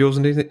friend of yours,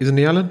 isn't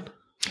he, Alan?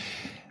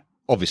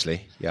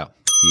 Obviously, yeah,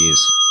 he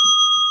is.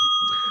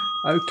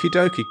 Okie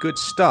dokie, good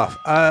stuff.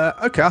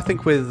 Okay, I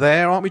think we're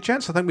there, aren't we,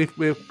 gents? I think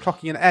we're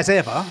clocking in as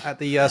ever at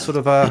the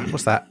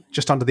what's that?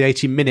 Just under the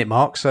 80-minute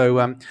mark.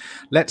 So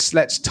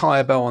let's tie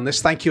a bow on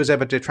this. Thank you as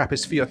ever, dear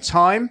Trappist, for your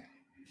time.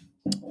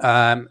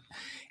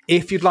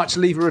 If you'd like to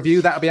leave a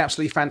review, that would be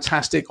absolutely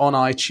fantastic on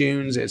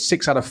iTunes. It's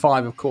 6 out of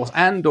 5, of course,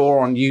 and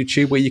or on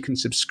YouTube, where you can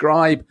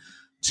subscribe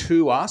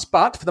to us.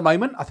 But for the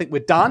moment, I think we're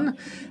done.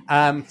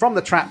 From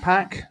the Trap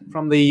Pack,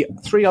 from the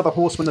 3 other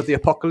horsemen of the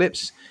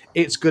apocalypse,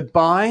 it's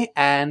goodbye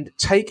and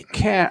take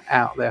care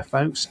out there,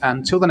 folks.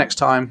 Until the next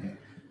time,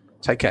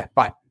 take care.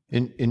 Bye.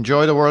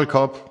 Enjoy the World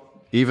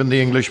Cup, even the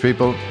English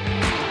people.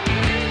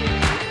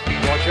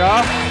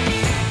 Roger.